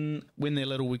of when they're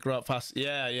little, we grow up fast.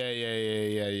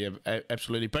 Yeah.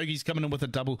 Absolutely. Bogey's coming in with a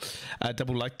double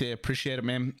like there. Appreciate it,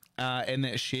 man. And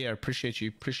that share. Appreciate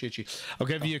you. I'll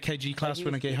give you a KG class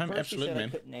when I get home. Absolutely, man.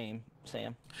 I couldn't name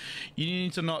Sam. You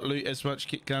need to not loot as much,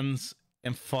 get guns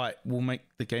and fight will make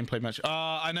the gameplay much.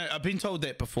 I know. I've been told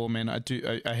that before, man. I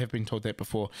have been told that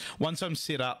before. Once I'm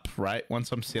set up, right?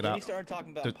 Once I'm set When up. he started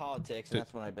talking about politics, and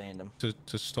that's when I banned him.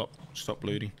 To stop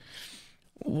looting.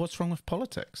 What's wrong with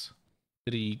politics?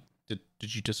 Did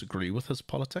you disagree with his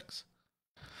politics?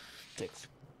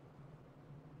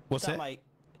 What's that?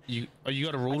 You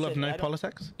got a rule of no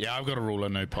politics? Yeah, I've got a rule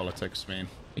of no politics, man.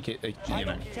 I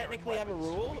don't technically have a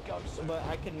rule, but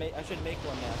I should make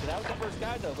one now. 'Cause I was the first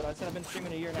guy though, but I said I've been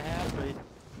streaming a year and a half,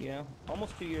 or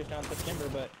almost 2 years now in September.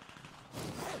 But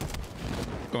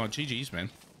go on, GG's, man.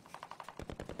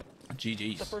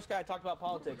 GG's. the first guy I talked about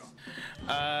politics.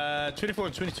 24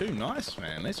 and 22, nice,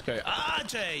 man. Let's go,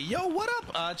 RJ. Yo, what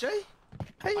up, RJ?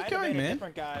 How you I going, had a man?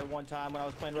 different guy one time when I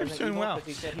was playing You're Resident doing Evil, well. 'cause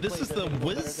he said he This plays is the Resident Evil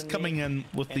better Wiz than coming me, in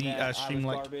with and the that I was stream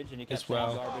like garbage, and he kept as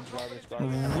well. saying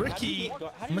garbage. Ricky, How do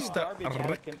you Mr. garbage out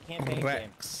of a campaign game?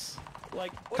 Rex.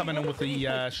 Like, Coming in with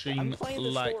the stream I'm playing the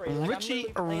like story, like, I'm Richie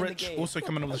literally playing the Rich game. also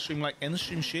coming in with the stream like and the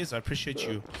stream shares. I appreciate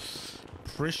you.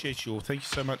 Appreciate you all. Thank you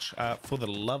so much for the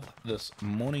love this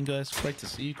morning, guys. Great to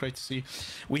see you.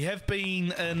 We have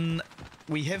been in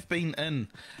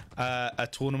a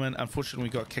tournament. Unfortunately, we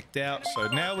got kicked out, so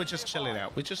now we're just chilling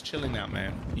out. We're just chilling out,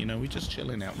 man. You know, we're just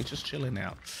chilling out.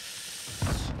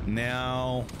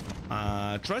 Now,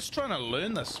 just trying to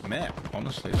learn this map.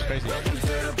 Honestly, it's crazy. But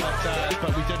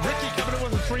we did. Ricky coming in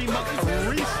with a 3-month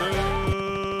resub.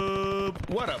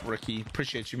 What up, Ricky?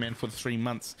 Appreciate you, man, for the 3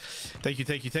 months. Thank you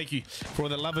for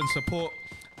the love and support.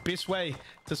 Best way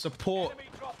to support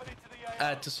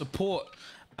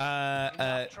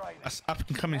us up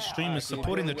and coming streamers,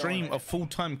 supporting the dream of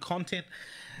full-time content.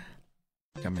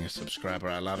 Come here, subscriber.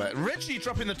 I love it. Richie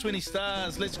dropping the 20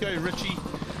 stars. Let's go, Richie.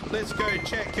 Let's go.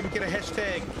 Chat, can we get a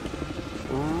hashtag?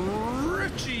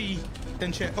 Richie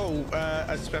in chat. Oh,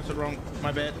 I spelled it wrong.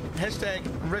 My bad. Hashtag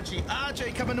Richie.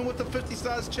 RJ coming in with the 50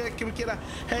 stars. Chat, can we get a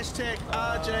hashtag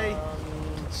RJ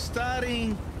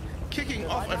kicking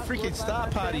off a freaking star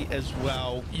party as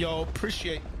well? Yo,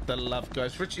 appreciate the love,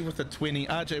 guys. Richie with the 20,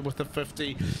 RJ with the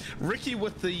 50, Ricky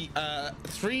with the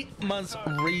 3 months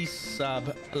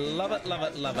resub. Love it.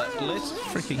 Let's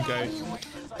freaking go.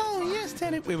 Oh yes,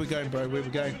 Tanny. Where we going, bro? Where we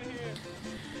going?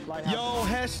 Yo,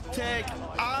 hashtag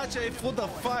RJ for the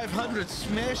 500,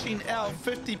 smashing out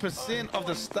 50% of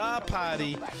the star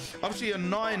party. Obviously a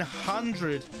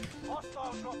 900.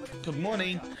 Good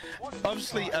morning.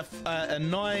 Obviously a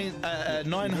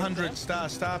 900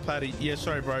 star party. Yeah,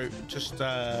 sorry, bro. Just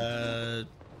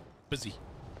busy.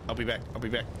 I'll be back.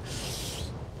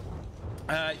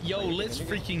 Yo, let's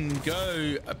freaking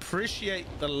go. Appreciate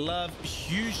the love.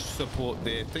 Huge support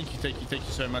there. Thank you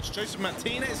so much. Joseph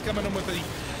Martinez coming in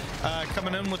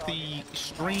with the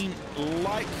stream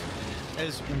like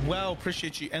as well.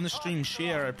 Appreciate you, and the stream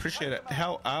share. I appreciate it.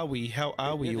 How are we all?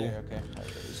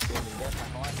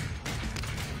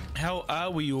 How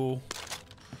are we all?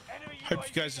 Hope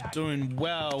you guys are doing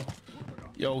well.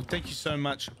 Yo, thank you so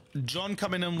much. John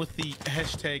coming in with the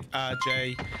hashtag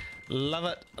RJ. Love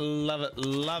it.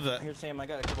 Here, Sam, I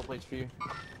got a couple plates for you.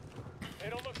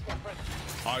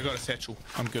 Oh, I got a satchel.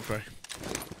 I'm good, bro.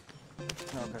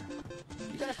 Okay.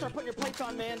 You gotta start putting your plates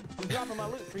on, man. I'm dropping my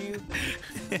loot for you.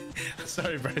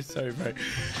 Sorry, bro.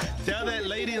 Tell that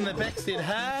lady in the back said,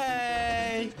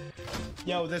 hey.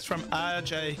 Yo, that's from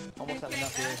RJ. Almost have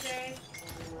enough here.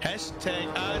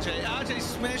 Hashtag RJ. RJ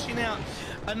smashing out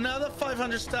another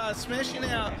 500 stars. Smashing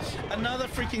out another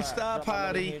freaking star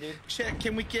party. Chat,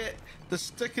 can we get the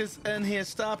stickers in here?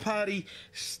 Star party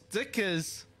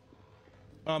stickers.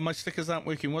 Oh, my stickers aren't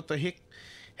working. What the heck?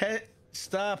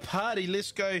 Star party.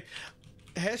 Let's go.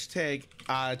 Hashtag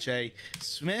RJ.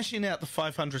 Smashing out the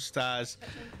 500 stars.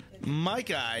 My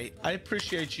guy, I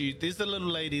appreciate you. There's the little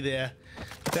lady there.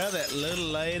 Tell that little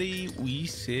lady we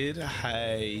said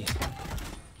hey.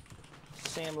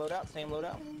 Sam, load out. Sam, load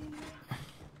out.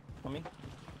 On me.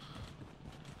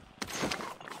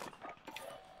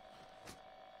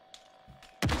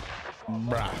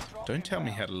 Bruh, don't tell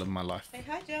me how to live my life. Say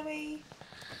hi, Joey.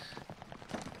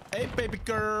 Hey, baby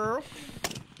girl.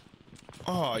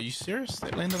 Oh, are you serious?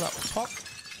 That landed up top?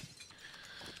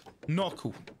 Not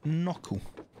cool. Not cool.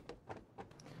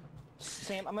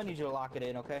 Sam, I'm gonna need you to lock it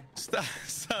in, okay? Star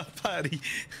party.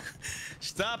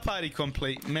 Star party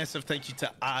complete. Massive thank you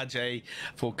to RJ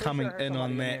for coming sure in on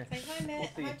somebody in that. Say hi,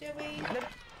 Matt. We'll Hi, see. Joey.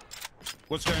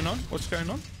 What's going on? What's going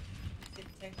on?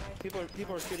 Didn't say hi.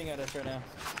 People are shooting at us right now.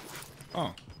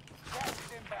 Oh. Gas is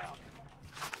inbound.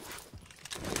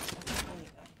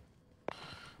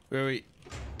 Where are we?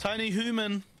 Tiny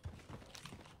human.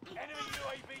 Enemy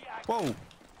UAV active. Whoa.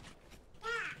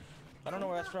 I don't know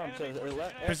where that's from. So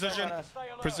Precision. on us.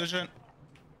 Precision.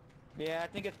 Yeah, I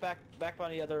think it's back by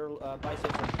the other buy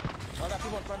station. Oh, I got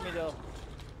people in front of me though.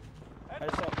 I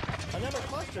just saw another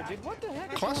cluster, dude. What the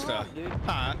heck is going Cluster. on, dude?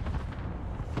 Ah.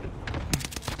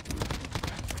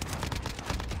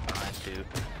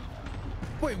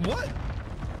 Wait, what?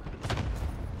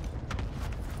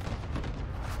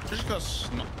 Just got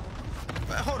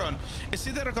hold on. It's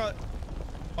saying that I got.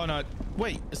 Oh no.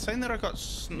 Wait. It's saying that I got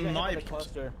sniped,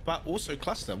 cluster. but also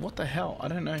cluster. What the hell? I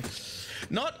don't know.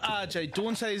 Not RJ.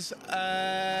 Dawn says,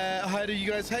 "Hi to you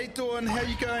guys. Hey Dawn, how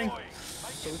you going?"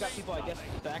 So we got people, I guess,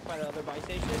 back by the other buy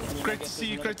station. And then I Great to guess see there's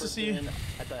you, another great to see you. person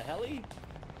At the heli.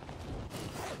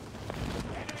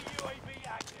 Enemy UAV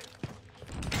active.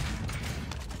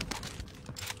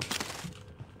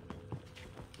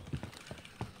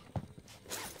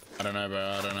 I don't know, bro.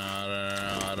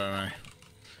 I don't know.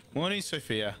 Morning,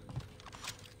 Sophia.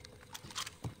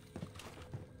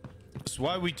 It's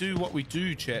why we do what we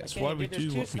do, chat. It's why we do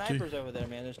what we There's two do. snipers over there,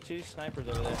 man. There's two snipers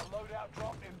over there. Loadout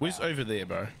drop inbound. Where's over there,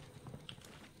 bro?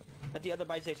 At the other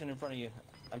buy station in front of you.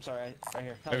 I'm sorry, right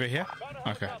here. Over here?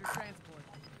 Okay. Transport.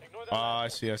 Ignore Oh, I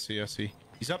see.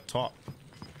 He's up top.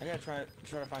 I gotta try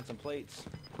to find some plates.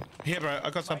 Here, bro. I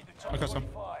got some. I got some.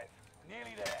 5.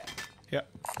 Nearly there. Yep.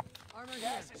 Armor here.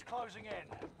 Gas is closing in.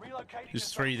 Relocating. There's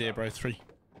to three zone there, zone. bro. Three.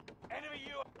 Enemy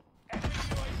UAV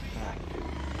active.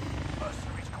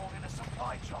 Mercenaries called in a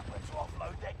supply chopper to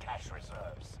offload their cash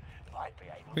reserves. Might be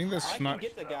able I think there's I can snipe.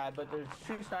 get the guy, but there's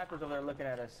two snipers over there looking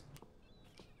at us.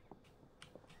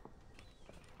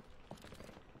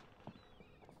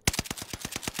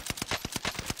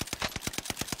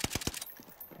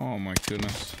 Oh my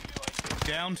goodness.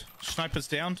 Downed. Sniper's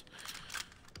downed.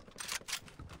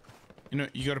 You know,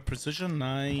 you got a precision?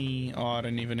 Nah. Oh, I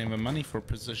don't even have money for a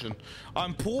precision.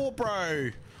 I'm poor, bro.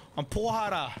 I'm poor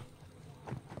harder.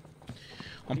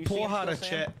 I'm Do you see poor him harder, still,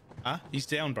 Sam? chat. Huh? He's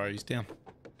down, bro. He's down.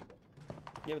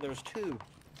 Yeah, but there was two.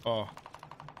 Oh.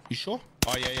 You sure?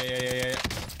 Oh, yeah.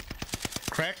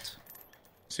 Cracked.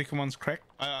 Second one's cracked.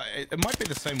 It might be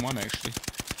the same one, actually.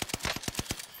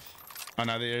 Oh,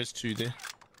 no, there is two there.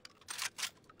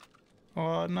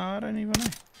 Oh, no, I don't even know.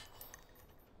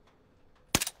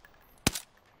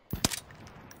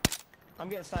 I'm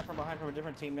getting sniped from behind from a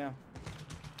different team now.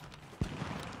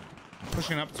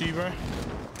 Pushing up to you, bro.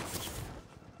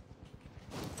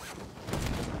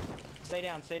 Stay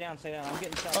down. I'm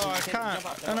getting shot. Oh, You I jump can't.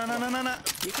 up, No.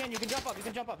 You can jump up. You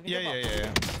can jump up.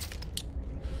 Yeah.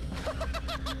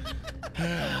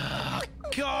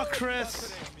 God,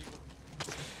 Chris.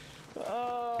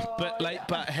 Oh, But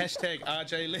hashtag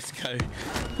RJ, let's go.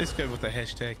 Let's go with the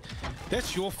hashtag.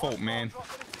 That's your fault, man.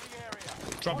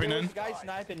 Dropping there in. was a guy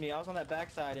sniping me. I was on that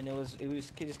backside, and he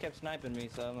just kept sniping me.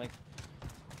 So I'm like,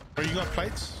 Bro, you got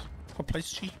plates? What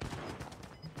plates, G?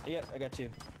 yep, I got two.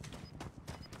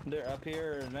 They're up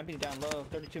here, maybe down low,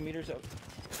 32 meters up,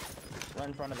 right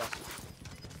in front of us.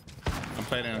 I'm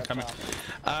playing it. I'm coming.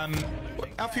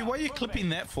 Alfie, why are you clipping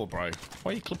that for, bro?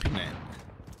 Why are you clipping that?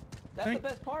 That's the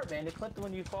best part, man. They clip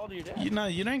when you fall to your death. You know,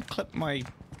 you don't clip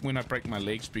when I break my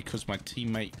legs because my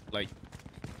teammate like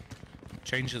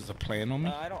changes the plan on me.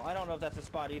 I don't know if that's a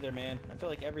spot either, man. I feel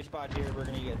like every spot here we're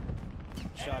gonna get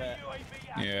shot at.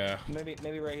 Yeah.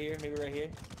 Maybe right here. We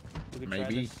could try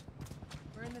Maybe. this.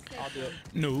 We're in the safe I'll do it.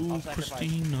 No, I'll sacrifice.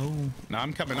 Christine, no. No,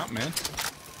 I'm coming up, man.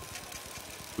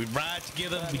 We ride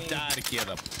together, we I mean- die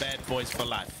together. Bad boys for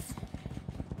life.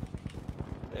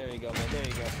 There you go, man. There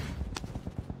you go.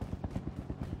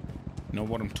 Know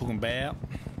what I'm talking about?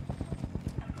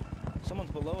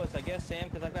 Someone's below us, I guess, Sam,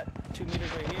 because I've got 2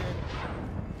 meters right here.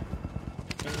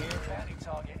 In here. Bounty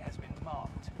target has been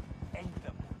marked. End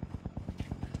them.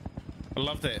 I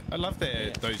love that. I love that.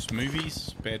 Yeah. Those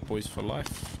movies, Bad Boys for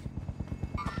Life.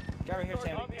 Guy right here,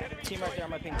 Sam. Team right there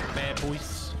on my ping. Bad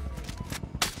boys.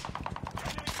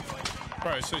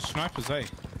 Bro, it's those snipers, eh?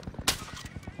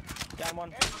 Down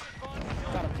one.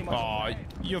 Got him. Team up. Oh,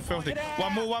 you're filthy.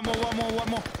 One more.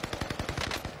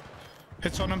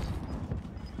 Hits on him.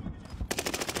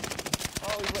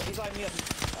 Oh, he's lighting me up.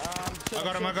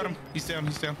 I got him. He's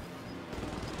down. Safe zone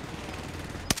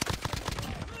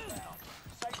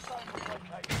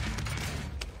relocated.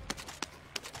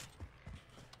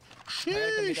 I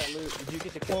gotta come get that loot. Did you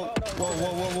get the kill?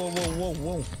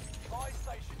 Whoa. Buy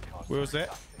station costs. Where was that?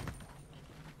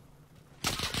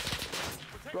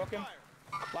 Broke him.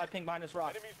 Live ping behind this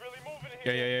rock. Enemies really moving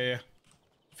here. Yeah.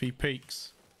 If he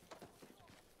peeks.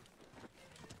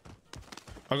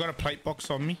 I got a plate box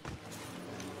on me.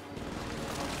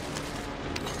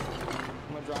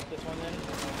 I'm gonna drop this one then.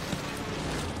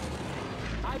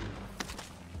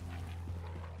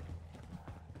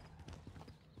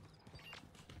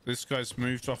 This guy's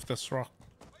moved off this rock.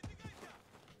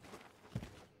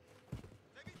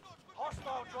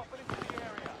 Hostile dropping into the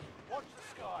area. Watch the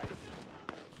skies.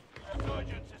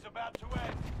 Resurgence is about to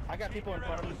end. I got people in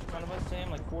front of us,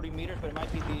 Sam, like 40 meters, but it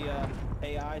might be the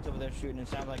AIs over there shooting. It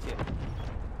sounds like it.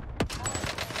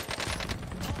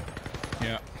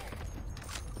 Yeah.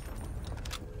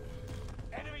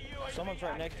 Enemy UAV Someone's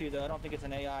right next to you, though. I don't think it's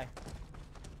an AI.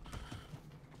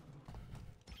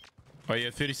 Oh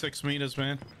yeah, 36 meters,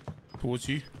 man. Towards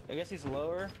you. I guess he's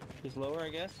lower. He's lower, I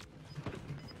guess.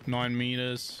 9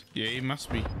 meters. Yeah, he must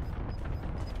be.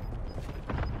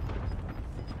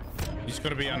 He's got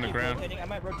to be I might keep underground. rotating. I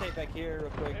might rotate back here real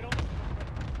quick.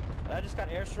 I just got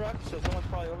airstruck, so someone's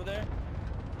probably over there.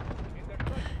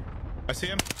 I see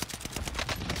him.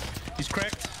 He's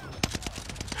cracked.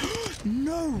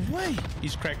 No way.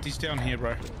 He's cracked. He's down here,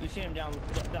 bro. You see him down,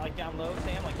 like down low,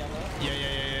 Sam, like down low?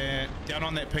 Yeah. Down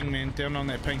on that ping, man. Down on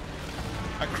that ping.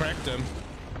 I cracked him.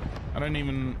 I don't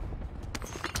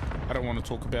want to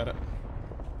talk about it.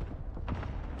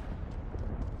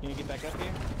 Can you get back up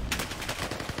here?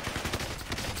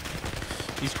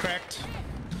 He's cracked.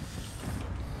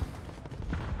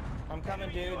 I'm coming,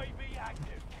 dude. UAV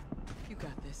active. You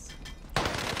got this.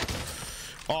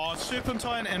 Oh,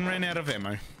 serpentine and ran out of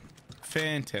ammo.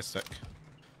 Fantastic.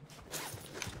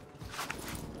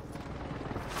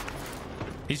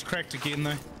 He's cracked again,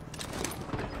 though.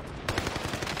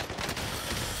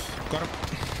 Got him.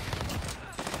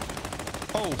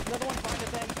 Oh, Another one, find us,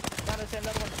 Sam. Find us, Sam,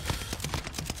 another one.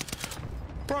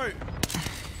 bro.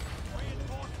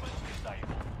 Reinforcements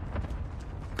disabled.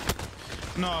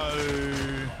 No.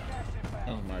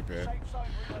 Oh, my bad. Safe zone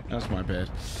relocated. That's my bad.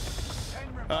 10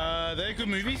 remain. They're good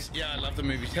movies. Yeah, I love the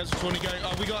movies. How's the 20 going?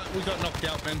 Oh, we got knocked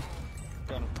out, man.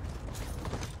 Got him.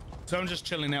 So I'm just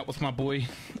chilling out with my boy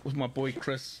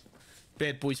Chris.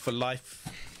 Bad boys for life.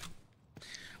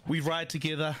 We ride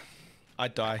together. I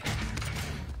die.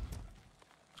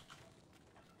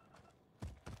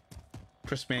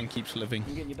 Chris man keeps living.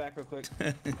 I'm getting you back real quick.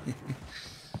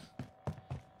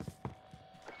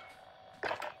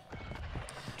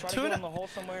 Try to get on the hole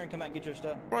somewhere and come out and get your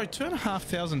stuff. Bro,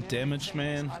 2,500 damage,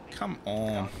 man. Come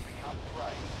on.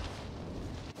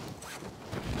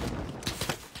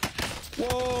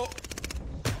 Whoa.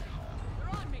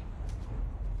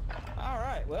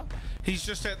 Alright, well. He's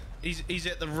just at he's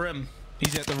at the rim.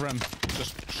 He's at the rim.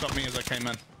 Just shot me as I came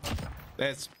in.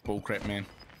 That's bullcrap, man.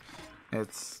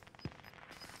 It's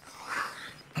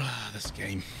this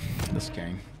game. I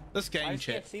just chat.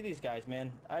 can't see these guys,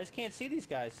 man. I just can't see these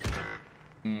guys.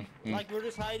 Like we're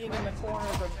just hiding in the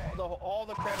corners of all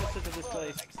the crevices of this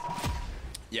place.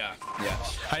 Yeah.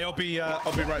 Hey, I'll be right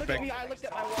Look back. at me, I looked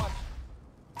at my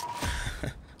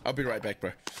watch. I'll be right back,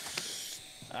 bro.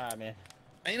 Alright, man.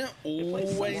 Ain't it plays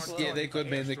so always? slow. Yeah, they're good,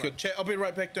 man. They're good. Chat, I'll be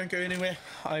right back. Don't go anywhere.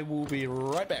 I will be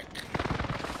right back.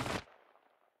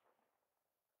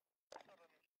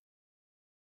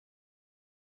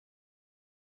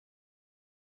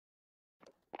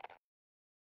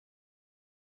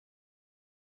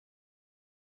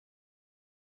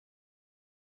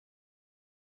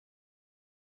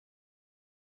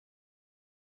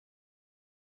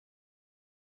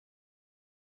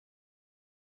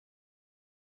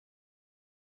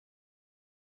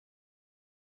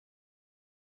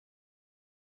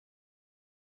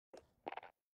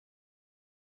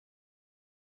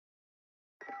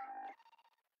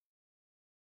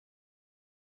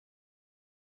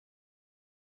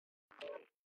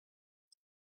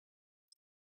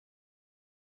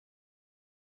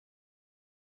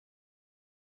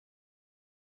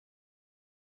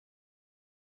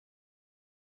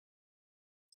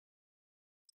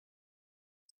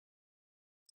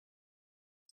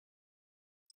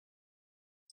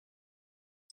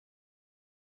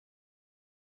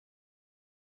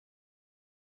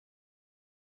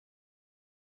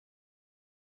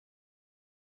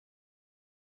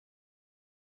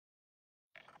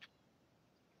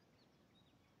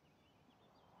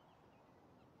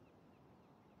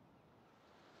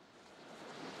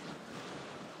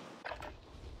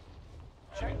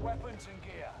 weapons and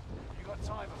gear. You got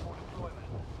time before deployment.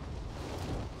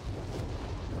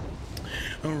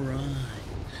 All right,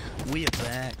 we are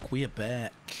back. We are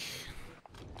back.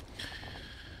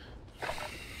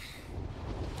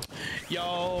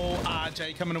 Yo,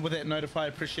 RJ coming in with that notify.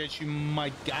 Appreciate you,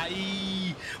 my guy.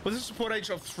 With a support age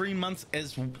of 3 months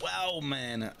as well,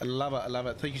 man. I love it. I love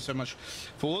it. Thank you so much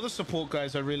for all the support,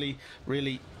 guys. I really,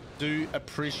 really do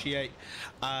appreciate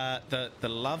the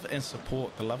love and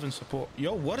support. The love and support.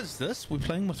 Yo, what is this? We're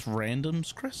playing with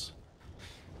randoms, Chris?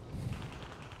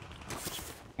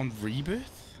 On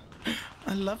Rebirth?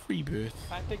 I love Rebirth.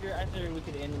 I figure we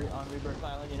could end on Rebirth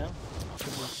Island, you know?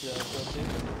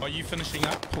 Are you finishing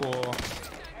up or?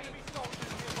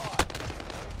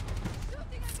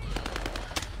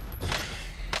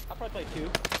 I'll probably play 2.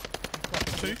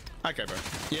 2? Okay, bro.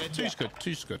 Yeah, two's good.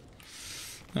 Two's good.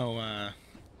 Oh, I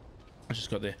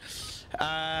just got there.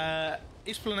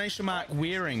 Explanation mark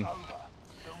wearing.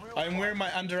 I'm wearing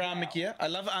my Under Armour gear. I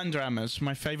love Under Armour. It's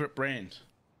my favorite brand.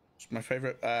 It's my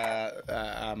favorite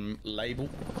label.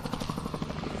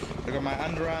 I got my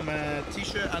Under Armour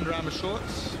t-shirt, Under Armour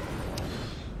shorts,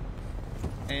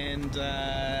 and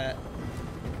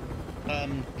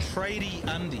tradie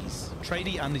undies.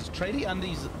 Tradie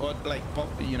undies are like,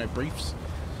 you know, briefs.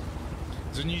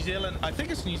 It's a New Zealand. I think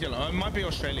it's New Zealand. Oh, it might be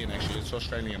Australian actually. It's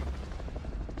Australian.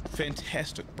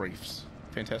 Fantastic briefs.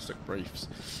 Fantastic briefs.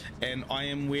 And I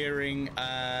am wearing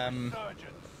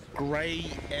grey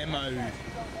ammo.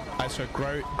 So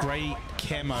grey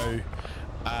camo.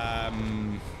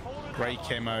 Grey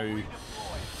camo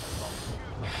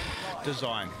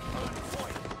design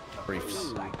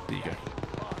briefs. There you go.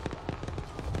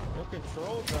 No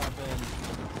control drop in.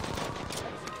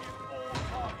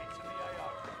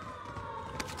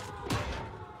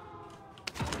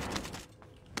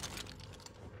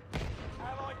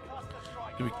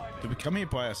 Did we come here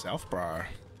by ourselves, bro?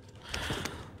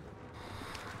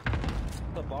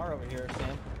 The bar over here,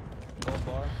 Sam. Gold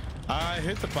bar. I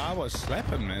heard the bar was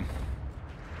slapping, man.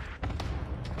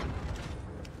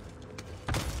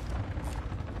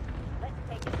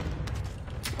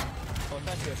 Oh, it's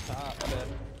actually a top, I bet.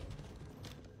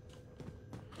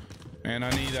 And I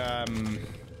need oh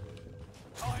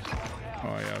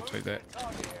yeah, I'll take that.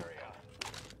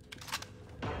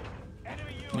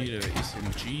 Need an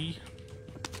SMG.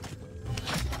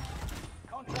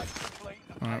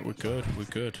 Alright, we're good, we're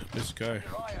good. Let's go.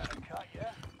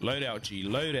 Load out, G,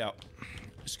 load out.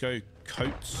 Let's go,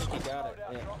 coats. You got it,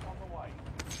 yeah.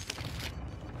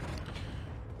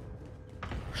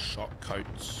 Shot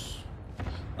coats.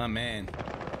 Oh man.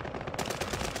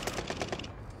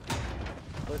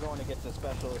 We're going to get the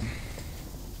specialist.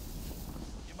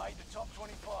 You made the top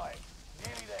 25.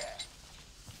 Nearly there.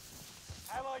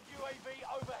 Allied UAV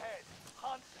overhead.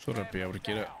 Hunt. Thought I'd be able to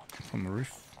get it from the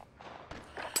roof.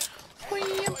 We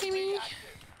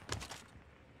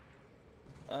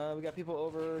got people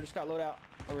over. Just got loadout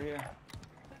over here.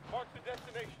 Mark the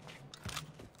destination.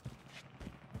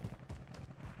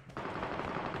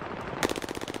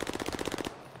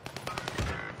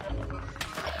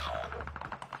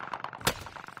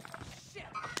 Shit!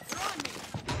 They're on me!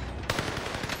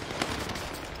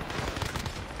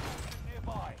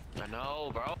 Nearby. I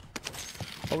know, bro.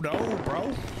 Oh no, bro.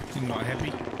 You're not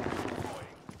happy.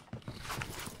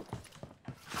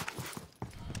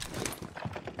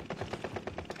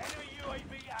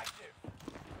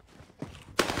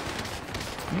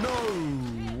 No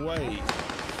way.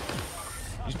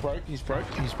 He's broke, he's broke,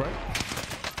 he's broke.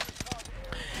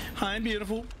 Hi, I'm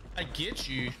beautiful. I get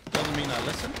you. Doesn't mean I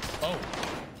listen. Oh.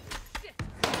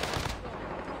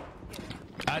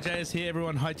 RJ is here,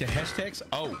 everyone. Hide your hashtags.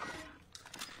 Oh.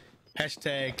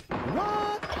 Hashtag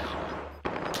what?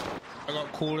 I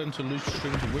got called into loose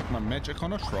string to work my magic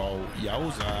on a troll.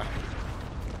 Yowza.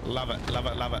 Love it, love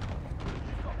it, love it.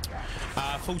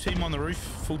 Full team on the roof.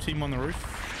 Full team on the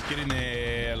roof. Get in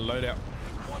there, load out.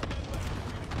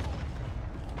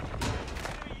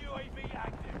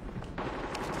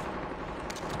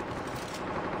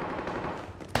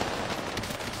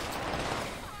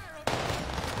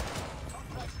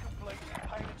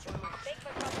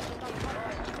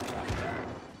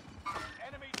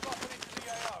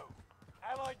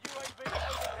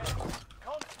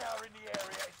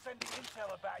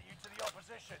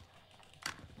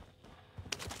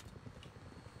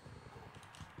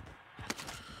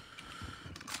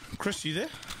 Chris, you there?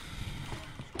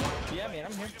 Yeah, man,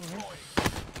 I'm here.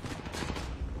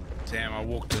 Damn, I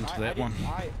walked into that one.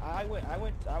 I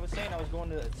was saying I was going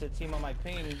to team on my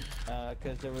ping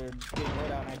because they were getting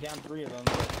loadout and I downed 3 of them.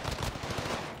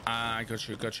 I got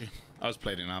you. I was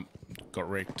plating up. Got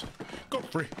wrecked.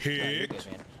 Got wrecked. Yeah, you're good,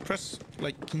 man. Chris,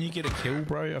 like, can you get a kill,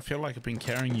 bro? I feel like I've been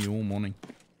carrying you all morning.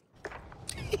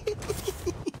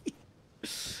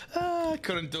 I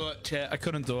couldn't do it, chat. I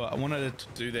couldn't do it. I wanted to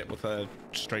do that with a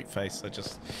straight face. I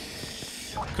just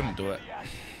couldn't do it.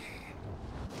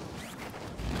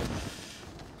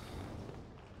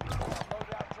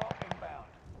 Loadout drop inbound.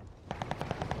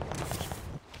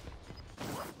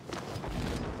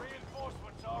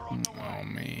 Reinforcements are on the way. Oh,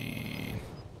 man.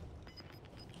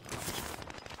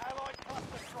 Allied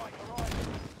cluster strike arriving.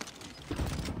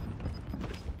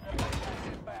 Gas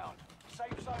inbound.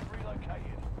 Safe zone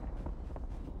relocated.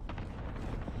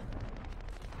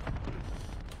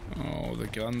 Oh, the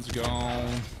gun's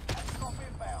gone. Drop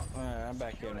inbound. Alright, I'm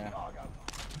back here now. Cargo.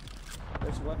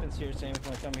 There's weapons here, Sam, if you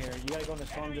want to come here. You gotta go in the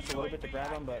storm just a little bit to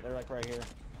grab them, but they're like right here.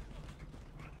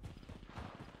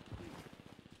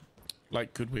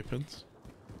 Like good weapons.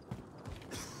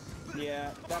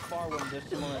 Yeah, that far one, just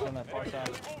someone on that far side.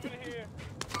 Moving here.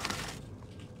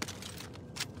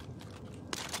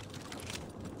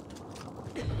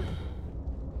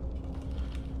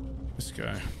 Let's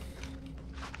go.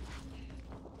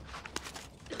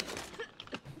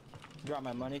 Drop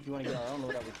my money if you want to get our own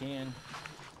loadout, we can.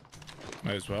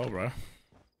 May as well, bro.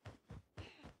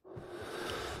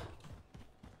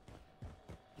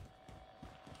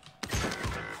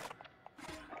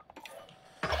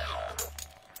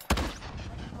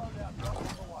 Loadout drop on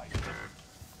the way.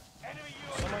 Enemy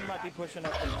UAV Someone might be pushing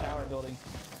up from the tower building.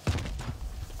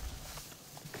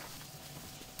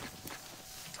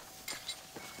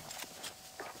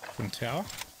 From tower.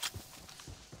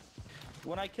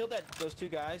 When I killed those two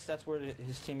guys, that's where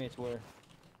his teammates were.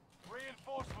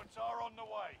 Reinforcements are on the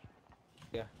way.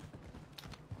 Yeah.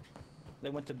 They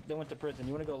went to prison.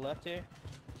 You want to go left here?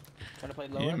 Try to play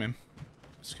lower? Yeah, man.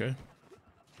 Let's go.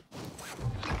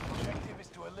 Objective is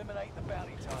to eliminate the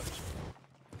bounty target.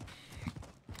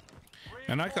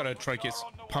 And I gotta try to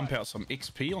pump out some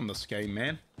XP on this game,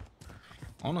 man.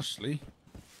 Honestly,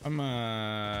 I'm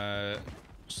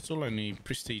still only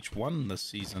Prestige 1 this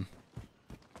season.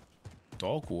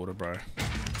 Dog water, bro.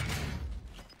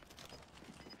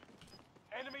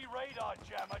 Enemy radar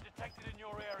jammer detected in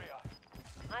your area.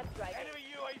 I'm driving. Enemy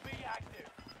UAV active.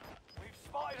 We've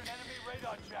spotted an enemy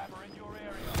radar jammer in your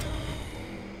area.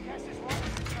 Gas is right on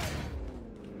the trail.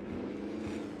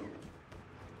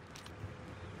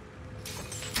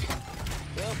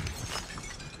 Well,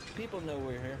 people know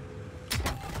we're here.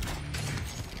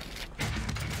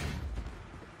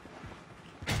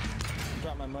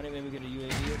 Drop my money, maybe get a UAV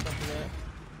or something like that.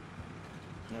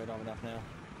 No, we don't have enough now.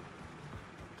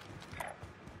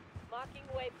 Marking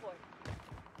waypoint.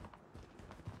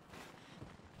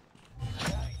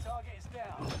 Bounty target is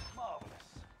down. Marvelous.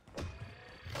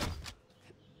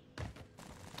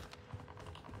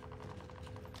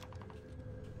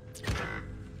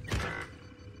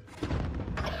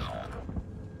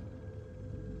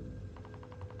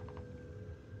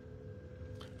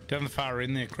 Down the far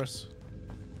end there, Chris.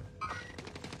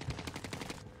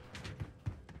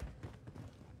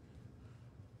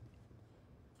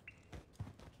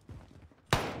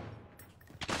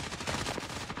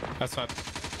 That's up.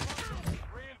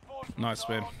 Reinforcements Nice,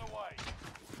 are man. on the way.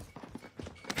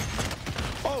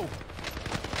 Oh!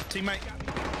 Teammate.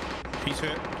 He's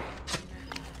hurt.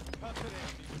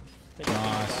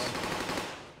 Nice.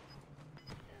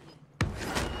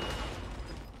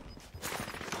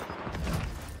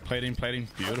 Plating, plating.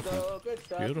 Beautiful. So, good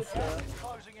stuff. Beautiful. Good stuff.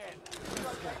 Closing in.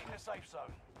 Relocating the safe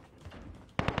zone.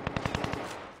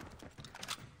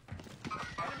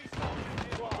 Enemy soldiers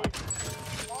nearby.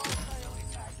 Fire sale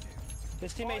is active.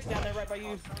 His teammate's down there right by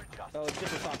you. Oh, it's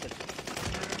just a sausage.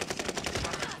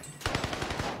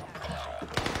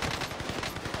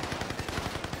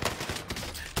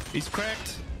 He's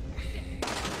cracked.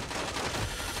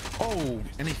 Oh,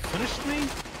 and he finished me?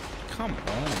 Come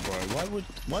on, bro.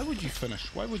 Why would you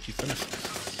finish? Why would you finish?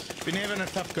 Been having a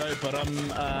tough go, but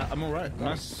I'm alright.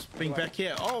 Nice being back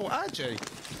here. Oh, RJ.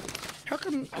 How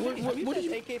come what do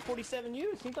you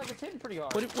AK-47U? It seems like it's hitting pretty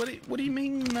hard. what do you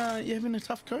mean you're having a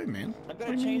tough go, man? I've What got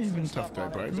do to you mean change you're having a some tough stuff go,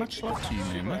 on bro? it. Much love to you,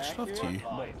 man. Much love to you.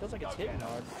 But it feels like it's hitting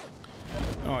hard.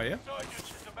 Oh yeah? Insurgents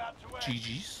is about to end.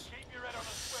 GG's. Keep your head on a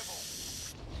swivel.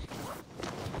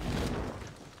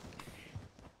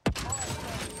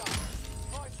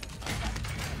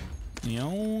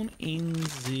 Neon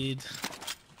NZ.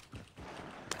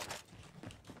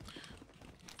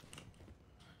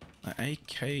 The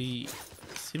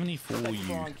AK-74U. Thank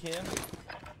you, Ron Kim.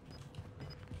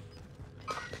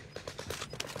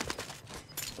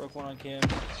 Broke one on Kim.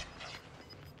 Gas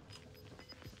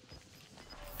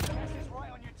is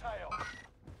right on your tail.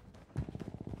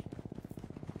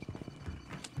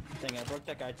 Dang, I broke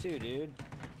that guy too, dude.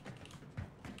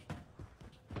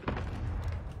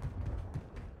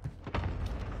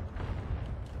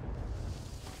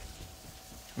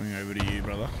 Coming over to you,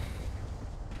 brother.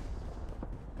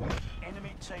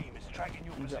 Enemy team is tracking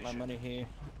your You got my position. money here.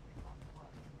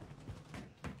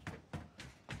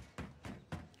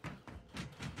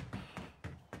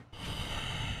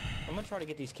 I'm gonna try to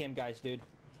get these chem guys, dude.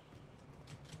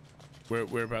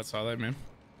 Whereabouts are they, man?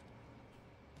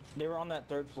 They were on that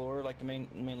 3rd floor, like the main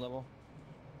level.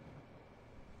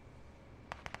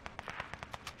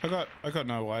 I got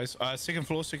no ways. Second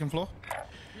floor.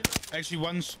 Actually,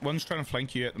 one's trying to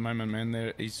flank you at the moment, man.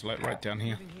 There, he's like right down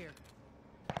here.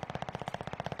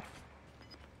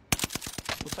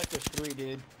 Looks like there's 3,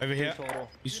 dude. Over 3 here. total.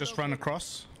 He's just run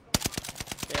across.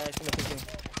 Yeah, I think I'm thinking.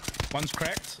 One's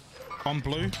cracked. On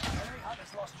blue. Enemy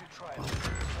hunters lost your trail.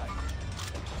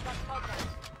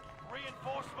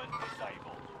 Reinforcement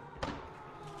disabled.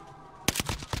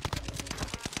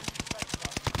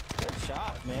 Good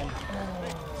shot, man.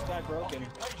 This guy broken.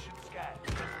 Occupation scan.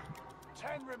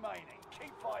 10 remaining.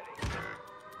 Keep fighting.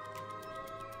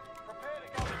 Prepare to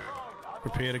go prone.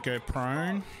 Prepare to go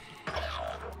prone.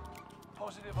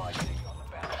 Positive ID on the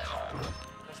bounty target.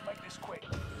 Let's make this quick.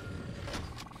 Bounty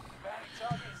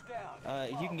target is down.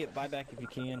 If you can get buyback if you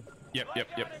can. Yep.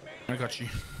 I got you.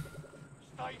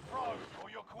 Stay prone or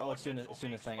your Oh, it's doing coordinates will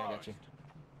the be thing. I got you.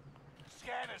 exposed.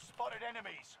 Scanners spotted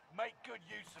enemies. Make good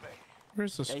use of it.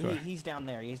 Where's this Yeah, guy? he's down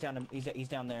there. He's down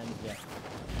there. Yeah.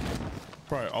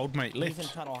 Bro, old mate He's in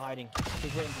left. tunnel hiding.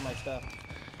 He's waiting for my stuff.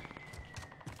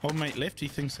 Old mate left. He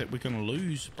thinks that we're gonna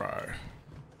lose, bro.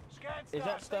 Scan Is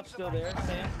that stuff still there,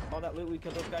 Sam? All that loot we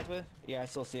killed those guys with? Yeah, I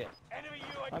still see it. Enemy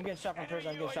UAV. I'm getting shot from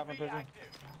prison. Enemy Prison. active.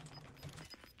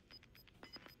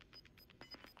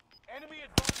 Enemy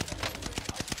advanced.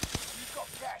 You've got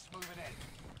gas moving in.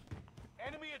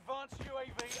 Enemy advanced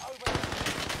UAV over.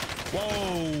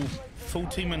 Whoa! Full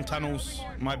team in tunnels.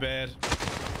 My bad.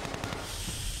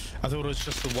 I thought it was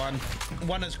just the one.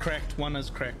 One is cracked.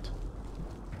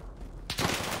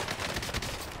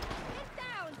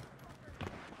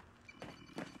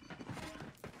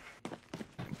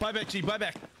 Buy back, G. Buy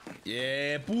back.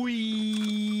 Yeah,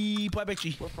 boy. Buy back,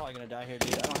 G. We're probably gonna die here,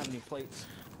 dude. I don't have any plates.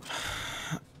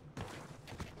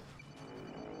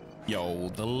 Yo,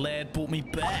 the lad brought me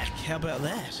back. How about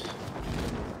that? Of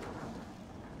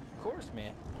course,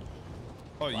 man.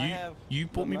 Oh, I have you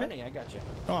brought the me back? money. I got you.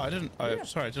 Oh, I didn't.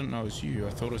 Sorry, I didn't know it was you.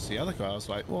 I thought it was the other guy. I was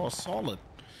like, oh, solid.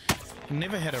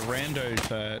 Never had a rando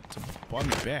to buy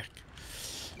me back.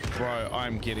 Bro,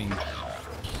 I'm getting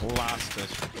plastered.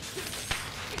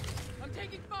 I'm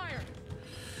taking fire.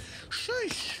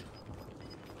 Sheesh.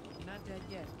 Not dead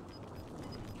yet.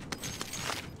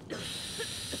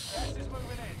 Gas is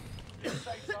moving in.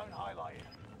 Safe zone highlighted.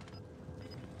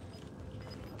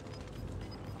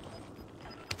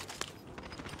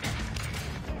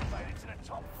 Made it to the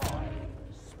top 5.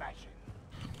 Smashing.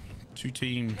 2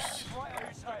 teams. Right on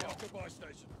his tail. Goodbye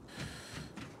station.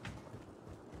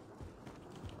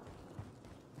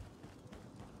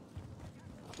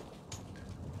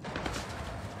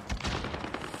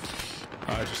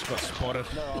 I just got spotted.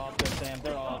 They're all up there, Sam.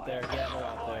 They're all up there. Yeah, they're all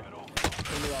up there.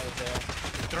 They knew I was there.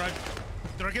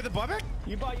 Did I get the buyback?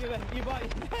 You bought.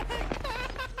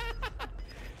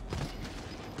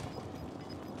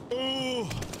 Oh.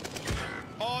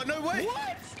 Oh, no way.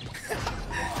 What?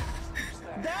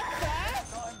 That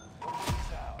fast?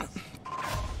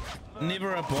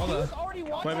 Never a bother. Already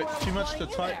walked Wait, around but too much to flying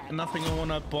in type, that. nothing I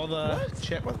want to bother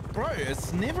chat with. Bro,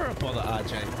 it's never a bother,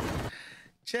 RJ.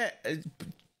 Chat,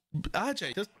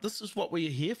 RJ, this is what we're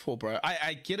here for, bro.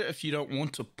 I get it if you don't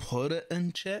want to put it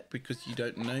in chat because you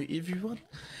don't know everyone.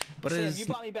 But Sam, it you is,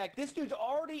 bought me back. This dude's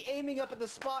already aiming up at the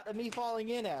spot of me falling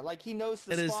in at. Like he knows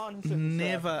the it is spawn. and stuff.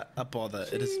 never a bother.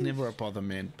 It is never a bother,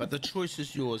 man. But the choice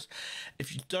is yours.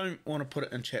 If you don't want to put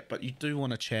it in chat, but you do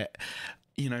want to chat,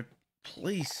 you know,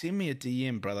 please send me a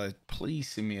DM, brother. Please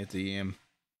send me a DM.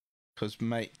 Because,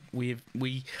 mate, we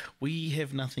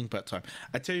have nothing but time.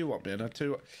 I tell you what, man. I tell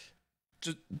you what.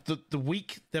 Just the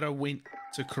week that I went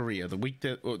to Korea, the week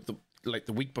that, or the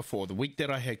week before, the week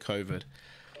that I had COVID.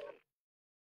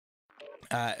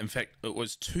 In fact, it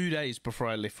was 2 days before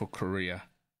I left for Korea.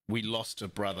 We lost a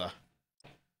brother.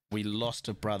 We lost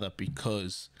a brother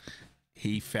because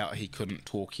he felt he couldn't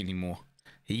talk anymore.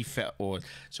 He felt,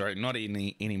 not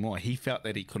anymore. He felt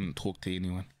that he couldn't talk to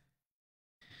anyone.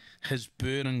 His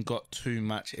burden got too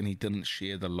much, and he didn't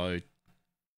share the load.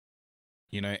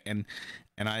 You know, and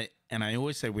I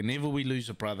always say, whenever we lose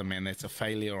a brother, man, that's a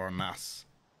failure on us.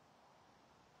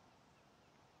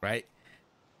 Right?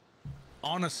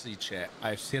 Honestly, chat,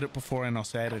 I've said it before, and I'll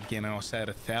say it again, and I'll say it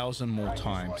 1,000 more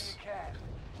times.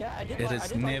 Yeah, I did It like- I is did like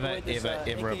the never, way this,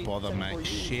 ever a bother, mate. AK-74E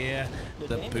Share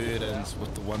the game is burdens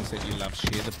with the ones that you love.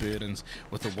 Share the burdens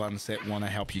with the ones that want to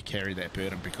help you carry that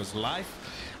burden, because life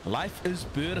is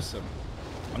burdensome.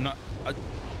 I'm not,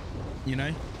 you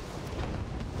know.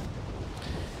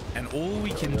 And all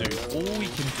we can do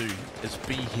is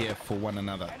be here for one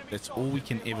another. That's all we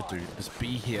can ever do, is be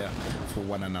here for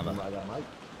one another.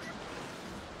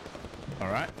 All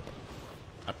right?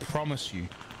 I promise you.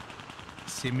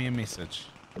 Send me a message.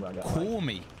 Call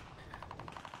me.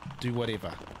 Do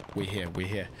whatever. We're here. We're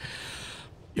here.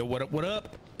 Yo, what up? What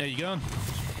up? How you going?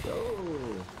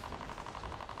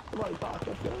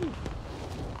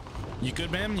 You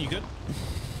good, man? You good?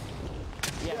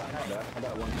 Yeah, I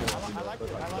like the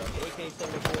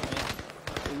AK-74, man.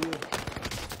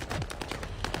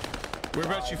 Where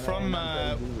about you from?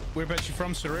 Where about you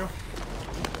from, Surreal?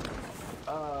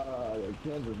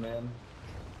 Kansas, man.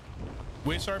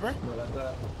 Where, sorry, bro? No,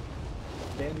 that's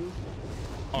Kansas.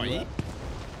 Oh, yeah.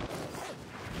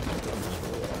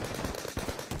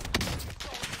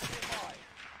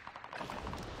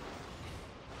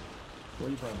 Where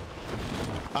are you from?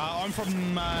 I'm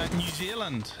from New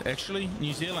Zealand, actually.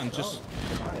 New Zealand. Just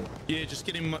yeah, just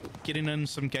getting in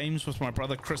some games with my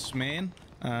brother Chris Mann.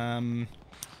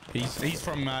 He's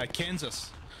from Kansas,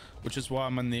 which is why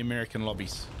I'm in the American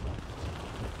lobbies.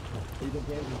 He's in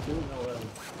Kansas too? No way.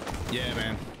 Yeah,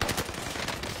 man.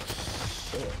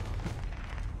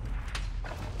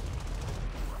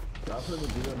 I've heard New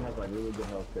Zealand has like really good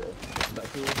healthcare.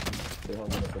 Actually, they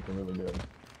help us something really good.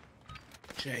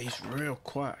 Jay, he's real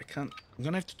quiet. I'm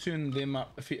gonna have to turn them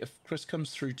up. If Chris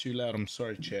comes through too loud, I'm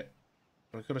sorry, chat.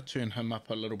 But I've got to turn him up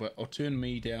a little bit. I'll turn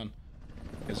me down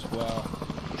as well.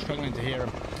 I'm struggling to hear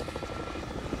him.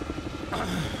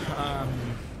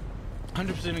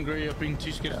 100% agree. I've been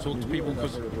too scared to talk to people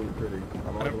because I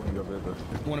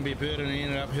don't want to be a burden and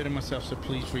ended up hurting myself. So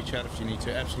please reach out if you need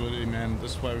to. Absolutely, man.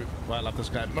 This is why I love this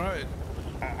guy, bro.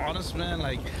 Honest, man.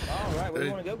 Like, all right, where do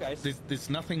you want to go, guys? There's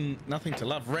nothing to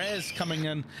love. Raz coming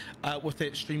in with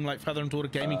that stream like father and daughter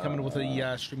gaming coming in with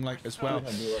a stream like as well.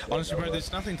 Honestly, bro,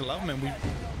 there's nothing to love, man.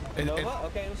 Okay,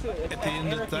 let's do it. At the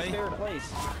end of the day.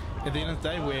 At the end of the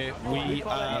day, we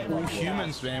are all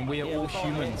humans, man. We are all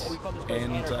humans,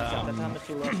 and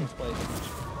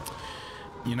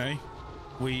you know,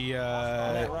 we're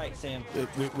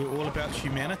all about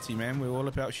humanity, man. We're all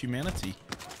about humanity.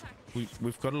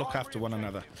 We've got to look after one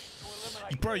another.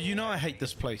 Bro, you know I hate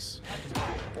this place.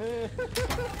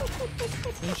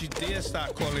 Don't you dare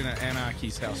start calling it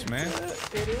Anarchy's house, man.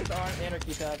 It is our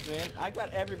Anarchy's house, man. I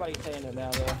got everybody saying it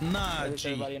now, though. Nah,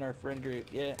 G. Everybody in our friend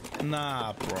group, yeah.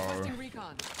 Nah, bro.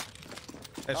 Recon.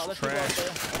 That's trash.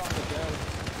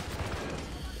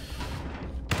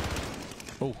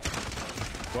 Oh,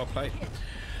 well played.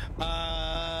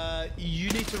 You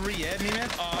need to re-add me, man.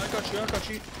 Oh, I got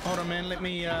you. Hold on, man. Let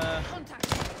me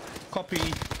copy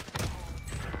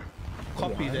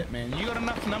that, man. You got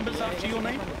enough numbers after your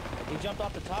name? He jumped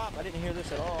off the top. I didn't hear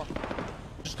this at all.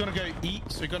 Just gonna go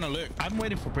eat, so gonna lurk. I'm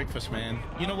waiting for breakfast, man.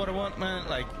 You know what I want, man?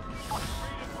 Like,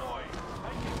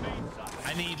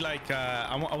 I need like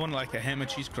I want like a ham and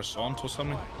cheese croissant or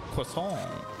something. Croissant.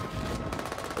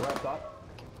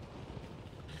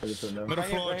 Middle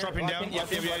floor, dropping down.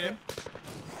 Yep.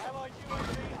 Allied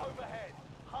UAV overhead.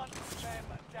 Hunt them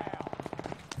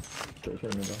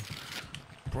down.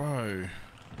 Bro.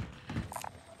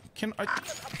 Can I...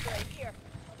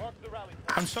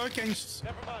 I'm so against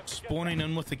spawning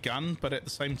in with a gun, but at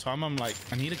the same time, I'm like,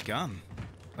 I need a gun.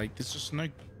 Like, there's just no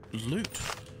loot.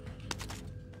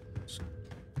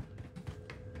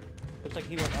 Looks like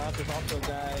he went up. There's also a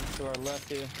guy to our left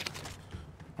here.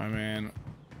 Oh, man.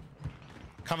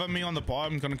 Cover me on the bar.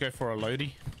 I'm gonna go for a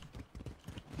loadie.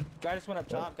 Guy just went up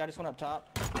top.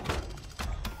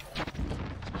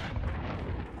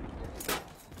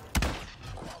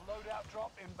 Loadout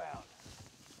drop inbound.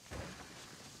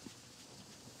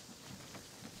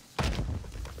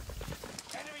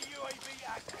 Enemy UAV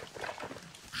active.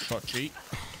 Shot G.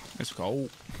 Let's go.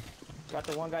 Got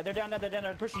the one guy. They're down there.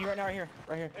 They're pushing you right now. Right here.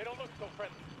 They don't look so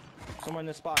friendly. Somewhere in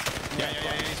this spot. Yeah.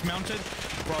 He's mounted.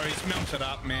 Bro, he's mounted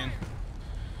up, man.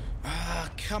 Ah,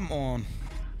 come on.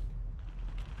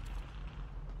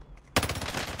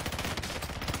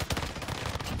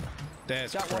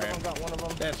 That's Got crap. one of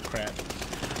them. That's crap.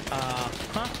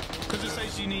 Huh? Because it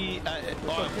says you need...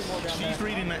 she's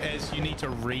reading it as you need to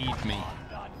read me.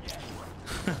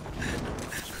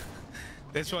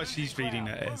 That's what she's reading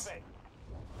it as.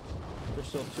 There's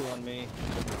still two on me.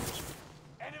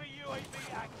 Enemy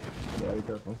UAV active. Yeah, be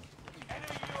careful. Enemy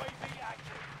UAV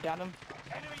active. Down him.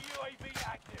 Enemy UAV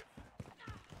active.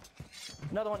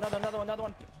 Another one on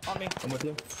me. I'm with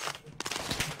you.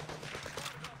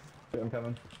 I'm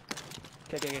coming.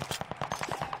 Okay.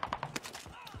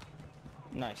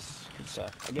 Nice. Good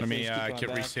stuff. I guess Let me they just keep get going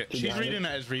back. reset. She's reading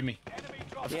it as Remy.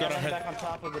 I've Yeah, got to I'm hit. back on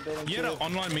top of the building You too. had an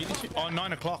online meeting? Oh,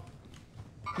 9 o'clock.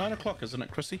 9 o'clock, isn't it,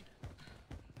 Chrissy?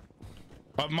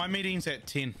 My meeting's at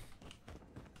 10.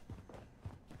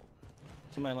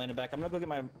 Somebody landed back. I'm gonna go get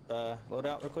my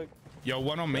loadout real quick. Yo,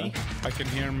 one on me. I can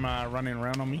hear him running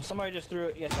around on me. Somebody just threw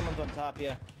it. Yeah, someone's on top.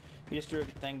 Yeah, he just threw a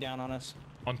thing down on us.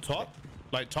 On top?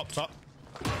 Like top?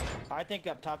 I think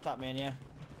up top, man. Yeah.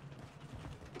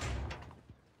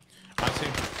 I see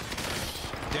him.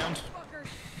 Downed. Fucker.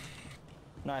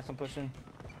 Nice. I'm pushing.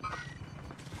 I'm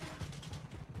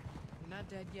not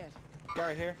dead yet. Guy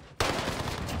right here.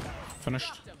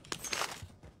 Finished. Dropped him.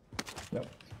 Yep.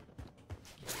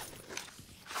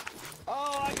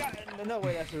 Oh, I got it. No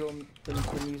way. That's the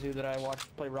Mizu that I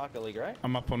watched play Rocket League, right?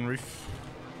 I'm up on roof.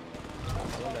 I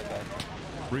love that guy.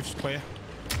 Roof's clear.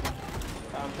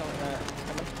 I'm coming.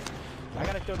 I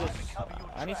gotta kill this.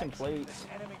 I need some plates.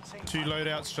 2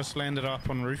 loadouts just landed up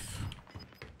on roof.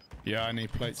 Yeah, I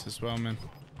need plates as well, man.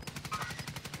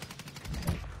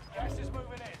 Gas is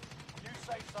moving in. New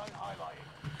safe zone highlighted.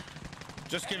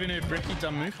 Just giving her a bricky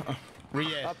dumb move. Oh,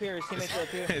 Riyadh. Up here, his teammates are up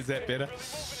here. Is that better?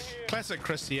 Classic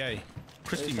Christy, eh?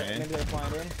 Christy, man. Maybe they're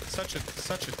flying in. Such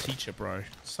a teacher, bro.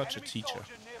 Such a Enemy teacher.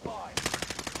 soldier nearby.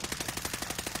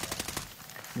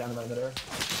 Down in the there.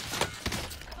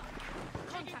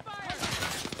 Taking fire.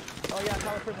 Oh yeah,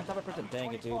 top of person.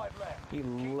 Dang it, dude. 5 left. He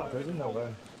left. There's no way.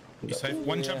 You safe?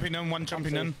 One Yeah. jumping in, one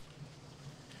jumping in. safe.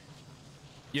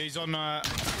 Yeah, he's on.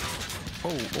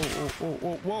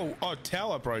 Whoa! Oh,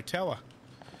 tower, bro, tower.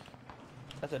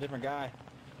 That's a different guy.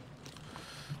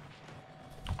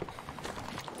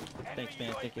 Thanks,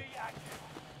 man. Thank you.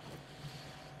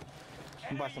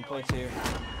 I'm buy some plates here.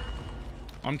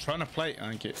 I'm trying to play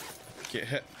and get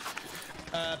hit.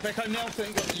 Back home now.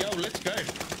 Thing. Yo, let's go.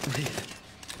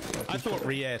 I thought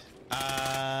Riyadh.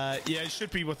 Yeah, it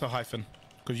should be with a hyphen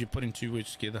because you're putting 2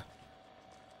 words together.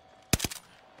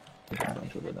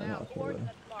 Coordinates marked.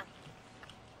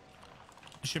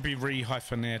 It should be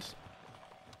re-hyphened,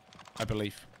 I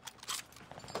believe.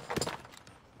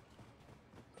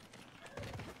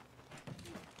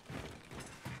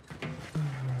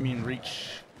 I mean, reach.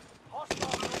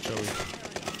 Joey.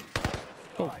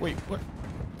 Oh, wait, what?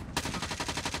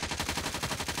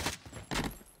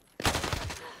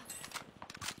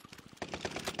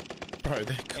 Bro,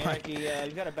 that guy. Anarchy,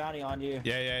 you got a bounty on you.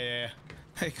 Yeah.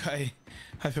 That guy,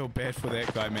 I feel bad for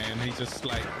that guy, man. He just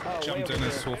like Oh, way jumped over in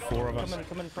and there. saw 4 of us.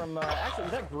 Coming from, actually,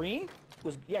 was that green?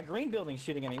 Yeah, green building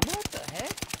shooting at me. What the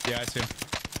heck? Yeah, it's him.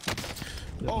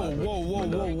 Oh,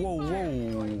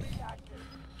 whoa.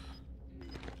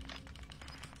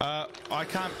 I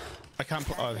can't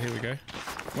put, oh, here we go.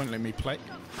 Won't let me play.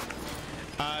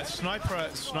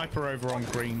 Sniper over on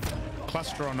green.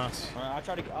 Cluster on us. Alright,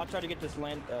 I'll try to get this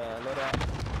land, loadout.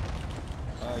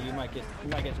 You might get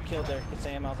killed there,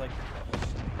 Sam. I was like,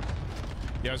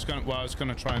 Yeah, I was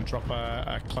gonna try and drop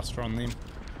a cluster on them.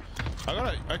 I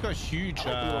got a huge, the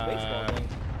little baseball thing.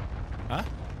 huh?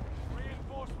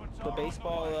 Reinforcements The are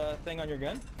baseball thing on your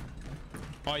gun.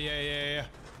 Oh, yeah.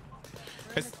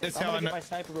 It's I'm how I gonna get know. my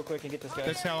sniper real quick and get this guy.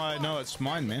 That's how I know it's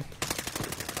mine, man.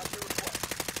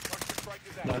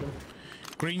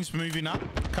 Green's moving up,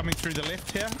 coming through the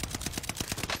left here.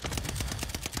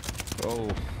 Oh.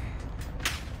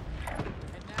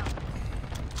 And now.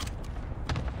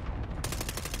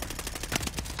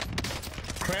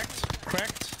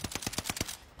 Cracked.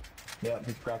 Yeah,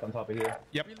 he's cracked on top of here.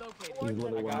 Yep. Relocated. He's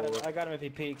literally one more. I got him if he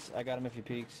peeks.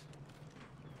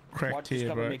 Cracked Watch this here,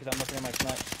 cover bro. me because I'm looking at my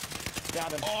snipe.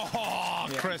 Got him. Oh,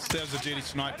 Yeah. Chris, that was a dirty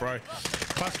snipe, bro.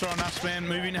 Cluster on us, man.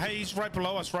 Moving. Hey, he's right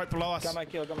below us. Got my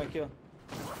kill.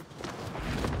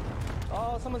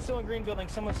 Oh, someone's still in green building.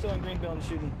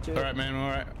 Shooting. Too. All right, man. All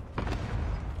right.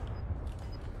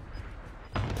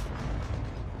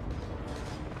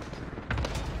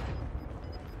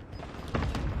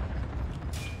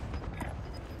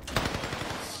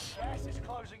 Gas is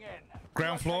closing in.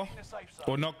 Ground floor, Taking the safe zone.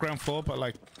 or not ground floor, but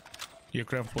like your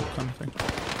ground floor kind of thing.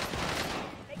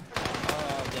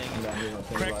 Oh, dang it.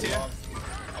 Cracked here. All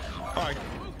right,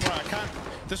 bro. I can't.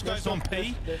 This guy's on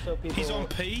P. There's still people. He's on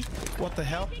P. What the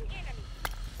hell?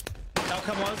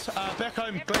 Outcome was back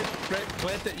home.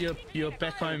 Glad that you're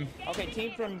back home. Okay,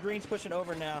 team from green's pushing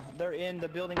over now. They're in the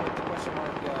building with the question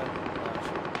mark.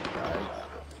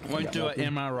 Won't do an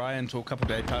MRI until a couple of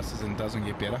day passes and doesn't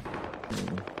get better.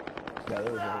 Yeah,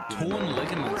 there was a Torn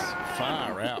ligaments,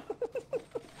 far out.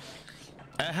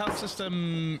 Our health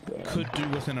system could do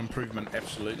with an improvement,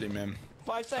 absolutely, man.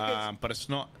 5 seconds. But it's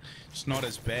not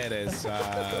as bad as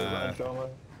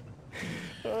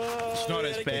It's not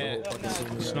as bad.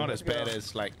 It's not as bad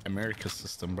as like America's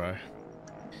system, bro.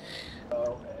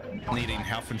 Needing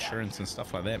health insurance and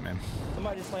stuff like that, man.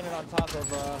 Somebody just landed on top of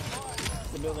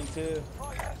the building too.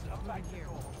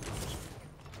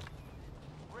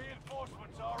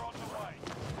 Reinforcements are on the way.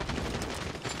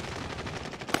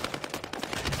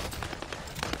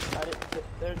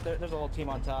 There's a whole team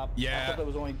on top. Yeah. I thought there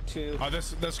was only 2. Oh,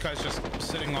 this guy's just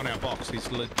sitting on our box.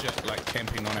 He's legit like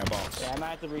camping on our box. Yeah, I might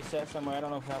have to reset somewhere. I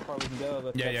don't know how far we can go,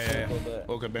 but Yeah.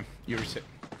 All good, man. You reset.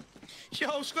 Yo,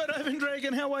 Skydiving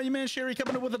Dragon, how are you, man? Sherry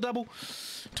coming in with a double.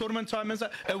 Tournament time, is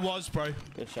that? It was, bro.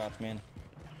 Good shots, man.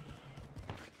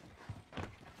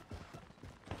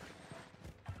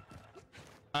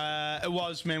 It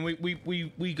was, man.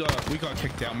 We got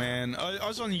kicked out, man. I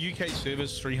was on the UK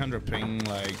servers, 300 ping,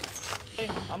 like. Hey,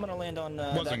 I'm gonna land on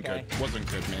wasn't that good. Wasn't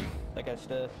good, man. That guy's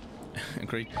stuff.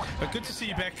 Agreed. But good to see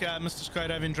you back, Mr.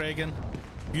 Skydiving Dragon.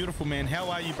 Beautiful, man. How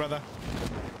are you, brother?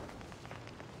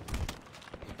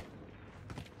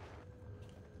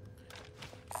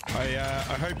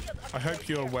 I hope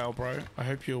you're well, bro. I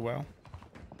hope you're well.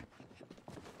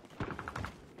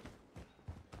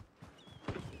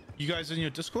 You guys in your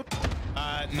Discord?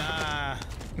 Nah.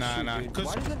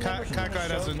 Because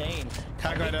Carguy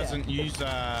doesn't use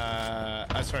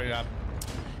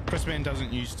Chrisman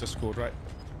doesn't use Discord, right?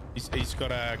 He's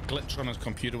got a glitch on his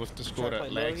computer with Discord.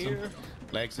 It lags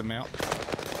him out.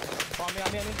 On me.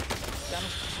 Down.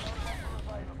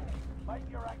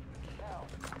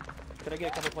 Could I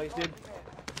get a couple plays, dude?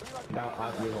 No,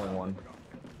 there's only one.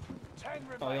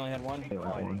 Oh, you only had one? Yeah,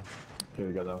 one. Here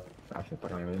we go, though. Actually,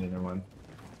 fuck, I don't even need another one.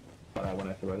 But I one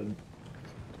activated.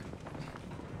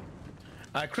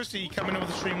 Christy coming over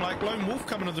the stream like. Lone Wolf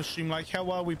coming over the stream like. How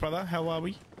are we, brother? How are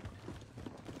we?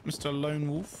 Mr. Lone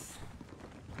Wolf.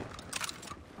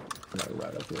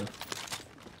 Right up here.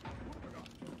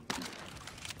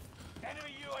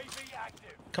 Enemy UAV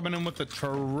active. Coming in with the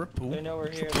triple. They know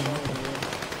we're here.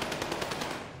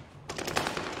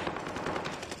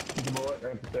 Bullet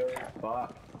right there.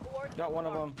 Fuck. Got one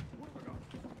of them.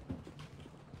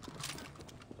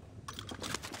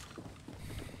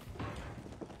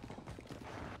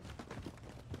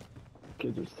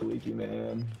 Kids are sleepy,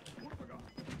 man.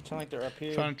 Sound like they're up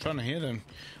here. Trying to hear them.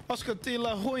 Oscar de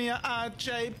la Hoya,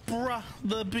 RJ,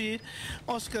 brother beard.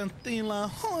 Oscar de la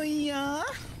Hoya.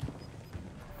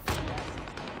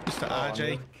 Mr.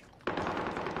 RJ.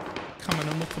 Coming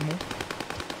in with them all.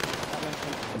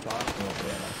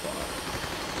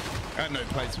 No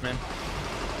plates, man.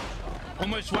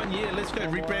 Almost 1 year. Let's go.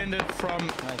 Rebranded from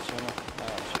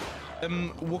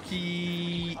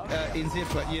Wookie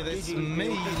NZ, but yeah, that's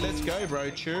me. Let's go,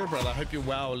 bro. Cheer, brother. I hope you're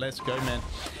well. Let's go, man.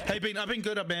 Hey, I've been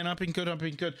good, man. I've been good.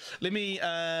 Let me.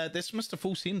 That's Mr.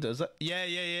 Full Sender, is it? Yeah.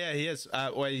 He is.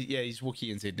 Well, yeah, he's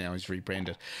Wookie NZ now. He's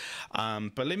rebranded.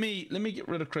 But let me get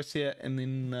rid of Chris here, and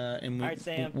then All right,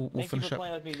 Sam. we'll finish for up.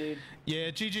 Playing with me, dude.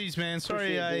 Yeah, GG's, man.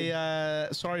 Sorry,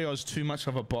 Appreciate I was too much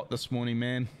of a bot this morning,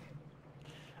 man.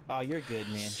 Oh, you're good,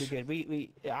 man. You're good.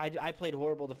 I played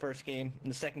horrible the first game. In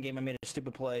the second game, I made a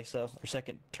stupid play. So, or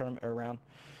second term or round.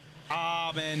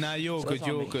 Ah, man, no, you're good.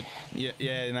 You're good.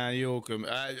 Yeah, no, you're good.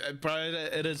 Bro,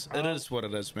 it is what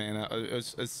it is, man.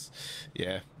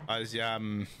 Yeah. I was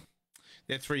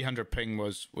that 300 ping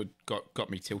got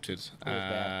me tilted. It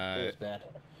was bad.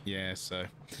 Yeah, so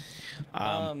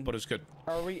but it's good.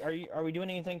 Are we doing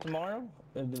anything tomorrow?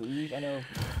 I know.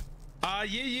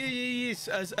 Yes.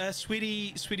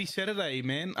 Sweaty Saturday,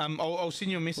 man. I'll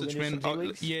send you a message, man.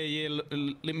 Yeah.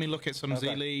 Let me look at some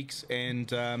Z leagues,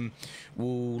 and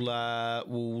we'll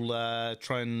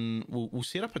try and we'll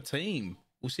set up a team.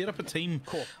 We'll set up a team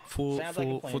for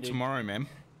tomorrow, man.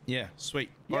 Yeah, sweet.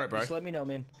 Yep, all right, bro. Just let me know,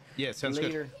 man. Yeah, sounds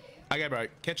Later. good. Okay, bro.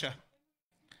 Catch ya.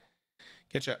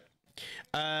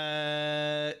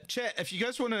 Chat, if you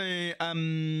guys want to,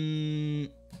 I'm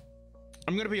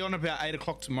going to be on about 8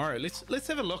 o'clock tomorrow. Let's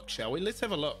have a look, shall we? Let's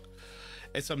have a look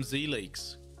at some Z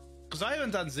leagues, because I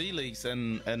haven't done Z leagues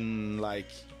in like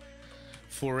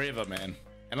forever, man,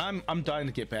 and I'm dying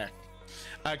to get back.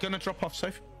 Gonna drop off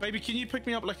Sophie. Baby, can you pick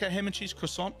me up like a ham and cheese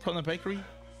croissant from the bakery?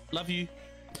 Love you.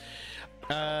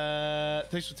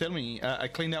 Thanks for telling me. I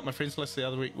cleaned out my friends list the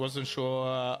other week. Wasn't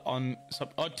sure on some.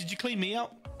 Oh, did you clean me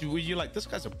out? Were you like, this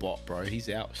guy's a bot, bro? He's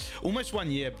out. Almost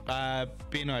 1 year.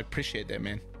 Ben, I appreciate that,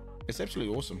 man. It's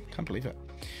absolutely awesome. Can't believe it.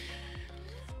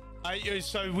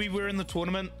 So we were in the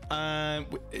tournament.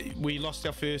 We lost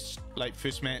our first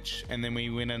match, and then we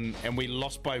went in and we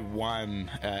lost by 1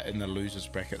 in the losers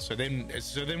bracket. So then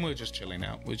we're just chilling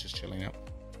out.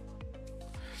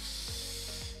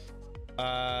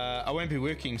 I won't be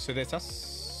working, so that's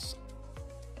us.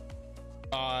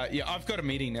 Yeah, I've got a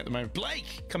meeting at the moment.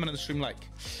 Blake, coming to the stream, Blake.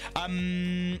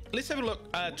 Let's have a look.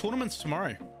 Tournaments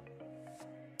tomorrow.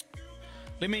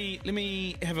 Let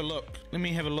me have a look. Let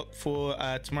me have a look for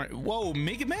tomorrow. Whoa,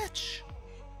 mega match.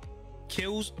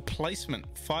 Kills placement.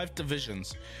 5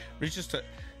 divisions. Register.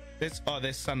 That's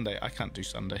Sunday. I can't do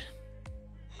Sunday.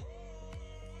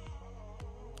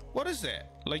 What is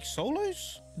that? Like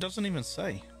solos? It doesn't even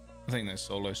say. I think that's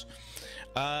solos.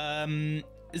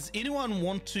 Does anyone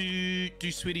want to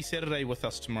do Sweaty Saturday with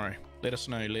us tomorrow? Let us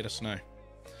know. Let us know.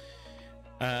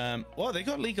 Well, they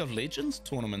got League of Legends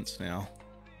tournaments now.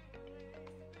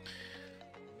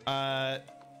 No.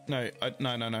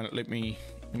 Let me.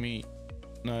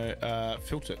 No.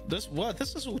 Filter. This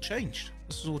is all changed.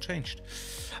 This is all changed.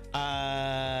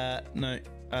 No.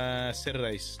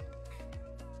 Saturdays.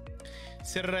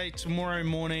 Saturday tomorrow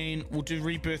morning we'll do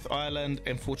Rebirth Island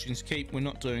and Fortune's Keep. We're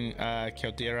not doing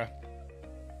Caldera.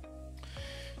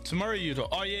 Tomorrow you do.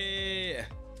 Oh yeah.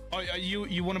 Oh,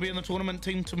 you want to be on the tournament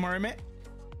team tomorrow, Matt?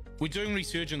 We're doing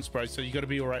Resurgence, bro. So you got to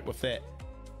be all right with that.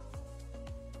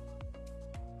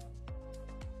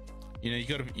 You know, you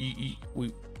got to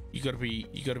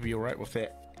be all right with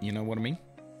that. You know what I mean?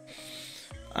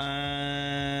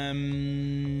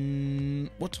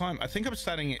 What time? I think I'm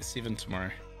starting at 7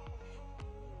 tomorrow.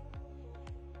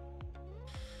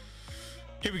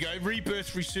 Here we go.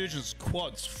 Rebirth Resurgence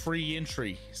quads free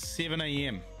entry 7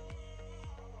 a.m.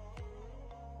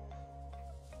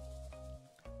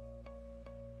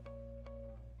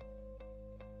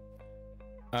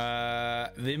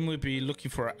 Then we'll be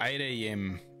looking for 8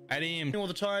 a.m. 8 a.m. all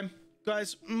the time,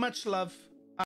 guys. Much love.